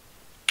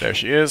 There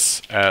she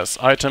is as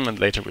item, and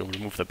later we'll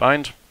remove the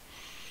bind.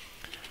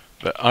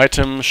 The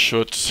item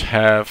should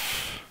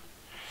have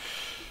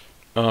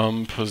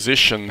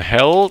position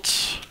held,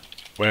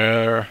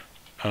 where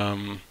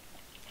a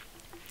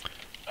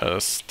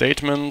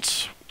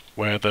statement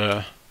where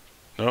the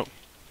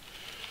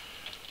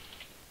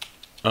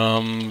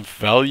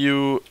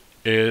value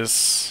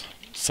is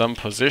some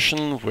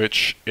position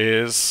which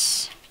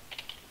is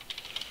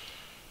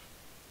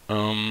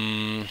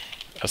a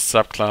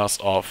subclass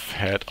of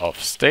head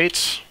of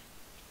state,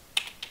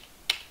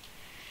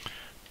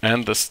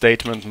 and the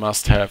statement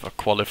must have a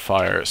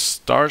qualifier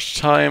start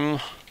time,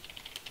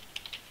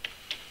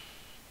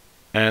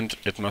 and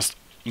it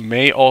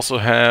may also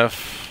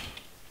have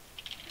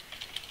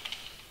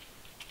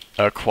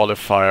a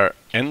qualifier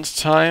end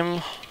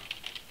time,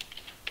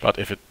 but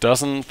if it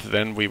doesn't,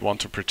 then we want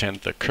to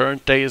pretend the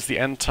current day is the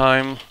end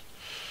time.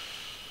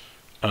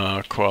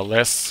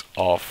 Coalesce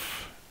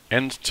of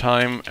end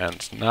time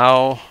and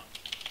now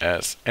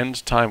as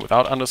end time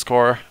without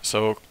underscore.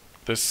 So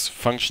this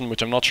function,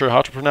 which I'm not sure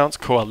how to pronounce,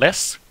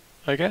 coalesce,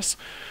 I guess,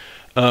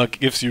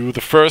 gives you the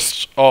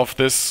first of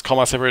this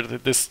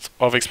comma-separated list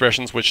of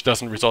expressions which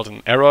doesn't result in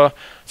an error.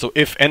 So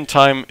if end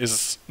time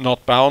is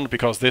not bound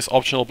because this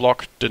optional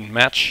block didn't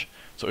match,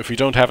 so if we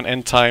don't have an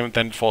end time,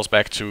 then it falls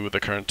back to the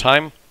current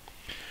time.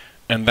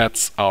 And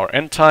that's our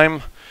end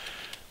time.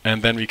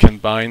 And then we can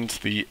bind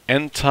the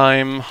end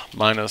time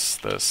minus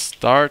the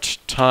start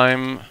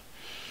time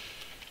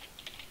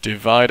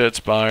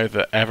divided by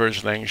the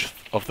average length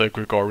of the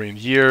Gregorian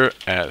year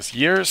as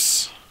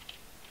years.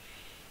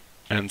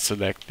 And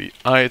select the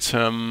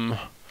item,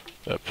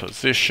 the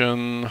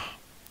position,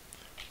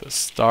 the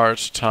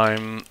start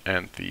time,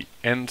 and the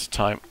end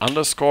time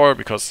underscore,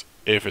 because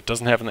if it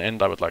doesn't have an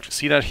end, I would like to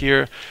see that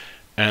here.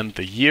 And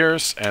the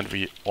years, and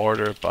we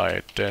order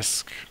by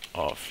desk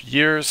of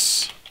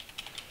years,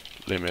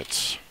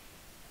 limit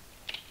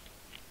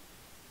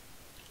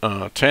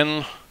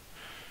 10.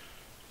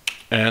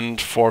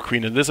 And for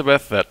Queen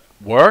Elizabeth, that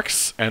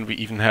works, and we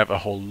even have a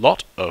whole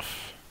lot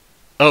of...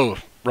 Oh,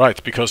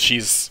 right, because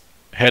she's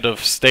head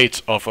of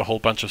state of a whole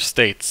bunch of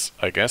states,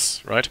 I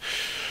guess, right?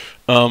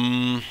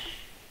 Right,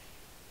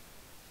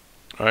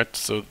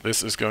 so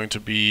this is going to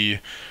be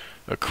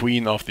a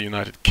Queen of the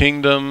United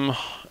Kingdom,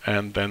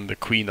 and then the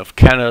Queen of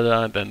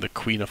Canada, and then the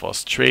Queen of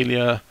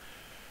Australia.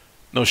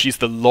 No, she's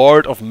the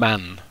Lord of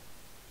Man.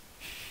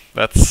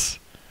 That's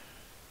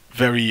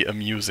very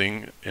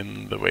amusing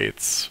in the way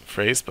it's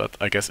phrased, but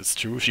I guess it's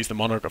true. She's the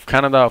monarch of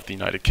Canada, of the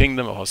United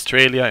Kingdom, of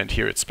Australia, and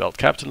here it's spelled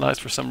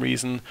capitalized for some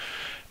reason.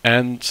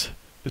 And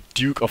the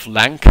Duke of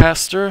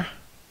Lancaster.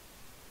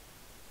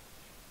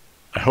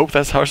 I hope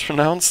that's how it's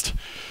pronounced.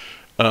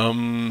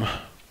 And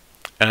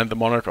the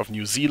monarch of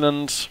New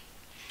Zealand.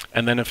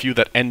 And then a few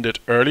that ended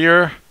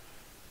earlier.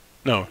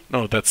 No,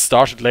 that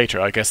started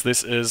later. I guess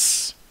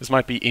this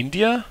might be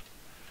India.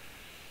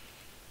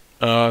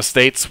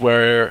 States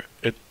where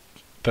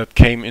that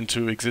came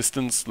into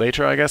existence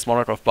later, I guess.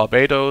 Monarch of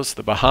Barbados,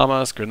 the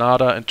Bahamas,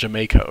 Grenada, and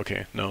Jamaica.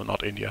 Okay, no,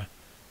 not India.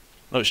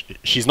 No,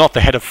 she's not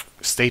the head of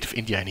state of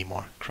India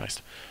anymore.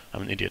 Christ,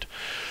 I'm an idiot.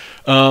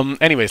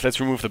 Anyways, let's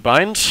remove the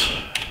bind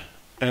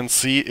and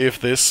see if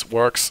this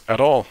works at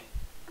all.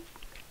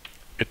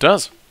 It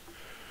does.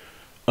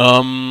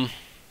 Well.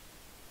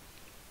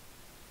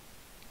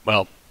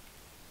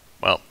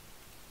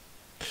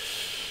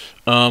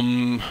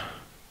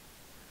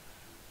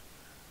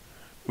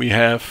 We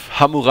have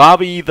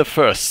Hammurabi the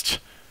First.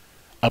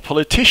 a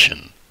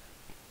politician,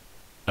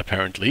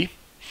 apparently,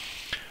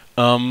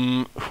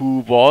 who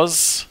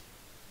was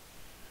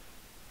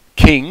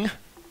king,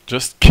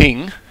 just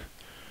king,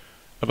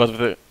 but with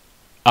the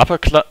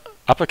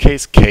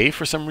uppercase K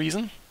for some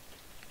reason,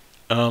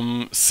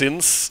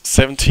 since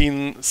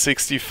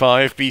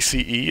 1765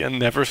 BCE and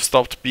never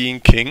stopped being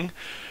king,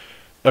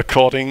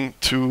 according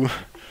to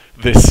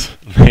this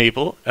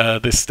label,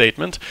 this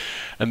statement.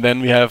 And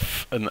then we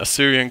have an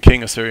Assyrian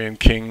king,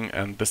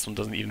 and this one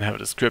doesn't even have a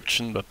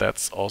description, but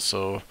that's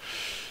also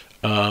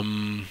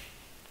Achaemenid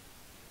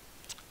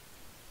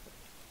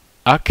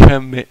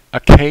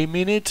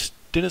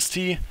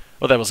dynasty.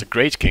 Oh, that was a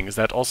great king. Is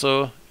that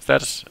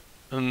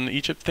an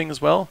Egypt thing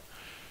as well?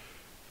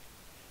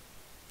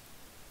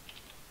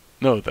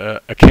 No,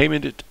 the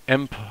Achaemenid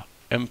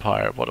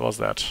Empire. What was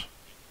that?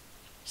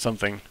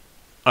 Something.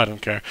 I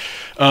don't care.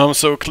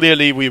 So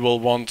clearly we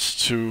will want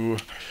to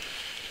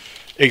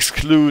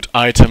exclude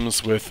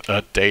items with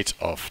a date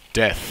of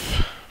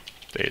death.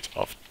 Date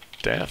of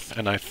death.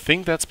 And I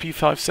think that's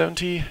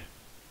P570.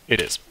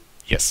 It is.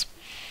 Yes.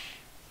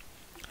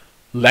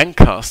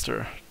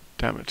 Lancaster.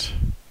 Damn it.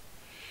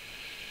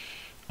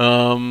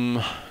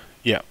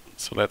 Yeah.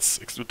 So let's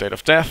exclude date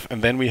of death.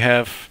 And then we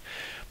have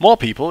more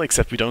people,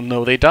 except we don't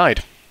know they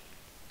died.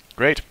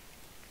 Great.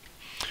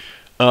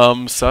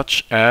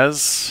 Such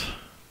as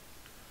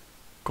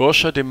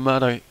Gosha de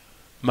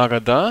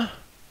Magadha,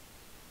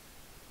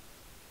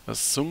 a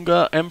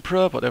Sunga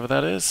emperor, whatever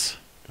that is,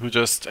 who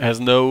just has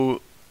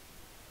no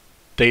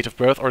date of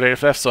birth or date of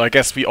death. So I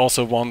guess we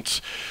also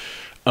want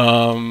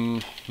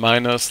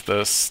minus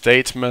the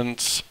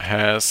statement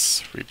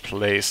has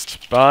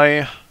replaced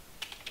by.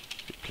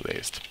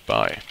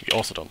 We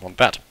also don't want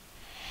that.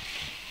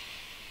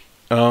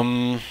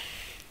 The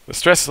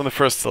stress is on the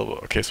first syllable.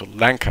 Okay, so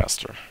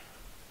Lancaster.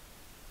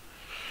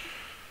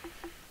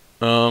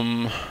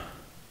 Come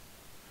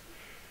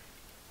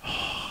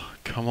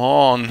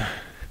on.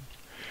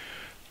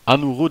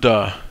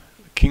 Anuruddha,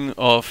 king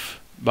of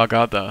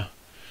Magadha.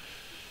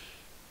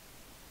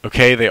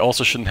 Okay, they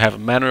also shouldn't have a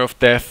manner of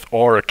death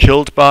or a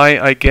killed by,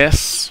 I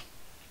guess.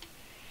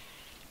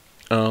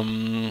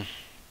 Item,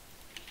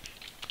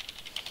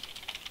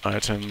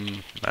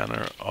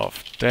 manner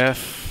of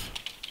death.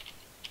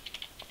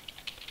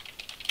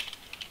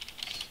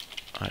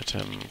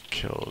 Item,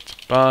 killed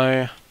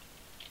by.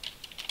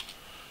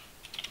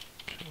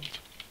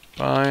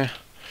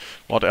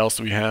 What else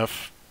do we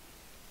have?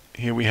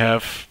 Here we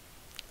have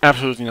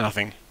absolutely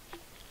nothing.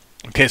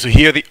 Okay, so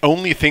here the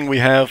only thing we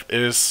have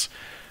is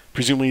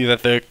presumably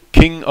that the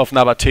king of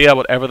Nabatea,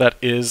 whatever that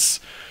is,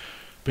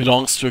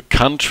 belongs to a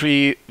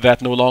country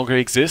that no longer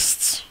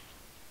exists.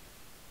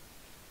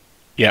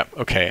 Yeah,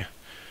 okay.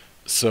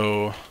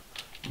 So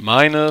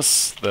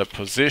minus the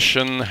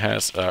position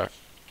has a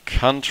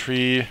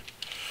country,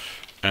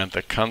 and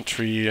the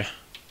country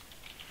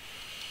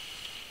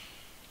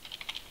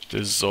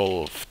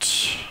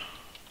dissolved.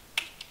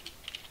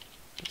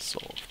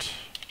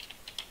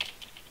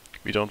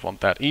 We don't want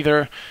that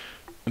either.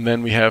 And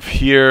then we have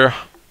here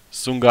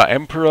Sunga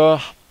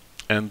Emperor,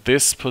 and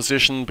this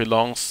position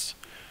belongs.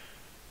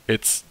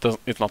 It's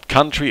not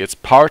country. It's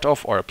part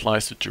of or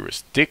applies to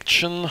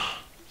jurisdiction.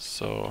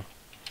 So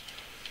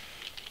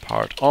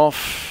part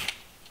of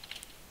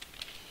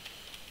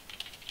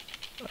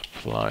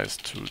applies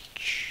to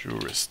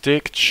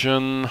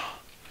jurisdiction.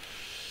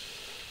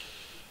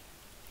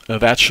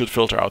 That should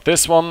filter out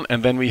this one.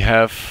 And then we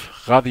have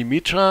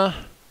Radimitra.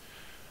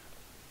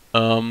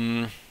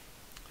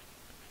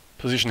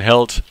 Position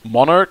held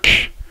monarch.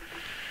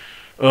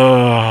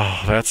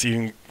 That's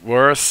even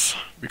worse,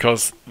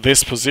 because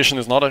this position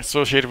is not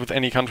associated with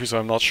any country, so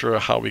I'm not sure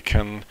how we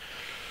can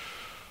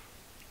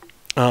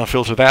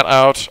filter that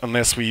out,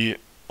 unless we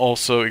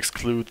also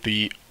exclude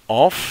the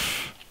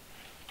off.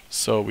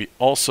 So we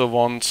also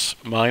want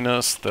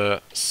minus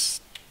the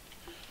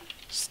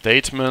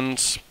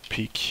statement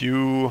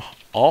PQ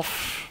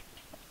off.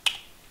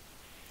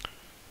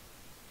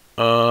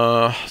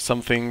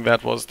 Something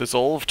that was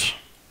dissolved.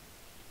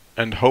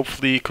 And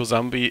hopefully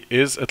Kozambi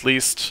is at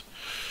least...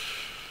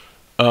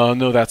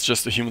 no, that's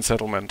just a human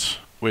settlement,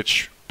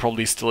 which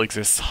probably still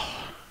exists.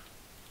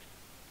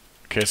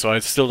 Okay, so I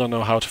still don't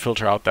know how to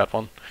filter out that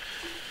one.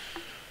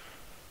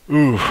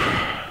 Ooh,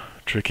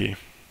 tricky.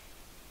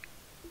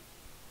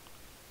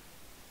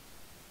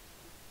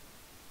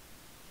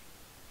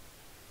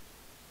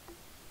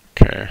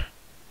 Okay.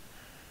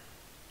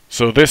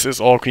 So this is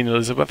all Queen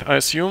Elizabeth, I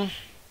assume.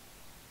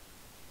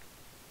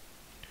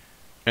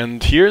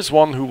 And here's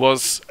one who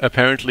was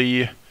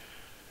apparently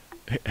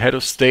head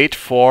of state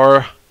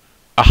for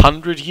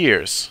 100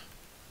 years.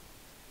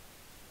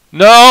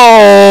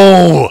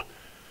 No!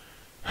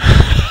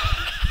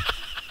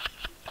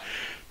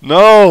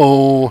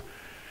 No!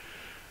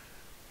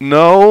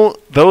 No,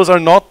 those are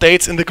not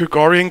dates in the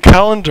Gregorian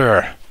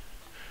calendar.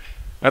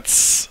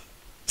 That's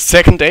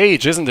Second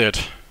Age, isn't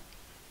it?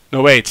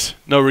 No, wait.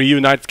 No,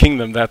 Reunited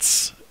Kingdom.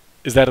 Is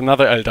that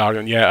another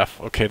Eldarion? Yeah,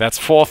 okay, that's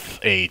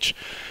Fourth Age.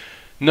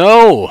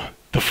 No!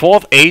 The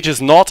fourth age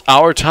is not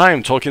our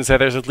time. Tolkien said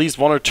there's at least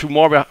one or two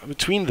more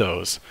between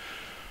those.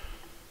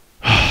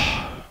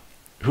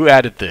 Who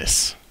added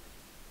this?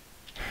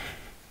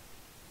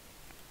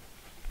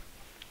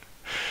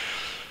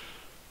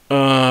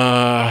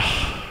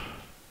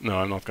 No,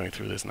 I'm not going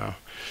through this now.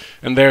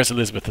 And there's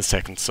Elizabeth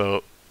II.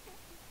 So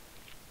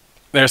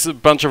there's a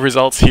bunch of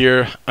results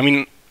here. I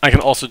mean, I can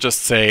also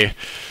just say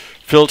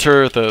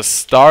filter the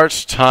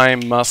start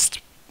time must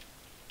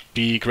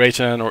be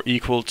greater than or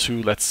equal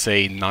to, let's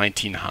say,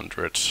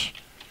 1900.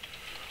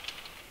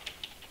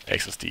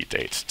 XSD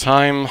date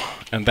time.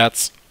 And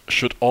that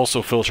should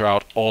also filter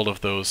out all of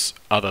those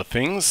other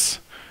things.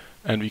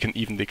 And we can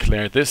even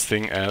declare this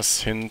thing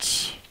as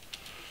hint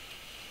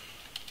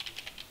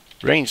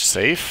range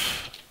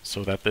safe,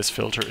 so that this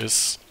filter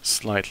is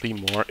slightly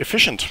more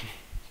efficient.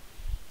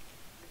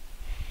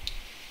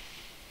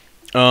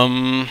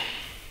 Yeah,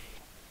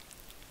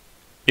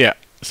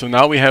 so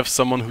now we have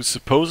someone who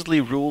supposedly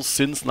rules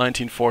since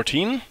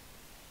 1914,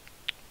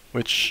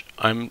 which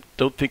I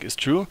don't think is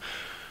true.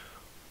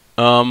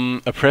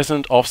 A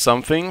president of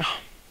something,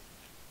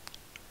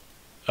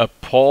 a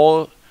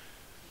Paul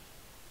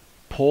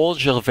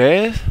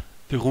Gervais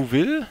de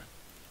Rouville,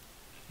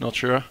 not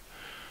sure,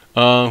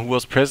 who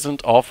was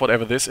president of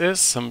whatever this is,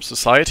 some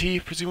society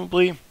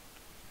presumably.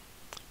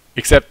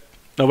 Except,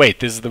 no wait,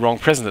 this is the wrong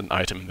president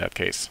item in that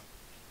case.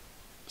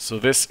 So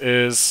this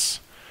is,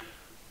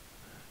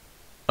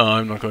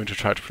 I'm not going to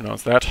try to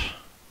pronounce that.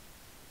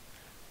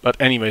 But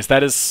anyways,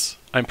 that is,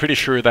 I'm pretty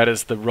sure that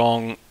is the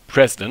wrong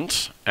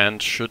president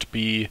and should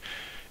be,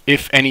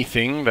 if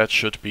anything, that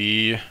should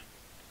be,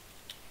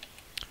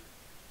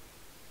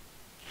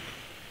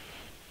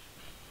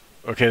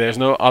 okay, there's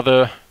no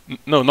other,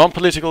 no,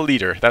 non-political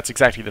leader. That's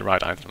exactly the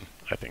right item,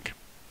 I think.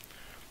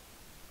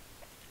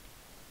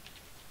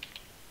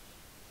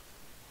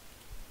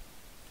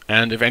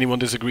 And if anyone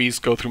disagrees,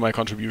 go through my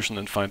contribution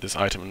and find this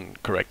item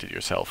and correct it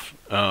yourself.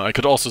 I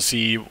could also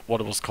see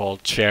what it was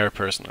called,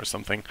 chairperson or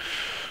something.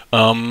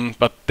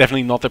 But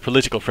definitely not the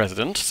political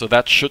president, so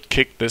that should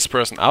kick this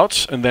person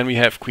out. And then we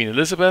have Queen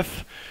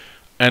Elizabeth,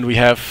 and we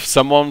have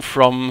someone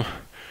from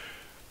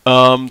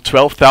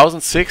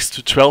 12,006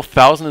 to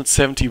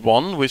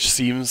 12,071, which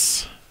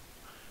seems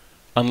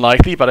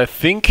unlikely, but I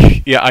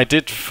think, yeah, I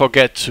did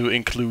forget to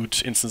include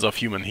Instance of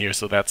Human here,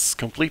 so that's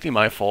completely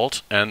my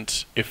fault.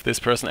 And if this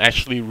person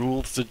actually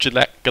rules the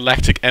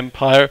Galactic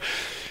Empire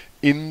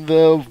in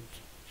the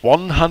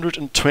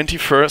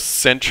 121st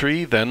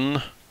century,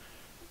 then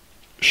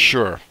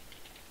sure,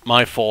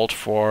 my fault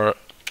for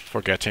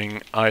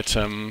forgetting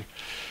item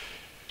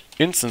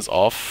Instance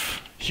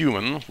of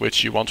Human,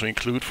 which you want to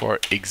include for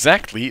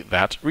exactly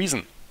that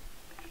reason.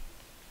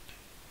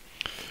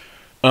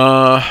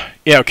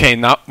 Yeah, okay,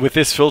 now with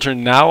this filter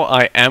now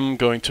I am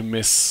going to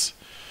miss...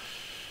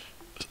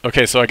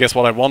 Okay, so I guess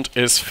what I want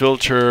is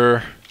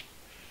filter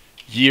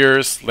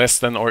years less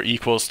than or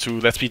equals to,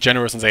 let's be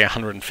generous and say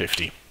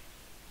 150.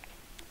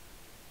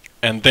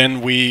 And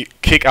then we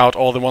kick out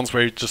all the ones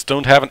where you just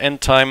don't have an end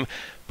time,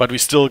 but we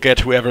still get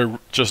whoever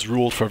just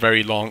ruled for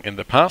very long in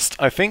the past,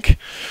 I think.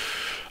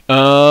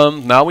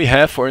 Now we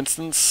have, for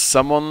instance,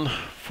 someone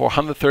for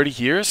 130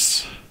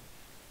 years.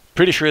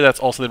 Pretty sure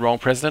that's also the wrong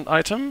president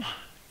item.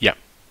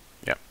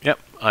 Yeah,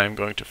 I'm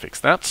going to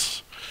fix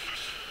that.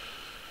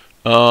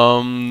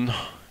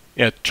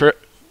 Yeah,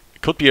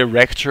 could be a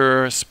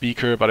rector,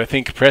 speaker, but I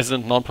think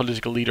president,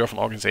 non-political leader of an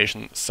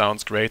organization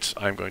sounds great.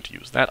 I'm going to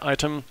use that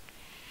item.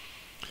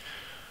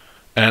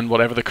 And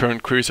whatever the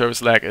current query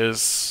service lag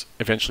is,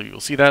 eventually you'll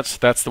see that.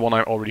 That's the one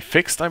I already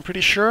fixed, I'm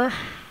pretty sure.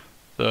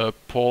 The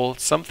Paul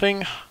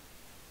something.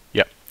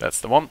 Yeah, that's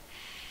the one.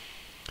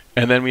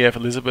 And then we have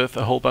Elizabeth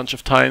a whole bunch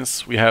of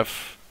times. We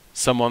have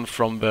someone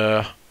from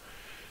the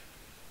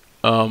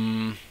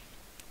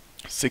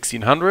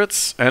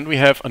 1600s, and we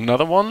have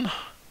another one.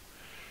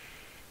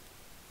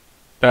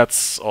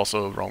 That's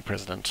also a wrong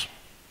president.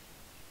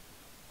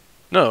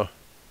 No,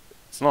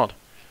 it's not.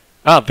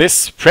 Ah,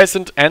 this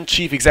president and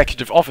chief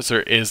executive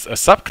officer is a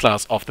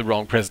subclass of the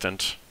wrong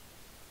president,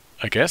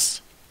 I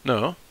guess.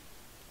 No.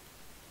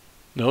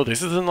 No,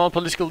 this is a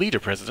non-political leader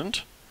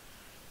president.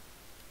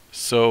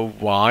 So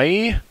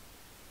why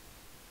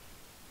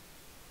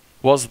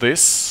was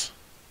this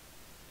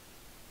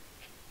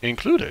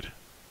included?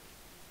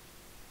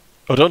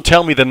 Oh, don't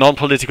tell me the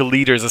non-political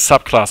leader is a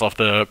subclass of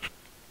the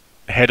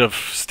head of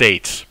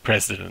state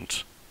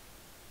president.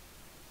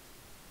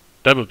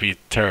 That would be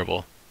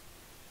terrible.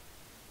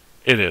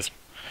 It is.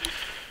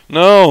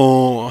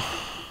 No.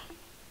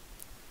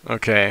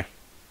 Okay.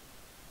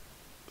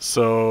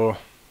 So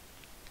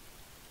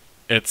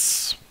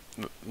it's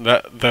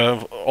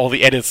all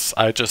the edits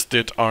I just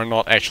did are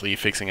not actually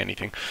fixing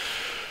anything.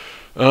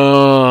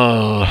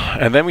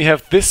 And then we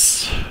have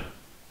this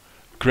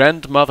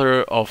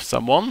grandmother of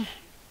someone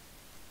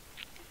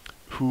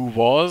who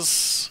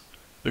was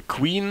the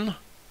queen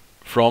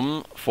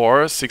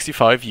for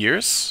 65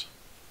 years,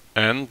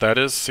 and that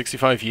is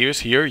 65 years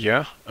here,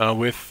 yeah,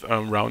 with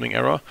rounding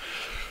error.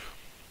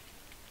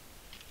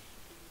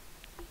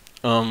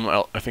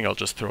 I think I'll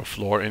just throw a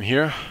floor in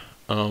here.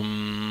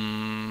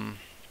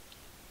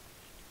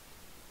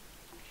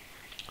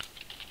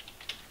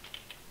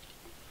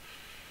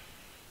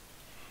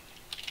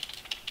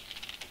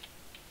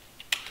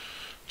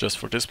 Just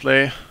for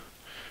display.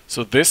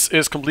 So this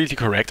is completely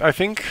correct, I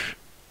think.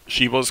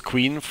 She was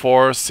queen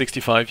for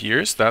 65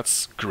 years.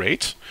 That's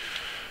great.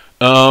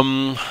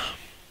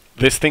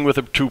 This thing with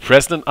the two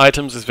president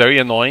items is very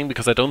annoying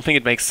because I don't think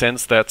it makes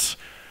sense that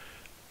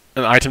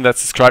an item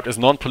that's described as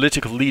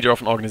non-political leader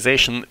of an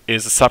organization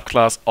is a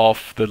subclass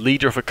of the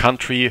leader of a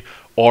country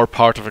or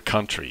part of a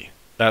country.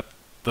 That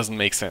doesn't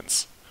make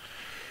sense.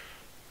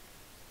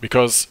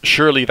 Because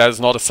surely that is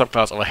not a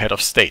subclass of a head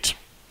of state.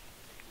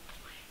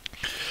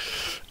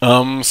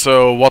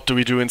 So what do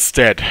we do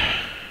instead?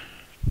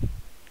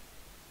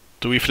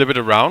 Do we flip it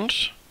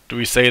around? Do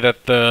we say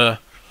that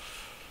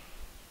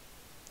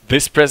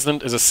this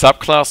president is a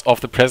subclass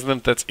of the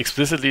president that's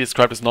explicitly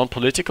described as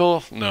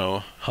non-political?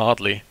 No,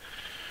 hardly.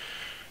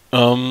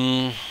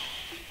 Are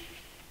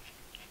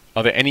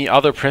there any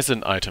other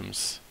president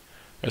items?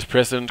 There's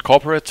president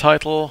corporate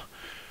title.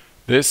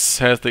 This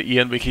has the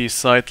ENWiki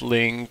site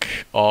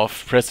link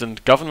of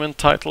president government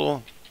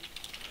title.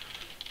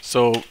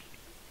 So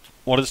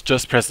what is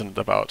just president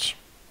about?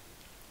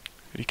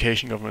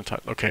 Education government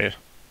title. Okay,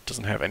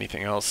 doesn't have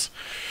anything else.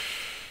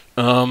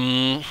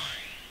 In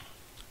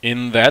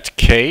that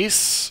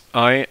case,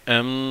 I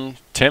am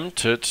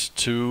tempted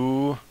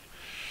to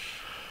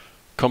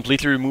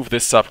completely remove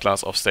this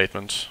subclass of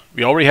statement.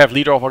 We already have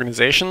leader of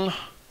organization.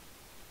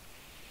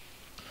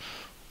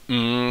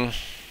 We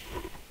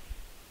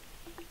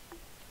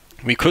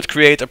could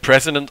create a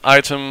president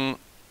item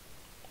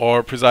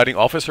or presiding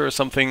officer or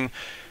something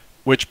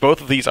which both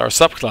of these are a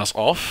subclass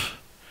of.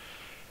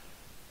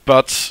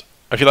 But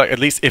I feel like at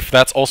least if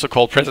that's also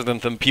called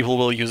president, then people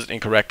will use it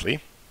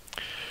incorrectly.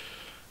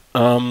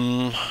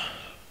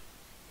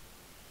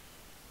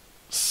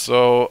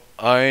 So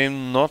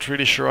I'm not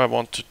really sure I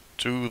want to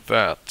do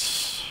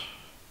that.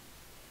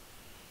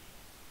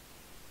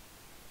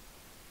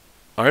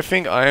 I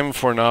think I'm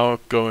for now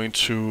going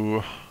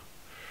to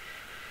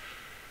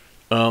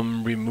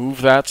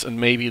remove that and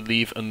maybe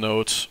leave a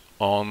note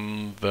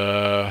on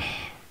the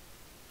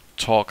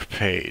talk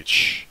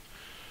page.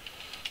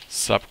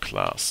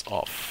 Subclass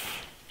of.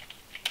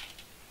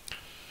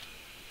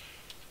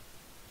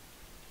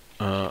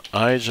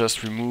 I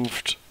just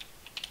removed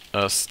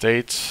a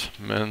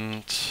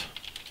statement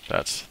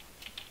that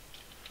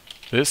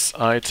this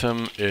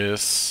item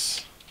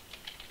is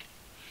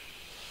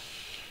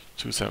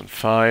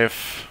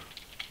 275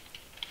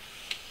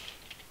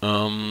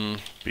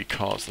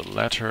 because the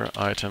latter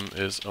item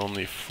is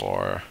only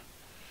for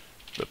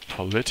the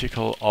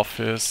political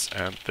office,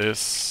 and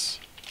this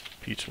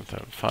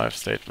P275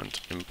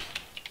 statement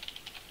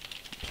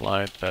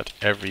implied that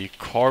every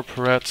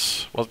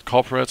corporate,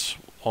 corporate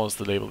was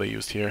the label they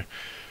used here,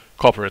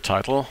 corporate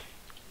title.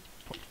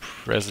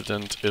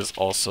 President is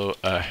also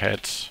a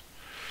head.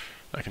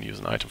 I can use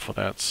an item for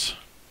that.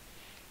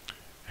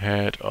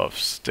 Head of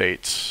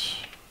state,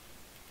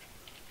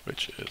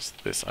 which is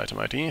this item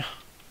ID.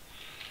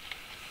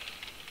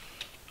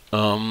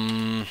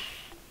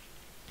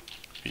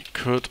 We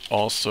could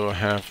also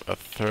have a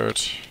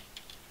third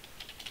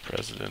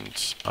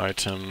president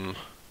item,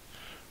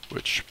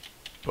 which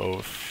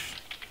both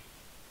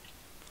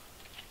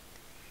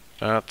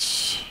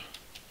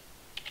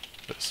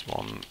this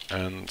one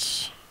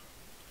and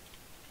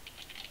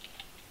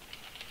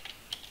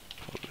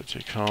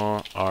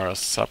political are a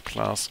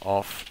subclass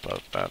of,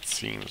 but that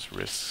seems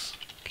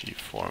risky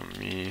for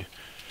me.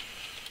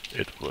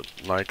 It would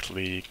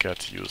likely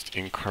get used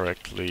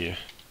incorrectly,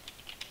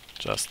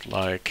 just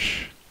like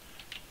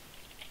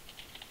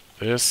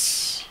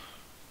this.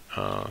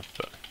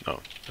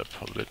 The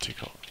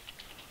political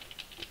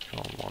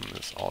one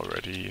is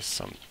already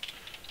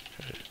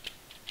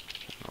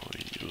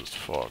only used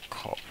for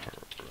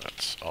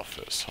corporate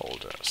office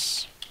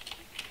holders.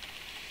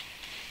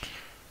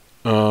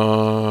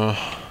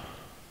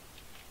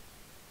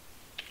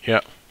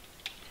 Yeah.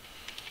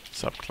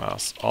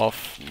 Subclass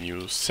of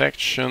new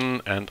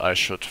section, and I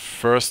should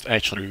first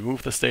actually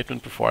remove the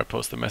statement before I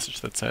post the message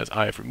that says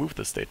I have removed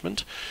the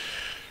statement.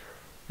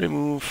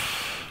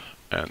 Remove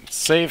and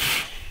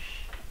save.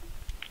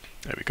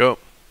 There we go.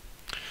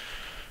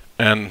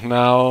 And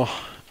now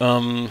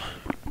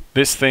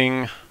this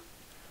thing,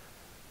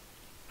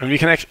 and we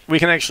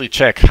can actually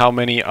check how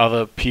many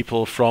other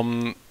people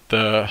from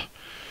the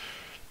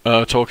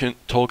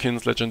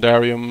Tolkien's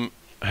Legendarium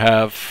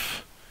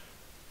have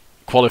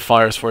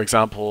qualifiers, for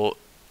example,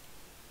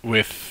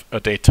 with a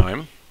date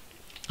time,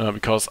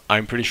 because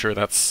I'm pretty sure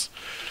that's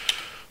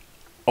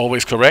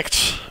always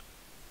correct.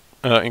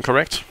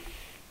 Incorrect.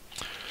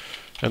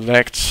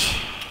 Elect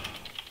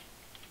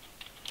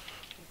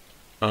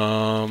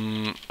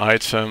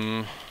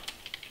item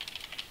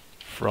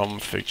from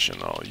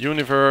fictional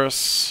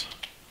universe,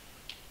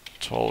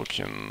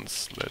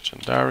 Tolkien's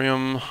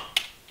Legendarium,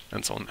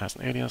 and so on has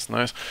an alias,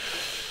 nice.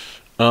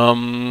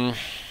 And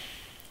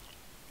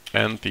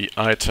the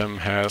item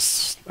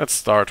has, let's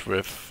start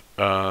with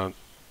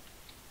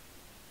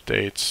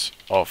date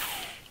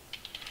of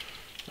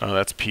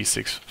That's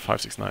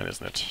P6569,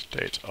 isn't it?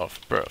 Date of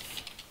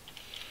birth.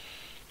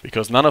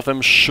 Because none of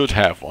them should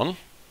have one.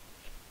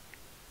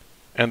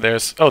 And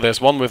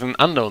there's one with an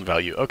unknown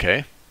value.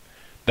 Okay.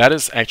 That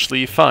is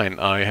actually fine.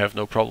 I have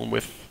no problem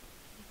with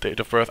date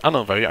of birth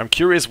unknown value. I'm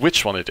curious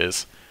which one it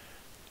is.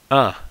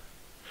 Ah.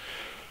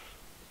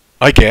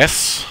 I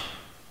guess.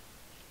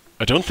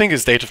 I don't think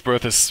his date of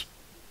birth is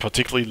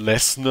particularly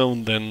less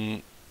known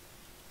than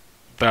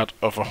that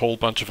of a whole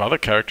bunch of other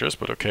characters,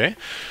 but okay.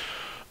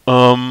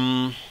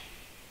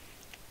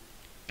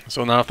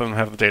 So none of them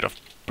have the date of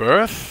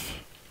birth.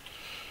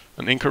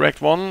 An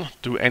incorrect one.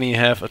 Do any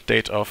have a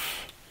date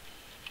of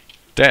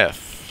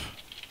death?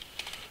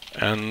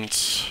 And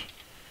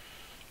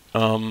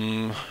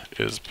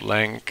is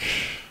blank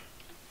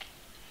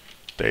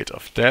date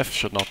of death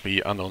should not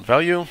be unknown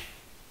value.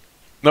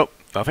 Nope,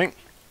 nothing.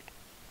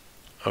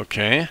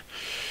 Okay.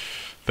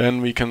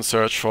 Then we can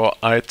search for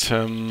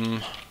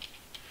item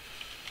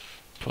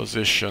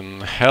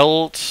position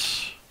held,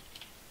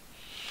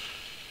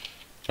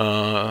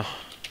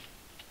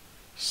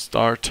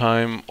 start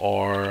time,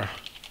 or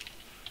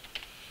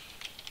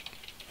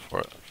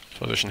for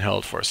position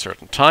held for a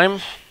certain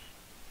time.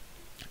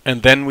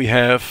 And then we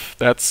have,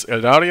 that's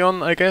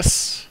Eldarion, I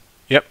guess.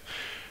 Yep.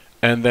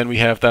 And then we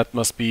have, that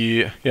must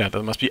be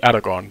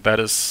Aragorn. That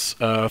is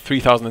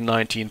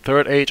 3019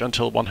 third age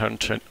until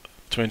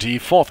 120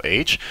 fourth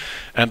age.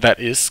 And that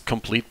is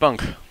complete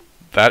bunk.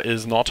 That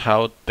is not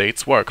how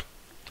dates work.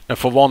 And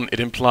for one, it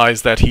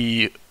implies that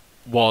he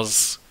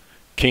was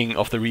king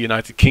of the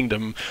reunited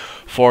kingdom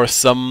for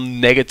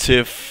some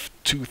negative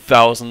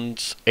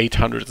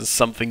 2,800 and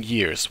something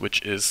years,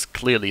 which is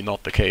clearly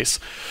not the case.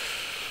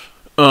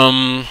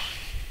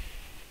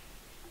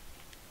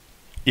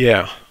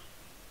 Yeah.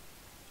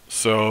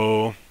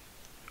 So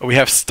we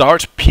have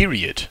start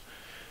period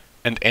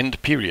and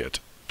end period,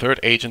 third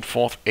age and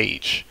fourth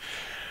age.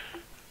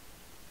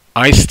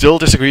 I still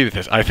disagree with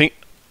this. I think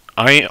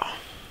I'm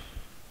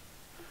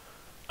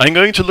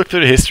going to look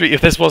through the history.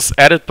 If this was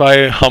added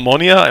by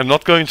Harmonia, I'm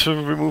not going to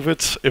remove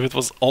it. If it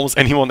was almost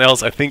anyone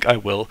else, I think I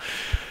will.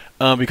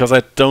 Because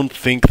I don't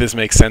think this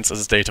makes sense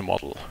as a data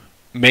model.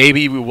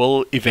 Maybe we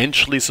will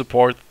eventually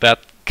support that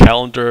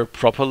calendar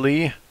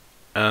properly.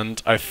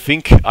 And I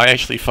think I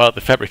actually filed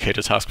the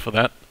fabricator task for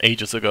that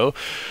ages ago.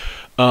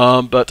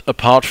 But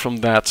apart from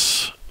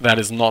that, that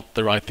is not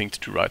the right thing to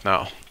do right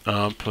now.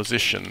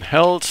 Position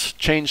held,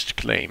 changed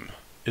claim.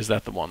 Is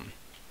that the one?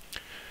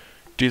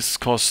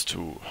 Discourse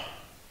 2.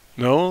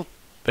 No,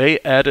 they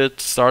added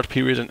start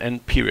period and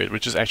end period,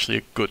 which is actually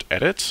a good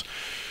edit.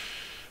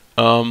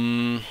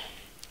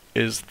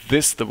 Is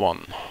this the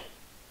one?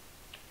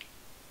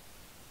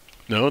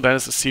 No, that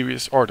is a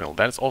serious ordinal.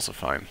 That is also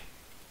fine.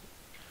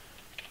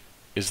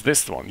 Is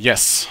this the one?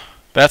 Yes.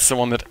 That's the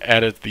one that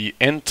added the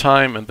end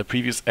time, and the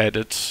previous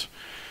edit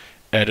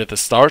added the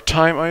start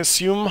time, I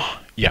assume.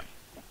 Yeah.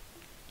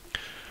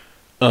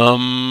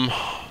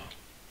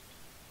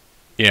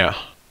 Yeah.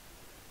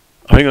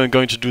 I think I'm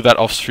going to do that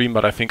off stream,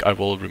 but I think I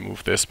will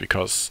remove this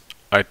because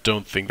I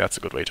don't think that's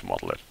a good way to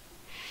model it.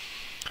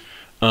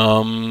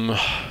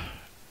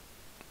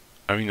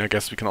 I mean, I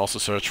guess we can also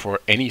search for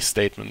any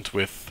statement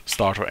with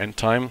start or end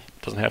time.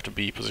 It doesn't have to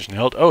be position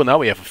held. Oh, now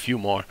we have a few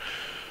more.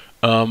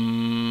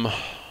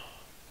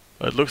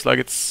 It looks like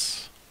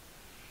it's...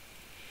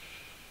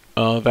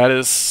 that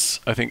is,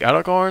 I think,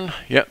 Aragorn.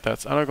 Yeah,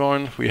 that's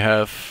Aragorn. We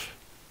have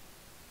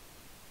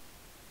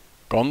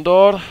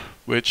Gondor,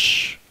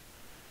 which...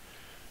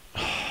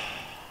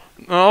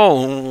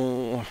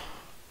 No!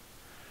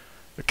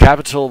 The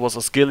capital was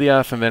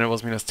Osgiliath, and then it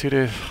was Minas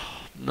Tirith.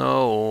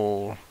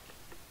 No.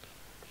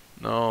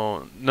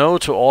 No. No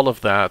to all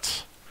of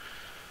that.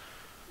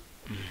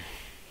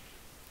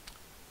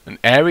 An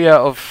area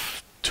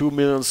of 2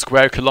 million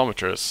square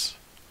kilometers.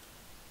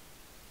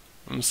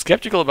 I'm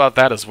skeptical about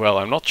that as well.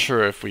 I'm not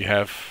sure if we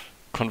have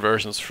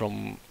conversions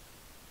from...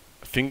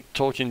 I think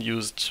Tolkien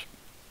used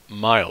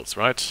miles,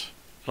 right?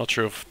 Not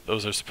sure if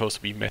those are supposed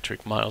to be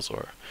metric miles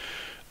or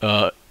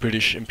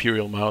British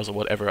imperial miles or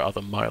whatever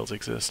other miles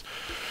exist.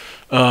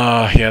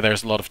 Yeah,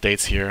 there's a lot of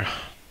dates here.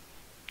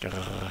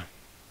 A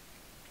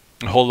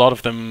whole lot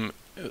of them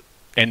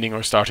ending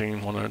or starting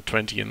in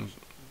 120 and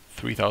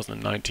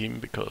 3019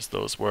 because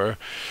those were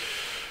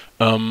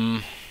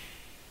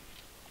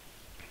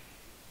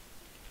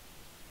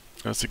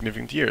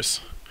significant years.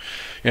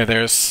 Yeah,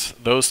 there's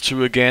those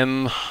two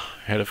again,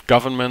 head of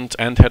government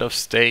and head of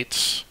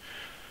state.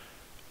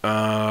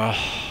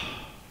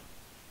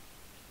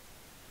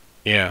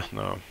 Yeah,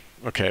 no.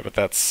 Okay, but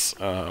that's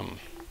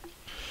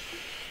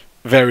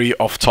very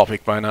off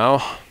topic by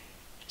now.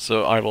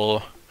 So I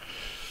will...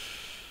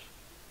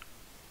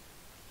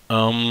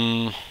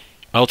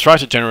 I'll try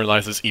to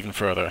generalize this even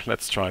further.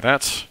 Let's try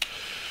that.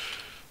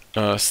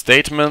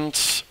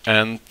 Statement,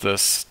 and the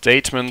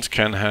statement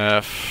can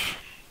have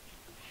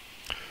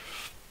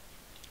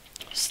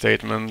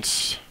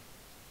statement,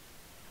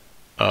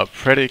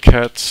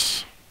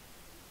 predicate,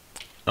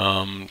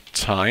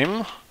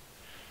 time,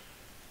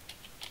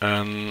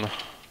 and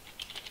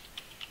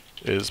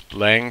is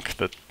blank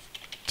the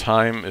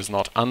time is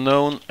not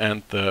unknown,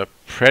 and the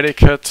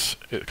predicate,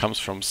 it comes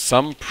from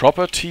some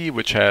property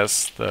which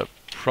has the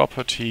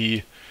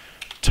property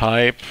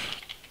type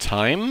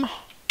time,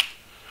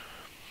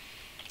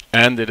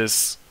 and it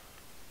is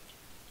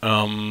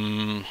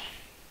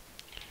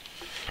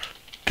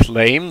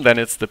claim, then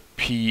it's the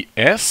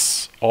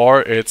PS,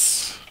 or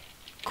it's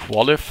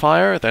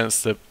qualifier, then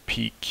it's the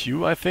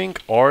PQ, I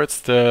think, or it's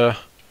the...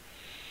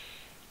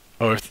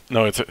 Oh, if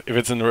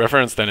it's in the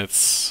reference, then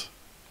it's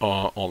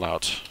all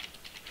out.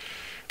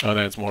 Then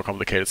it's more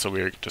complicated, so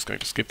we're just going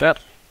to skip that.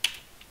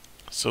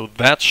 So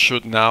that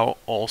should now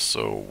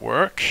also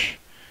work.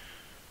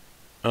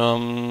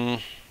 It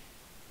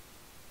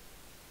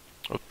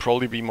would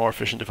probably be more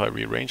efficient if I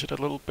rearrange it a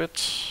little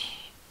bit.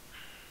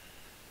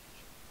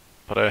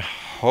 But I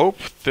hope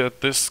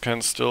that this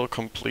can still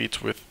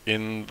complete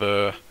within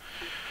the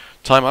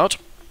timeout.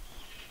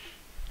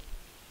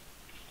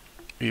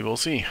 We will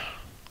see.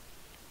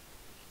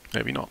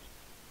 Maybe not.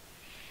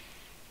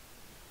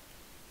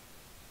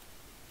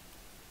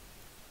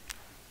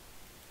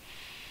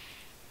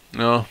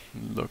 No,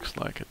 looks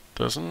like it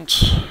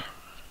doesn't.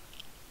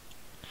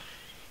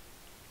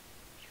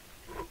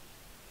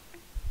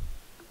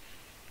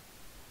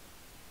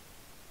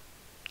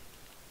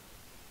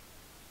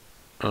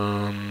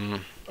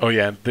 Oh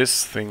yeah,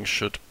 this thing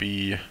should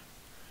be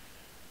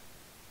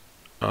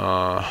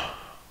so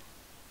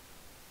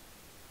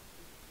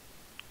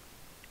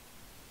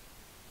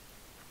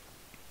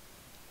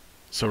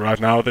right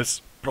now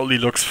this probably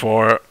looks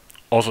for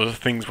also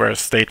things where a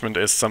statement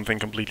is something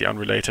completely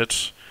unrelated,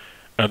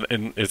 and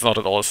it's not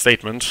at all a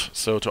statement.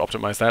 So to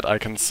optimize that, I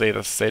can say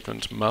the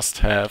statement must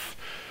have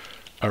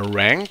a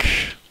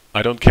rank.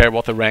 I don't care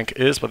what the rank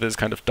is, but this is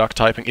kind of duck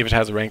typing. If it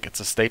has a rank,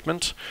 it's a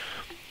statement.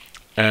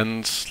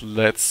 And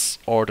let's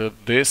order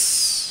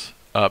this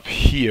up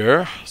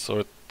here, so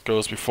it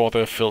goes before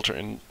the filter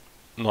in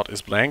not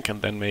is blank,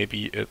 and then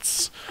maybe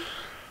it's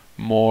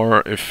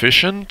more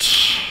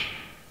efficient.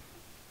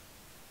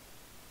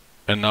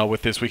 And now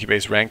with this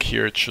Wikibase rank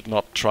here, it should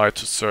not try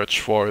to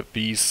search for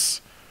these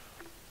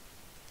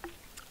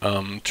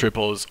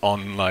triples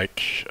on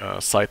like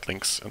site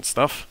links and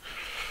stuff.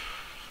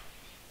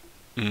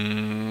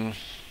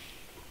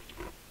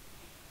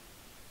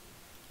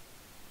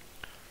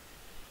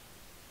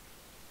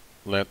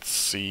 Let's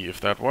see if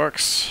that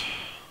works.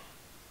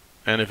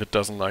 And if it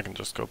doesn't, I can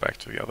just go back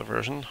to the other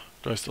version.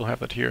 Do I still have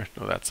that here?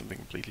 No, that's something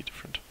completely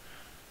different.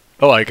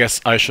 Oh, I guess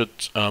I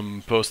should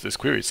post this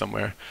query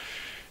somewhere.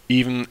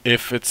 Even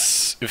if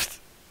it's...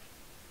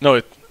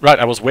 right,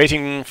 I was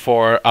waiting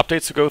for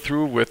updates to go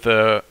through with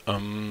the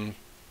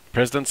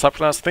president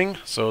subclass thing.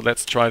 So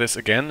let's try this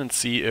again and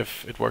see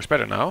if it works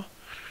better now.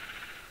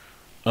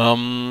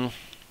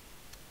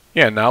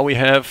 Yeah, now we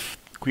have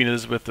Queen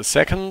Elizabeth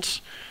II.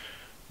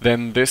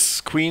 Then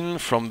this queen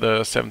from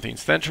the 17th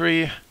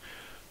century.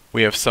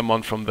 We have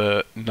someone from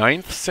the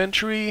 9th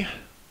century.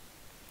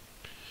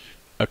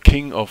 A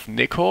king of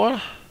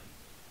Nicor.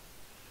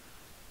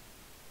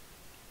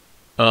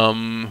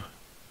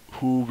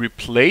 Who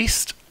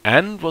replaced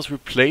and was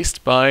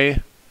replaced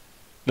by...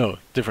 No,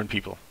 different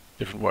people.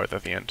 Different word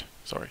at the end.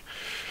 Sorry.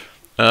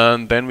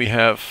 And then we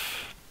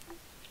have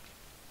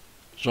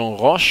Jean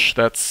Roche.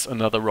 That's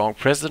another wrong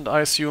president,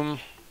 I assume.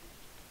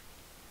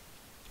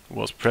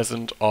 Was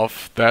president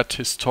of that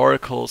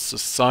historical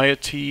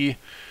society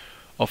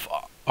of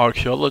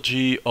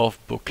archaeology of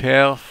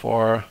Beaucaire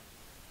for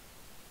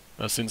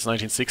since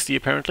 1960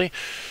 apparently.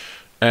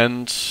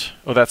 And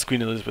oh, that's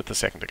Queen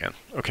Elizabeth II again.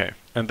 Okay,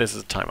 and this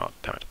is a timeout.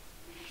 Damn it.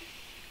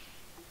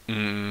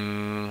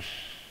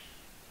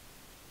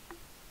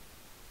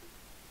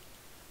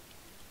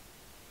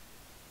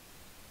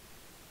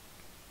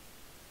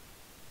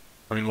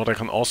 I mean, what I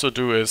can also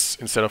do is,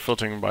 instead of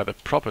filtering by the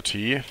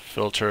property,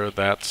 filter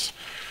that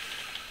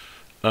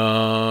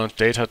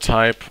data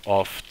type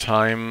of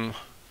time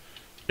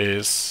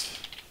is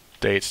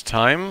date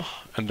time,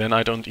 and then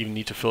I don't even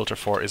need to filter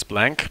for is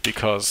blank,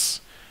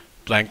 because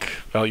blank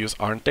values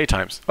aren't date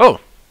times. Oh!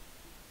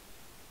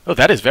 Oh,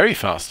 that is very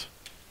fast.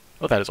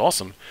 Oh, that is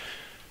awesome.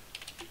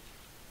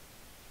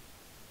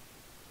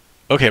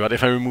 Okay, but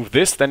if I remove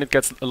this, then it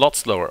gets a lot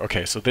slower.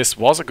 Okay, so this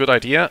was a good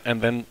idea,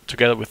 and then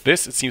together with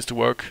this, it seems to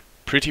work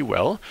pretty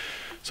well.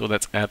 So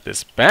let's add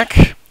this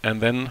back, and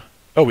then...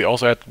 Oh, we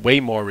also had way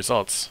more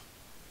results.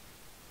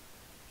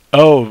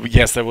 Oh,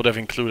 yes, that would have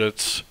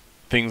included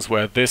things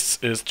where this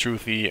is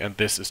truthy and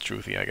this is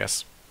truthy, I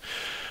guess.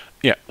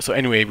 Yeah, so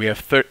anyway, we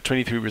have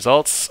 23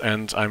 results,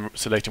 and I'm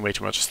selecting way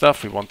too much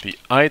stuff. We want the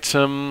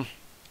item,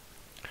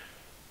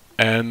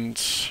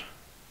 and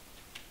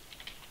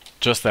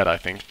just that, I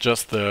think.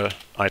 Just the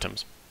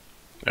items.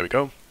 There we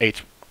go.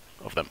 8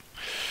 of them.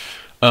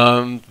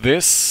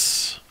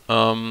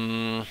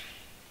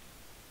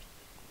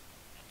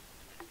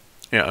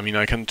 Yeah, I mean,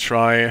 I can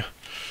try...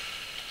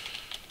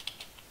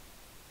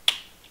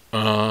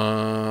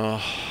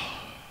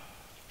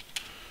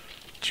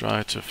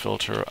 try to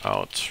filter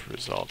out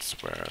results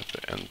where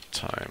the end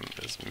time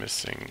is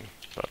missing,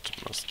 but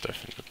must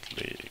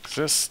definitely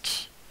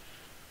exist.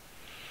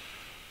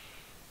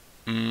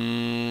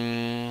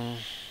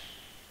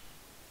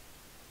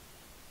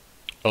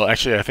 Well,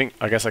 actually,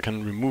 I guess I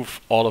can remove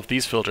all of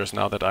these filters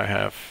now that I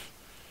have...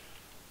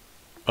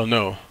 Oh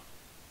no.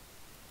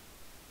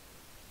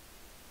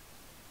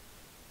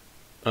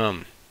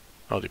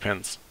 Well,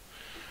 depends.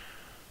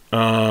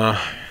 Yeah,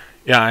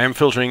 I am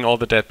filtering all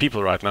the dead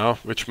people right now,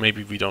 which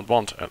maybe we don't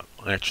want,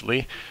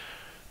 actually.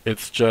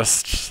 It's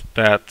just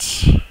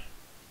that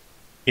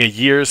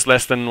years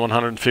less than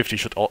 150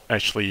 should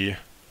actually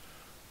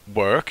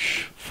work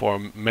for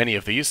many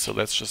of these, so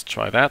let's just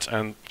try that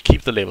and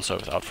keep the label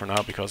service out for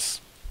now, because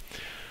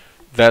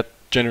that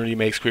generally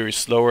makes queries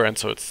slower, and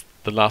so it's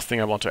the last thing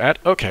I want to add.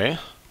 Okay,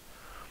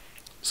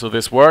 so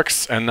this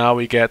works, and now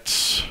we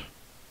get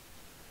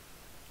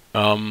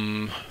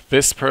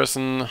this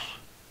person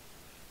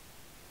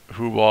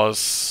who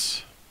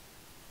was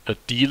a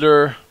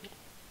dealer.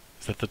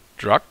 Is that the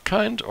drug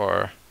kind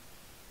or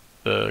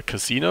the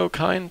casino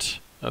kind?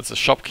 That's a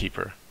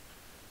shopkeeper.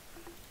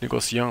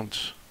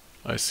 Négociant.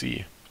 I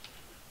see.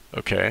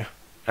 Okay.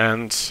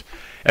 And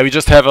we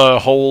just have a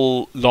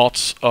whole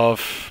lot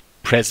of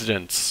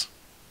presidents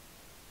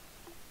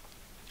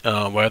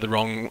where the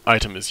wrong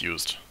item is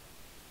used.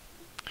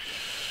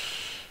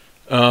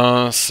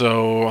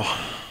 So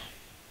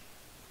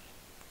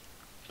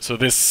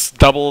this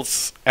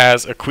doubles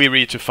as a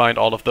query to find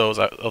all of those,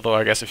 although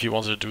I guess if you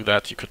wanted to do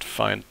that, you could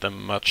find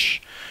them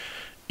much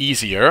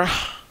easier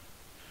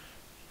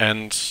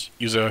and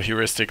use a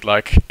heuristic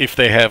like if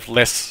they have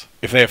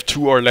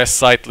 2 or less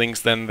site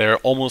links, then they're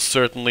almost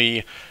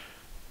certainly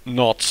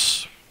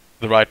not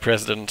the right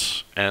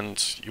president,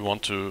 and you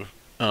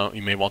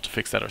may want to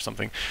fix that or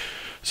something.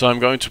 So I'm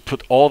going to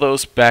put all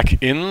those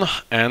back in,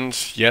 and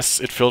yes,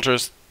 it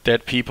filters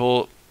dead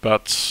people,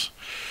 but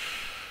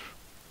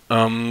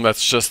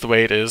that's just the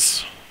way it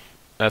is.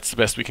 That's the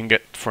best we can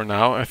get for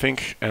now, I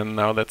think. And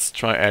now let's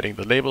try adding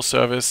the label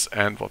service,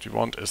 and what we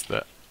want is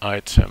the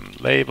item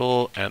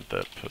label and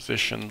the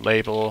position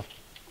label.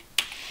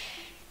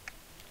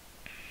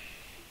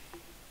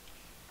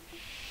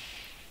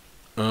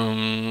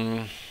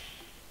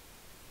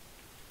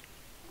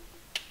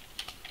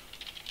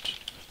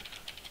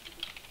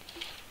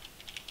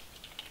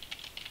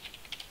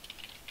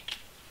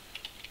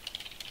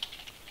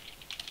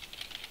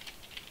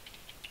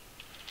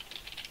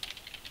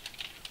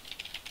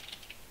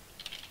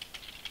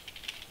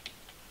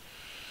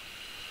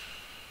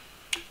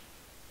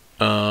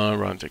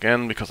 Run it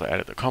again because I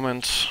added a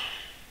comment.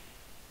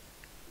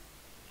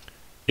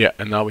 Yeah,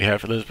 and now we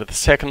have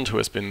Elizabeth II, who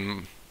has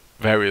been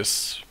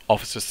various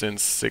officers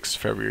since 6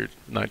 February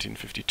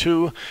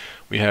 1952.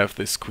 We have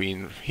this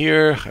queen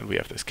here, and we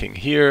have this king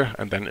here,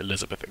 and then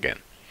Elizabeth again.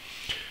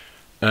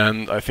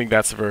 And I think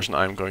that's the version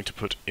I'm going to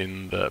put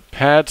in the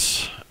pad.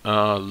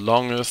 I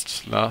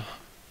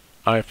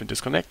have been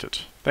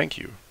disconnected. Thank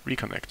you.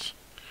 Reconnect.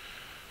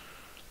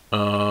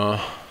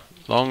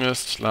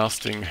 Longest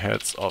lasting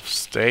heads of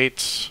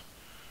state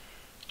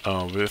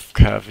with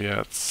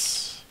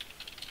caveats,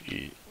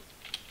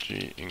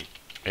 e.g.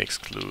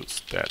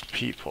 excludes dead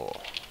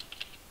people.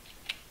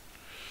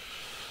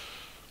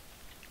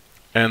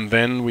 And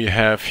then we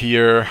have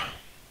here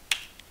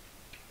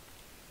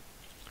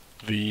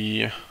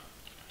the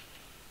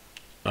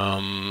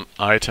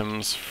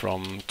items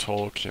from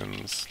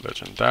Tolkien's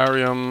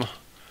Legendarium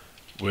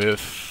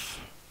with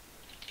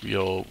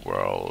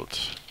real-world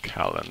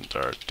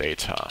calendar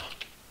data,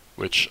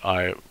 which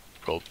I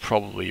will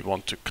probably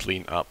want to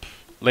clean up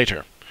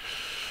later.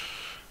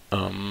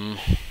 And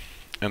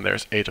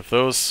there's 8 of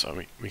those,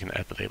 so we can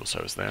add the label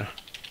service there.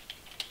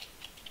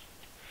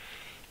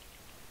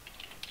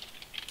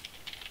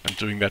 And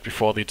doing that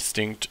before the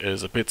distinct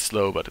is a bit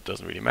slow, but it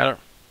doesn't really matter.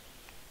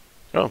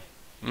 Oh,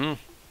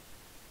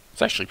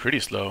 it's actually pretty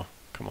slow.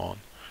 Come on.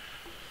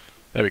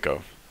 There we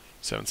go.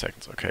 7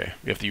 seconds, okay.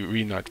 We have the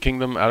Reunited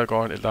Kingdom,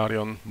 Aragorn,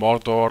 Eldarion,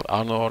 Mordor,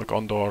 Arnor,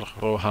 Gondor,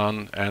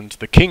 Rohan, and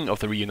the king of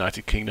the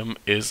Reunited Kingdom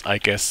is, I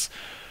guess,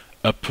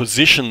 a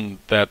position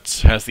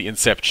that has the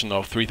inception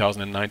of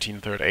 3019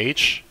 Third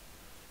Age.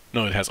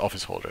 No, it has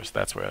office holders.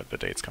 That's where the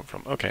dates come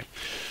from. Okay.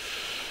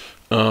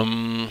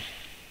 Fine.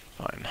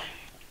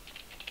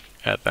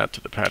 Add that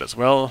to the pad as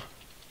well.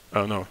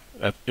 Oh no,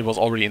 it was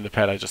already in the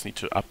pad. I just need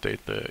to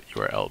update the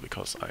URL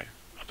because I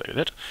updated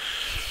it.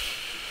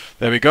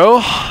 There we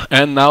go.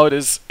 And now it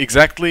is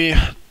exactly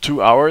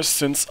 2 hours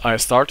since I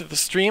started the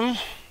stream.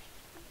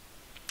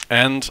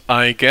 And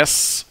I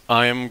guess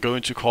I am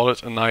going to call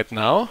it a night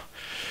now.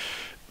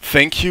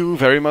 Thank you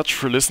very much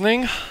for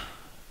listening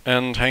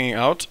and hanging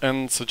out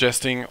and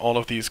suggesting all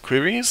of these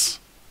queries.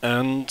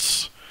 And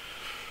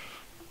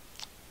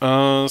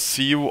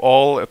see you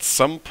all at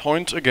some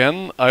point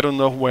again. I don't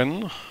know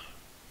when.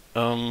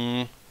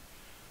 I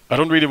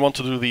don't really want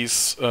to do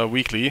these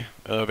weekly.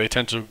 They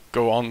tend to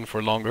go on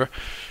for longer,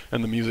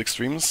 and the music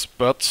streams.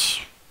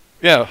 But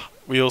yeah,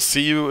 we'll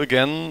see you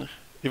again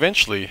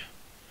eventually.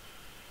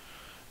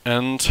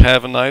 And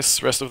have a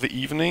nice rest of the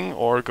evening,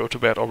 or go to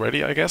bed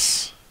already, I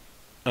guess.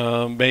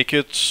 Make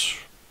it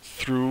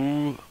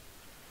through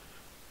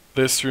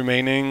this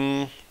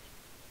remaining...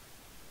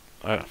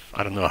 I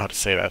don't know how to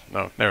say that.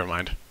 No, never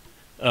mind.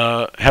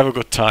 Have a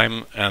good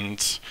time,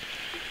 and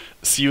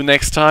see you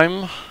next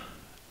time,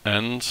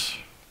 and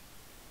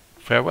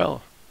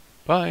farewell.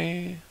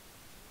 Bye.